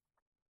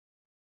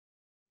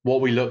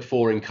what we look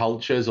for in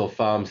cultures or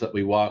firms that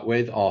we work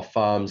with are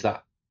firms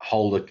that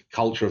hold a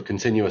culture of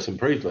continuous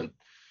improvement.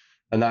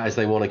 And that is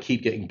they want to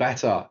keep getting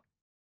better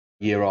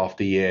year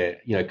after year.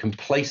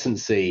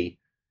 Complacency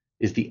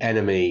is the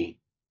enemy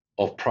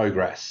of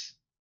progress.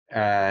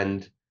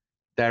 And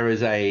there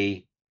is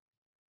a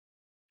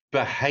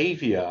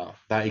behavior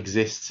that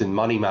exists in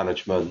money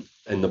management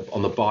on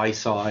the buy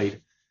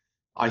side.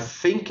 I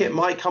think it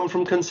might come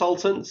from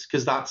consultants,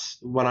 because that's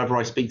whenever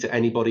I speak to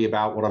anybody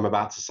about what I'm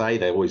about to say,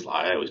 I always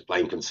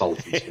blame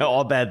consultants.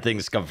 All bad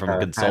things come from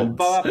consultants.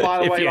 But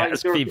by the way,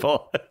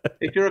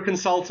 if you're a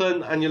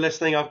consultant and you're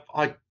listening,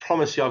 I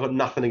promise you, I've got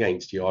nothing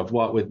against you. I've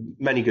worked with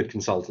many good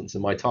consultants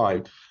in my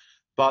time.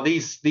 But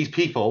these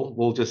people,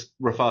 we'll just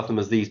refer to them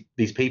as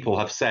these people,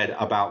 have said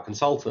about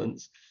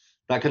consultants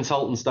that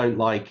consultants don't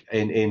like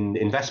in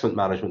investment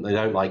management, they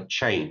don't like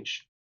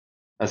change.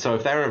 And so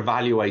if they're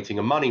evaluating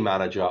a money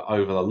manager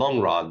over the long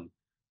run,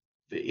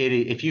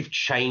 if you've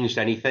changed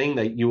anything,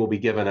 that you will be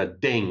given a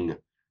ding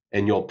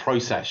in your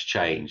process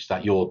change,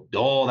 that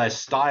there's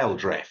style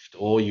drift,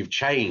 or you've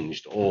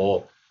changed,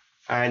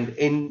 and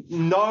in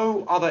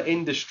no other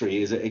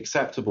industry is it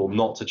acceptable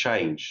not to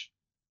change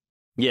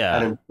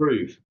and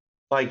improve.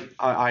 Like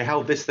I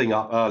held this thing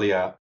up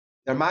earlier.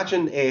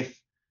 Imagine if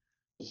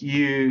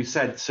you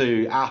said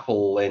to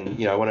Apple in,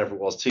 whenever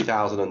it was,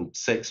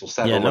 2006 or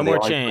 7. No more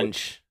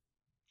change.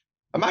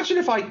 Imagine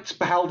if I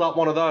held up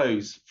one of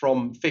those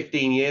from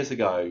 15 years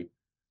ago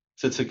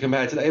to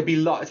compare to that.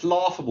 It's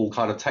laughable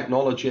kind of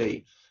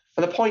technology.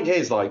 And the point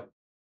is, like,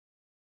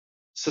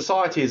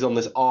 society is on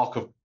this arc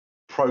of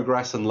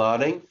progress and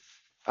learning.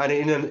 And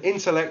in an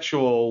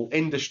intellectual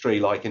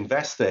industry like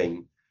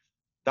investing,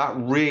 that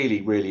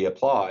really, really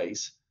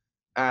applies.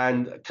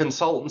 And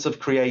consultants have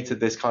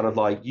created this kind of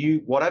like,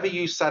 whatever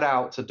you set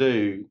out to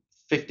do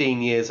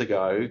 15 years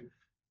ago,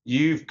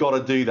 you've got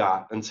to do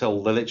that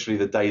until literally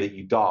the day that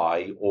you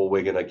die, or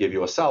we're going to give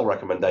you a sell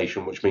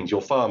recommendation, which means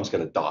your firm's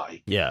going to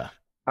die. Yeah.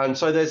 And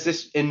so there's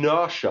this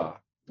inertia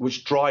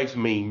which drives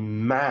me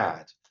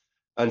mad.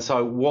 And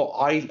so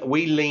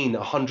we lean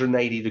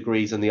 180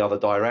 degrees in the other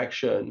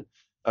direction,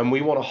 and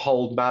we want to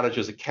hold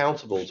managers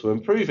accountable to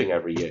improving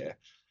every year.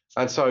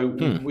 And so,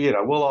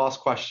 we'll ask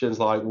questions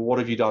like, well, what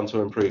have you done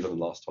to improve in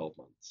the last 12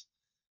 months?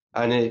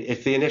 And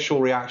if the initial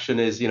reaction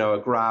is,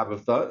 a grab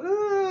of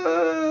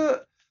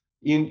the,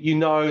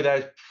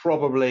 they're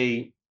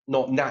probably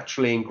not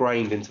naturally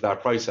ingrained into their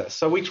process.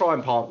 So we try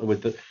and partner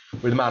with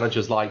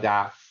managers like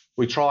that.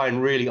 We try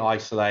and really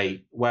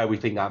isolate where we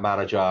think that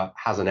manager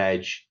has an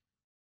edge.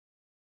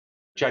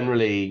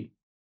 Generally,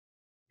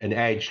 an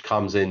edge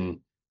comes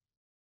in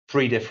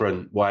 3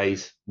 different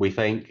ways. We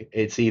think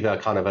it's either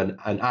kind of an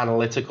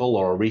analytical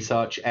or a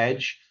research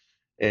edge,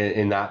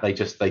 in that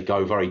they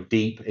go very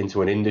deep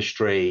into an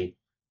industry.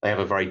 They have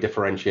a very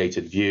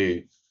differentiated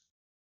view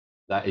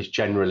that is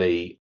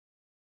generally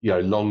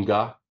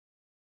longer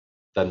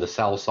than the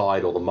sell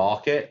side or the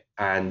market,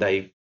 and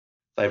they're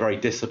very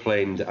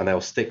disciplined, and they'll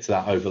stick to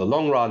that over the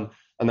long run,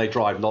 and they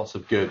drive lots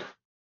of good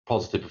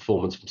positive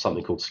performance from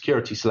something called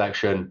security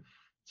selection.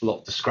 It's a lot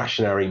of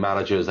discretionary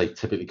managers. They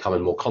typically come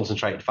in more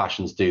concentrated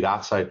fashions to do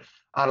that. So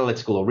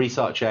analytical or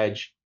research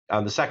edge.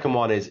 And the second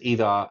one is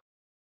either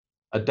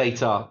a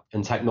data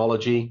and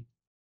technology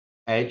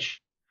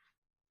edge,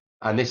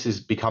 and this is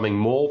becoming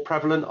more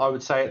prevalent, I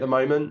would say, at the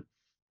moment.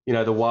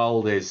 The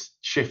world is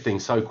shifting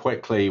so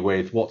quickly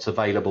with what's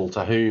available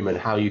to whom and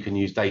how you can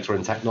use data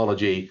and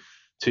technology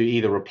to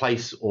either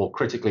replace or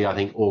critically, I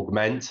think,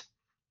 augment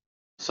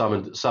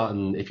some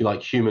certain, if you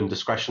like, human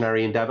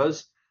discretionary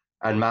endeavors.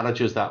 And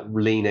managers that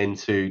lean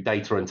into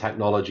data and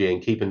technology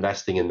and keep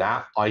investing in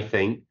that, I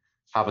think,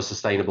 have a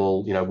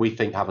sustainable, we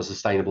think have a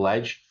sustainable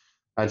edge.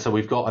 And so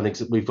we've got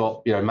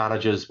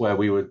managers where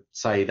we would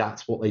say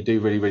that's what they do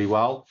really, really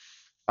well.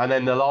 And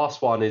then the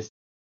last one is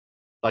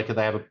like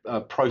they have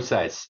a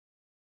process,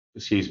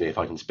 excuse me if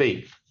I can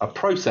speak, a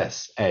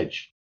process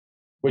edge,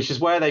 which is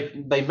where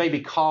they maybe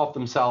carved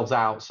themselves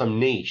out some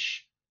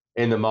niche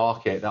in the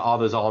market that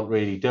others aren't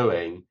really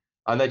doing,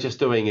 and they're just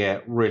doing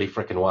it really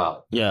freaking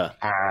well. Yeah.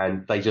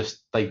 And they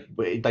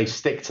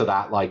stick to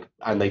that,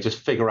 and they just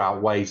figure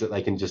out ways that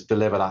they can just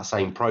deliver that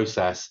same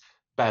process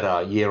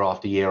better year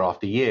after year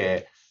after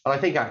year. And I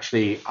think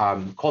actually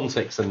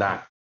Quantix and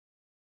that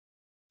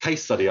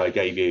case study I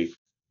gave you,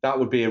 that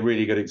would be a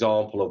really good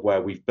example of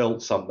where we've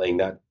built something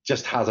that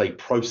just has a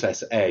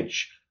process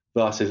edge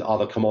versus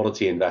other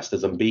commodity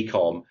investors and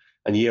BCom.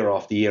 And year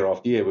after year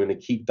after year, we're going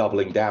to keep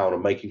doubling down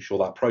and making sure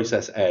that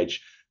process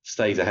edge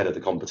stays ahead of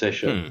the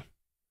competition.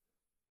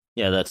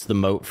 Yeah, that's the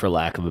moat, for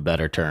lack of a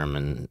better term,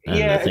 and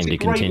the thing to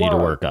continue to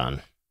work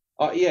on.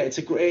 It's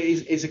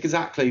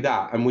exactly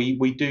that. And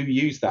we do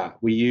use that.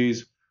 We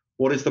use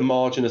what is the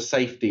margin of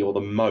safety or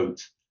the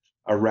moat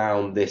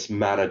around this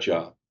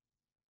manager.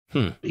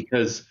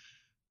 Because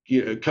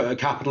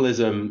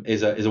capitalism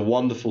is a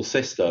wonderful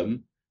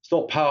system. It's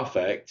not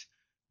perfect,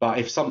 but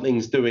if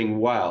something's doing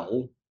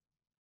well,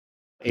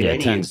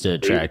 it tends to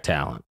attract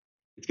talent.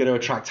 It's going to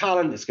attract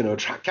talent. It's going to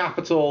attract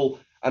capital,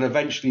 and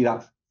eventually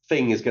that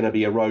thing is going to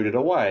be eroded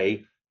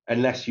away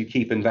unless you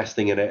keep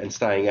investing in it and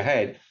staying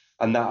ahead.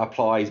 And that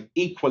applies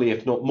equally,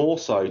 if not more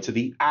so, to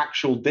the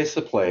actual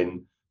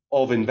discipline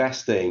of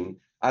investing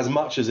as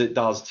much as it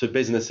does to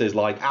businesses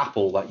like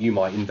Apple that you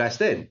might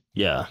invest in.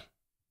 Yeah.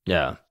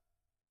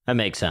 That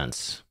makes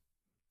sense.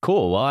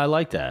 Cool. Well, I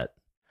like that.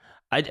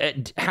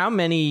 How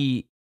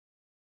many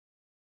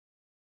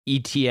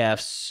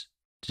ETFs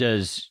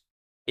does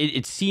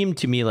it seemed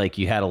to me like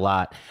you had a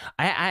lot?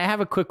 I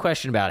have a quick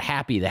question about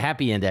the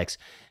happy index.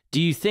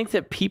 Do you think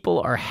that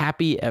people are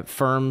happy at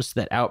firms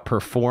that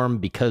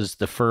outperform because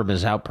the firm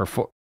is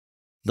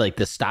like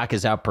the stock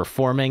is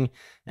outperforming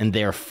and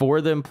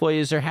therefore the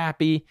employees are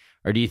happy?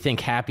 Or do you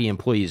think happy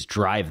employees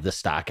drive the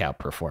stock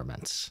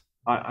outperformance?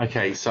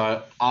 Okay,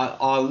 so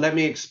I'll let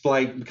me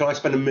explain. Can I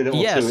spend a minute or two?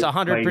 Yes,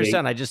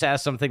 100%. I just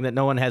asked something that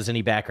no one has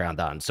any background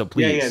on, so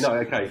please.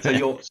 Okay.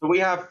 So we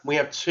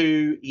have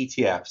two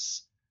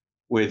ETFs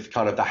with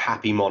kind of the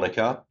happy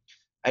moniker,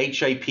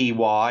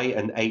 HAPY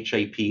and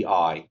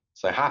HAPI.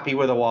 So happy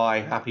with a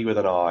Y, happy with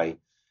an I,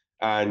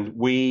 and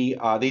these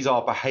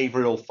are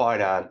behavioral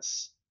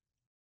finance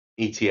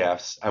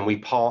ETFs, and we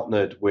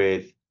partnered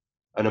with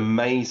an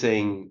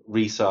amazing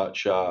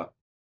researcher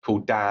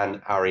called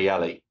Dan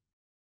Ariely.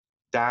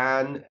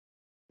 Dan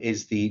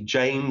is the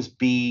James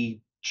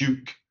B.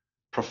 Duke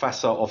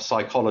Professor of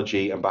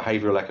Psychology and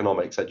Behavioral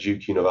Economics at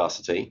Duke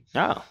University.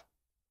 Oh.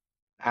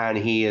 And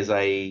he is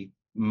a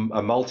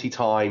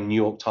multi-time New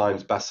York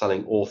Times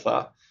bestselling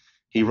author.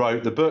 He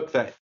wrote the book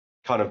that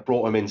kind of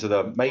brought him into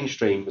the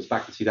mainstream, was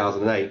back in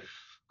 2008,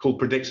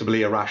 called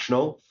Predictably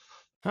Irrational.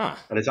 Huh.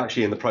 And it's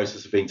actually in the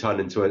process of being turned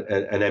into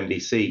an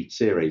NBC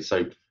series.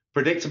 So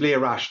Predictably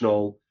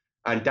Irrational.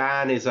 And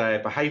Dan is a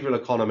behavioral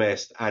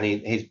economist, and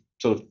his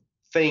sort of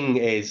thing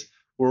is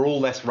we're all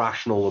less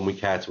rational than we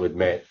care to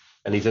admit.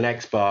 And he's an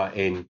expert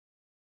in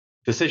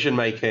decision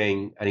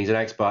making, and he's an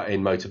expert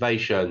in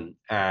motivation.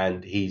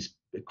 And he's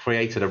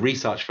created a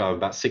research firm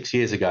about 6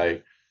 years ago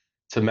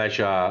to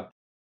measure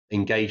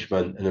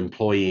engagement and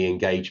employee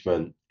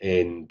engagement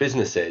in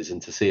businesses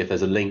and to see if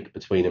there's a link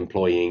between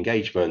employee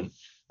engagement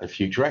and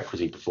future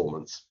equity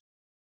performance.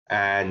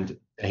 And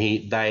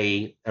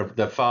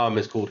the firm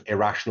is called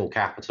Irrational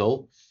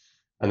Capital,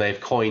 and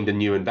they've coined a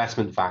new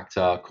investment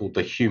factor called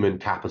the human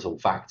capital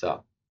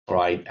factor,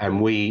 right? And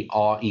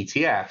our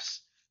ETFs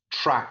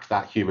track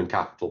that human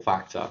capital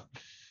factor.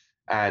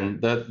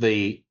 And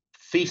the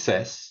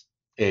thesis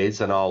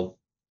is, and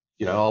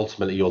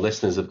ultimately your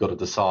listeners have got to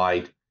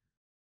decide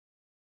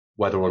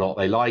whether or not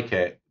they like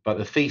it, but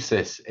the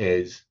thesis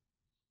is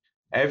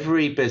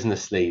every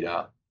business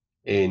leader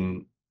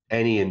in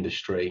any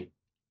industry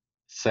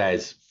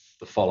says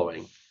the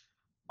following: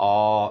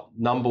 our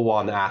number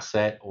one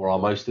asset or our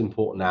most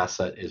important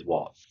asset is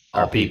what?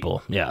 Our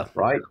people. Yeah.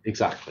 Right?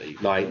 Exactly.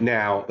 Like,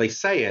 now they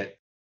say it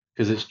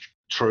because it's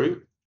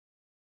true.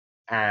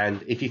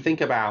 And if you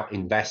think about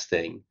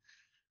investing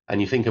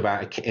and you think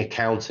about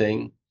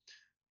accounting,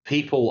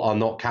 people are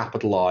not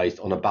capitalized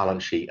on a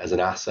balance sheet as an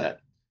asset,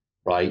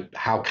 right?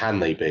 How can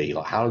they be?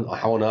 Like, how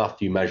on earth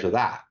do you measure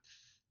that,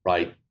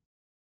 right?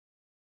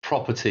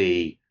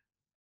 Property,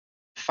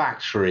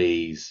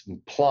 factories,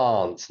 and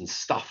plants and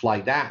stuff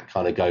like that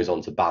kind of goes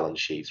onto balance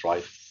sheets,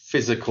 right?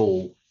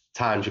 Physical,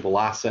 tangible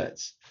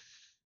assets.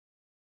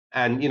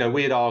 And,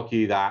 we'd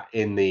argue that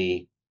in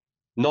the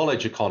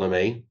knowledge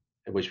economy,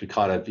 which we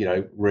kind of,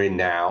 we're in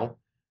now,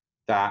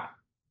 that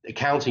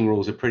accounting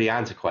rules are pretty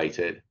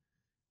antiquated,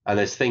 and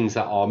there's things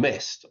that are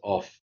missed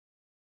off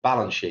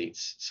balance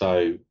sheets.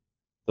 So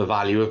the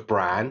value of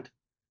brand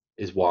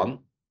is one.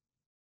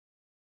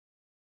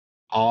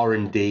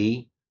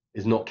 R&D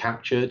is not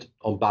captured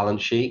on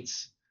balance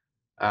sheets,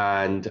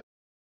 and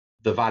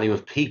the value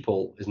of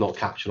people is not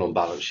captured on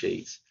balance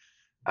sheets.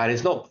 And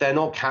they're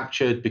not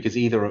captured because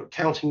either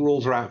accounting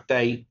rules are out of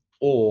date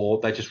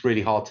or they're just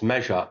really hard to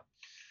measure.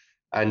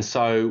 And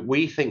so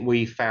we think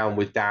we found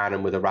with Dan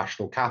and with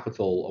Irrational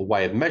Capital a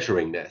way of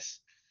measuring this.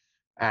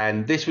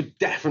 And this would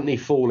definitely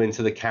fall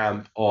into the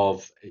camp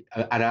of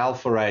an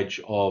alpha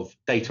edge of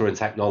data and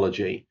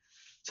technology.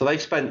 So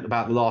they've spent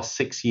about the last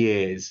 6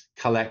 years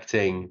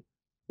collecting,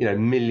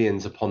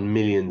 millions upon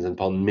millions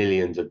upon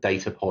millions of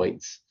data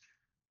points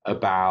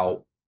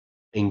about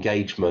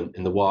engagement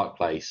in the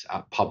workplace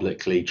at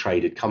publicly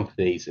traded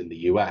companies in the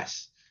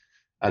US.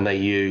 And they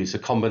use a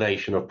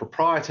combination of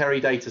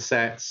proprietary data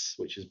sets,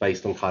 which is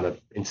based on kind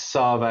of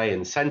survey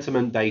and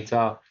sentiment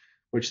data,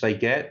 which they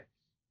get,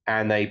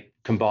 and they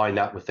combine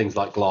that with things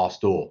like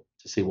Glassdoor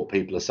to see what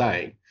people are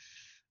saying.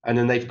 And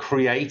then they've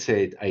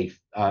created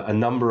a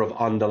number of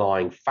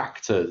underlying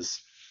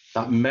factors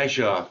that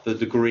measure the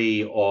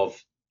degree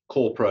of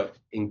corporate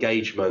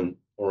engagement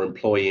or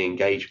employee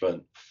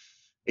engagement.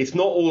 It's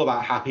not all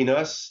about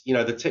happiness. We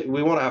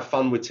want to have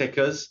fun with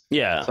tickers.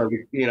 Yeah. So,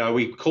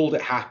 we called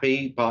it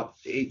happy, but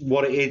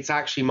it's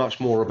actually much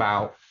more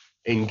about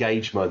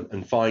engagement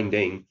and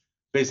finding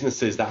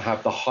businesses that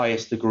have the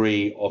highest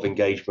degree of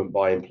engagement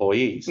by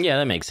employees. Yeah,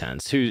 that makes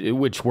sense.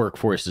 Which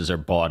workforces are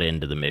bought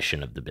into the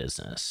mission of the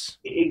business?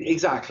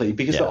 Exactly.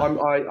 Because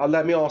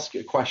let me ask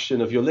a question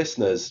of your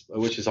listeners,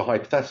 which is a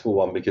hypothetical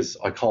one because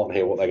I can't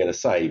hear what they're going to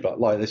say. But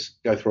let's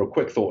go through a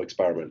quick thought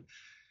experiment.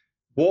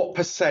 What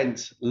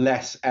 %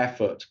 less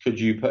effort could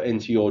you put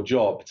into your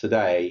job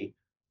today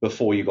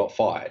before you got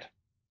fired?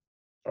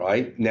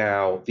 Right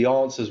now, the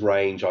answers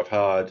range. I've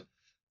heard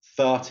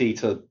 30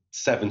 to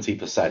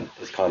 70%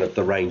 is kind of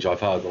the range I've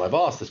heard when I've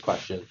asked this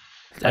question.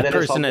 That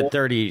person at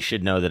 30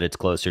 should know that it's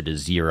closer to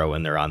 0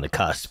 and they're on the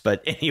cusp.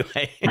 But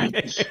anyway.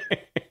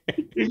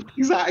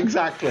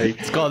 Exactly.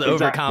 It's called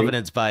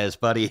overconfidence bias,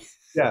 buddy.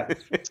 Yeah.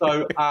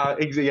 So,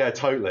 yeah,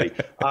 totally.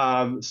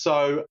 But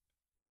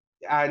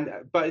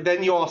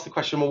then you ask the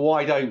question, well,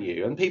 why don't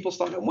you? And people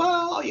start going,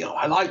 well,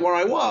 I like where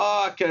I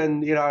work,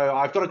 and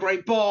I've got a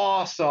great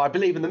boss, so I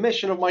believe in the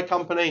mission of my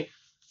company.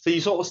 So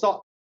you sort of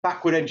start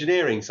backward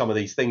engineering some of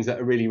these things that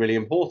are really, really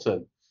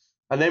important.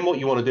 And then what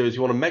you want to do is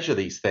you want to measure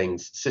these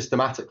things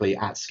systematically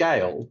at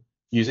scale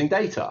using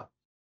data.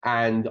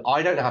 And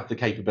I don't have the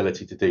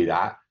capability to do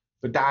that,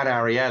 but Dan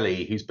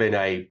Ariely, who's been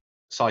a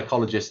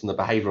psychologist and a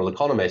behavioral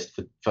economist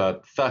for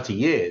 30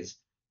 years,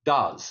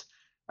 does.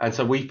 And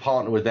so we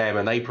partner with them,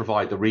 and they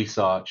provide the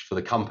research for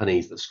the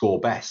companies that score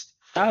best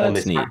on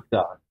this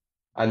factor.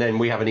 And then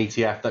we have an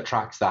ETF that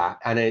tracks that.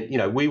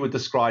 And we would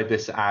describe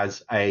this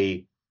as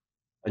a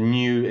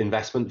new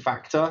investment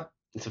factor.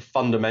 It's a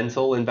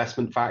fundamental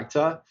investment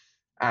factor.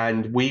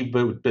 And we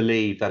would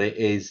believe that it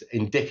is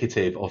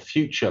indicative of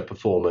future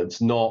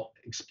performance, not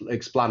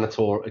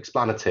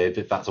explanative,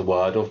 if that's a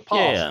word, of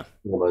past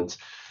performance.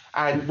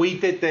 And we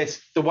did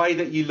this, the way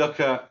that you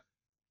look at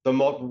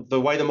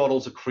the way the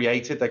models are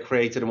created, they're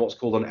created in what's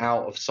called an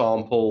out of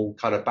sample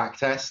kind of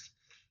backtest.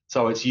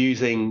 So it's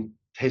using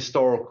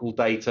historical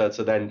data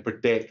to then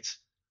predict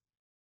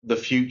the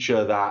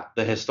future that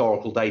the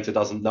historical data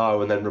doesn't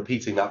know, and then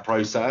repeating that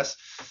process.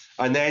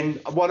 And then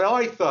when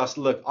I first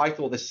looked, I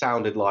thought this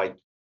sounded like...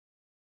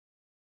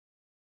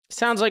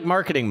 Sounds like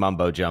marketing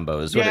mumbo jumbo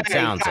is what it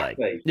sounds like.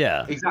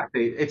 Yeah,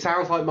 exactly. It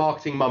sounds like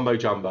marketing mumbo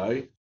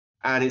jumbo,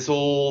 and it's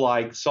all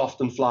like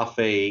soft and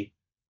fluffy.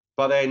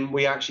 But then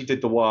we actually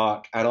did the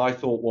work, and I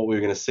thought what we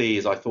were going to see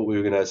is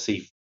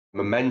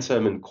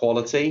momentum and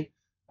quality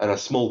and a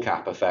small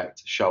cap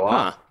effect show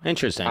up.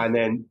 Interesting. And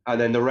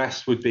then the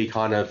rest would be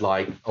kind of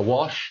like a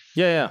wash.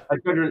 Yeah.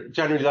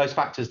 Generally, those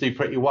factors do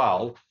pretty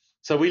well.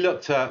 So we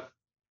looked at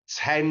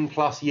 10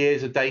 plus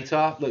years of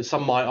data. Look,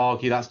 some might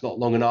argue that's not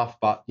long enough,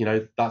 but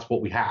that's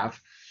what we have.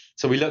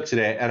 So we looked at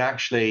it, and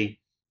actually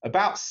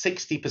about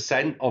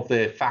 60% of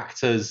the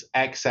factors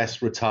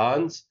excess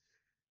returns,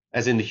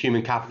 as in the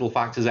human capital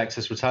factors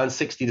excess returns,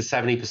 60 to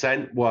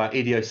 70% were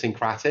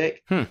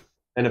idiosyncratic, and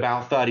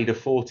about 30 to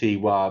 40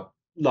 were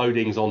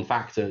loadings on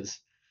factors.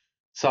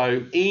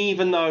 So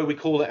even though we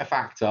call it a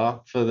factor,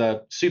 for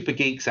the super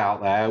geeks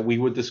out there, we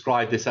would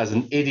describe this as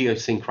an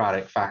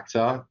idiosyncratic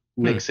factor,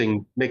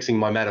 mixing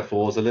my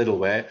metaphors a little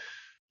bit.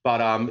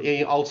 But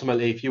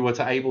ultimately, if you were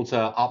able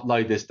to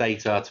upload this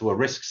data to a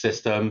risk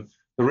system,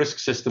 the risk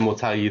system will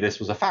tell you this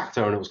was a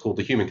factor, and it was called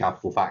the human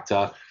capital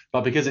factor.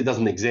 But because it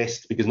doesn't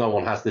exist, because no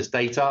one has this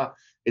data,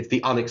 it's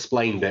the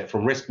unexplained bit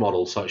from risk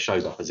models, so it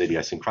shows up as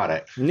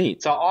idiosyncratic.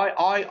 Neat. So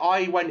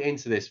I went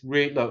into this,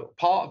 look,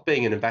 part of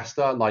being an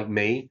investor like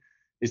me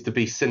is to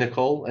be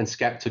cynical and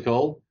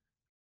skeptical,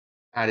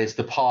 and it's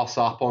to pass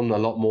up on a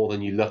lot more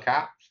than you look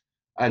at.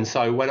 And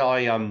so when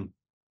I I'd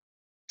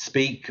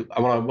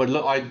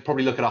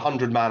probably look at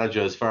 100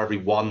 managers for every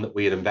one that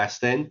we'd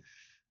invest in.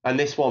 And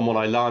this one, what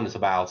I learned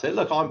about it,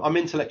 look, I'm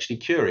intellectually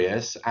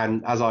curious.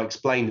 And as I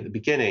explained at the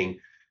beginning,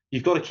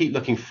 you've got to keep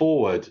looking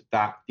forward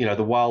that,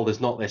 the world is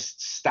not this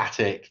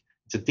static,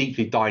 it's a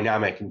deeply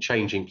dynamic and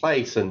changing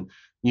place. And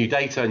new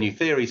data, new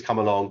theories come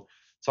along.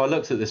 So I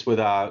looked at this with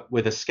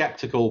a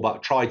skeptical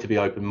but tried to be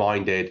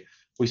open-minded.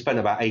 We spent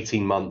about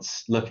 18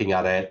 months looking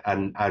at it,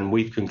 and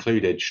we've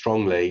concluded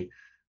strongly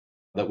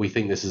that we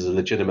think this is a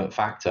legitimate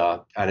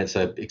factor, and it's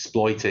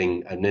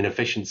exploiting an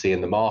inefficiency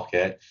in the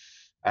market.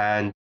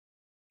 And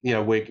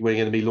we're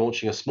going to be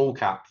launching a small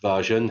cap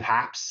version,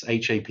 HAPS,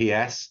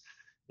 HAPS,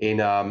 in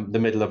the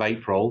middle of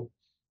April,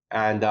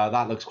 and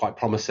that looks quite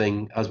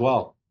promising as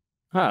well.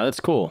 Oh, that's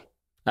cool.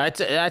 I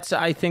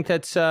think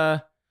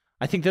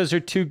those are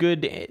two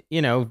good,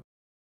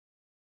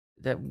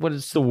 what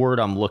is the word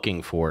I'm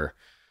looking for?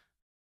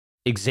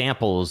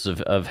 Examples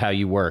of how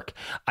you work.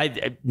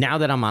 Now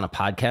that I'm on a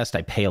podcast,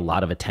 I pay a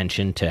lot of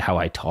attention to how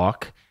I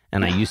talk,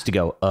 and I used to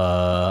go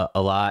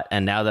a lot,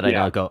 and now that I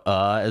don't go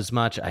as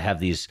much, I have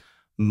these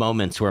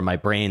moments where my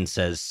brain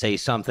says say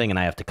something and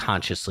I have to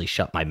consciously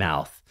shut my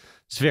mouth.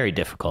 It's very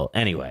difficult.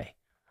 Anyway,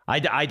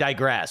 I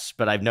digress,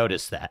 but I've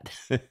noticed that.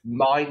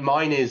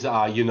 Mine is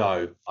I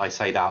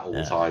say that all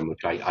the time,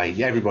 which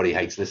everybody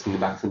hates listening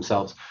back to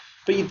themselves,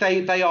 but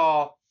they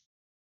are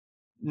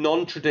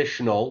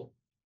non-traditional,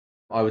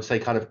 I would say,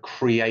 kind of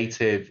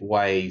creative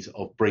ways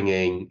of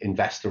bringing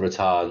investor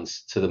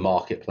returns to the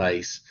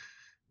marketplace.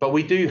 But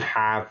we do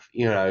have,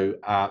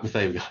 I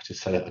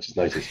just said it, I just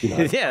noticed,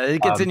 Yeah,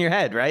 it gets in your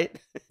head, right?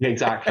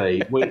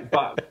 Exactly.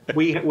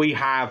 We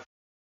have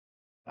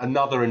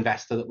another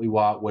investor that we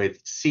work with,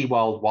 Sea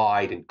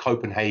Worldwide in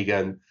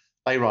Copenhagen.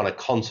 They run a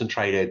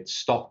concentrated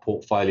stock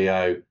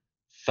portfolio,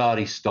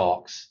 30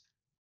 stocks,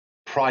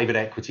 private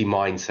equity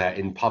mindset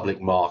in public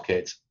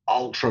markets,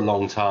 ultra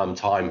long-term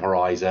time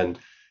horizon,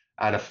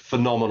 and a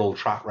phenomenal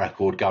track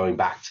record going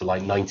back to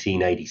like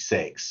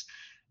 1986.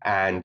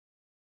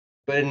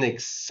 But an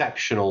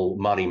exceptional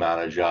money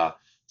manager.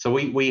 So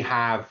we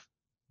have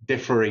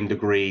differing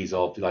degrees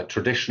of like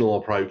traditional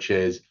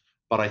approaches,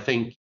 but I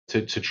think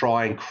to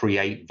try and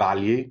create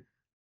value,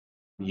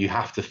 you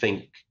have to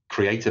think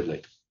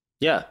creatively.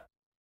 Yeah.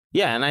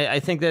 Yeah, and I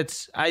think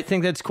that's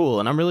cool,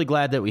 and I'm really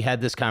glad that we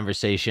had this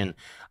conversation.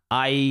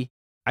 I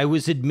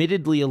was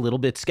admittedly a little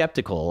bit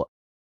skeptical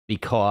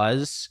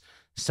because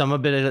some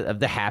of it of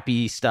the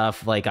happy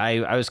stuff, like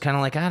I was kind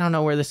of like, I don't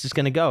know where this is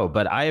going to go,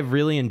 but I have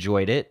really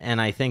enjoyed it,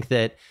 and I think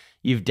that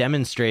you've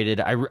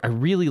demonstrated. I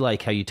really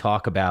like how you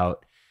talk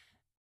about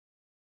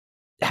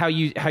how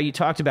you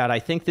talked about. I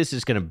think this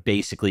is going to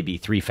basically be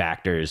three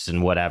factors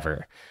and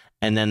whatever,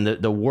 and then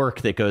the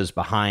work that goes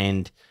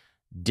behind.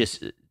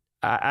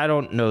 I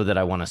don't know that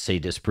I want to say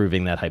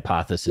disproving that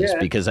hypothesis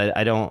because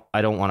I don't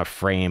want to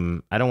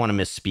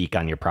misspeak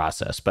on your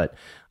process, but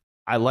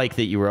I like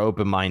that you were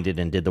open-minded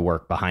and did the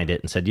work behind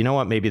it and said, you know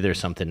what, maybe there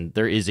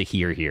is a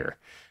here.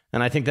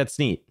 And I think that's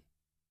neat.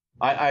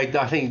 I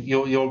think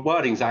your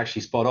wording's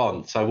actually spot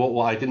on. So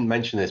what I didn't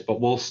mention this, but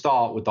we'll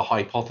start with the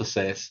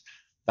hypothesis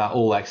that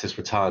all excess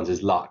returns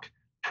is luck.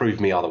 Prove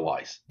me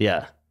otherwise.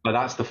 Yeah. But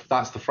that's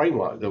the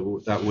framework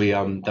that we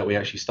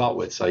actually start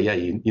with. So yeah,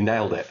 you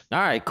nailed it. All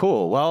right,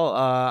 cool. Well,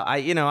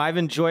 I've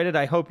enjoyed it.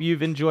 I hope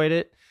you've enjoyed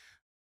it.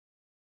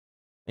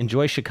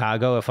 Enjoy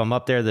Chicago. If I'm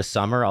up there this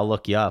summer, I'll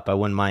look you up. I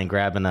wouldn't mind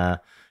grabbing a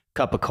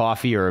cup of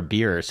coffee or a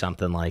beer or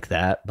something like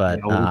that.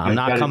 But I'm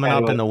not coming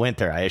up in the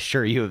winter. I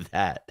assure you of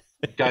that.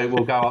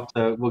 We'll go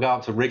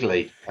up to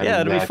Wrigley. And,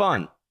 yeah, it'll be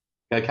fun.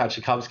 Go catch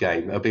a Cubs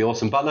game. It'll be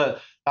awesome. But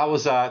look, that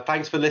was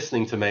thanks for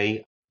listening to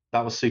me.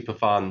 That was super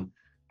fun.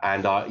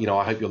 And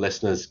I hope your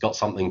listeners got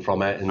something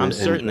from it. And I'm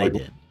certain they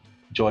did.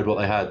 Enjoyed what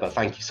they heard. But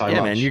thank you so much.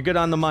 Yeah, man, you're good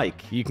on the mic.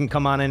 You can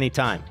come on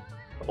anytime.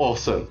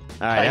 Awesome.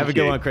 All right, have a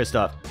good one,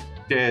 Kristof.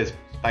 Cheers.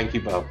 Thank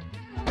you, Bill.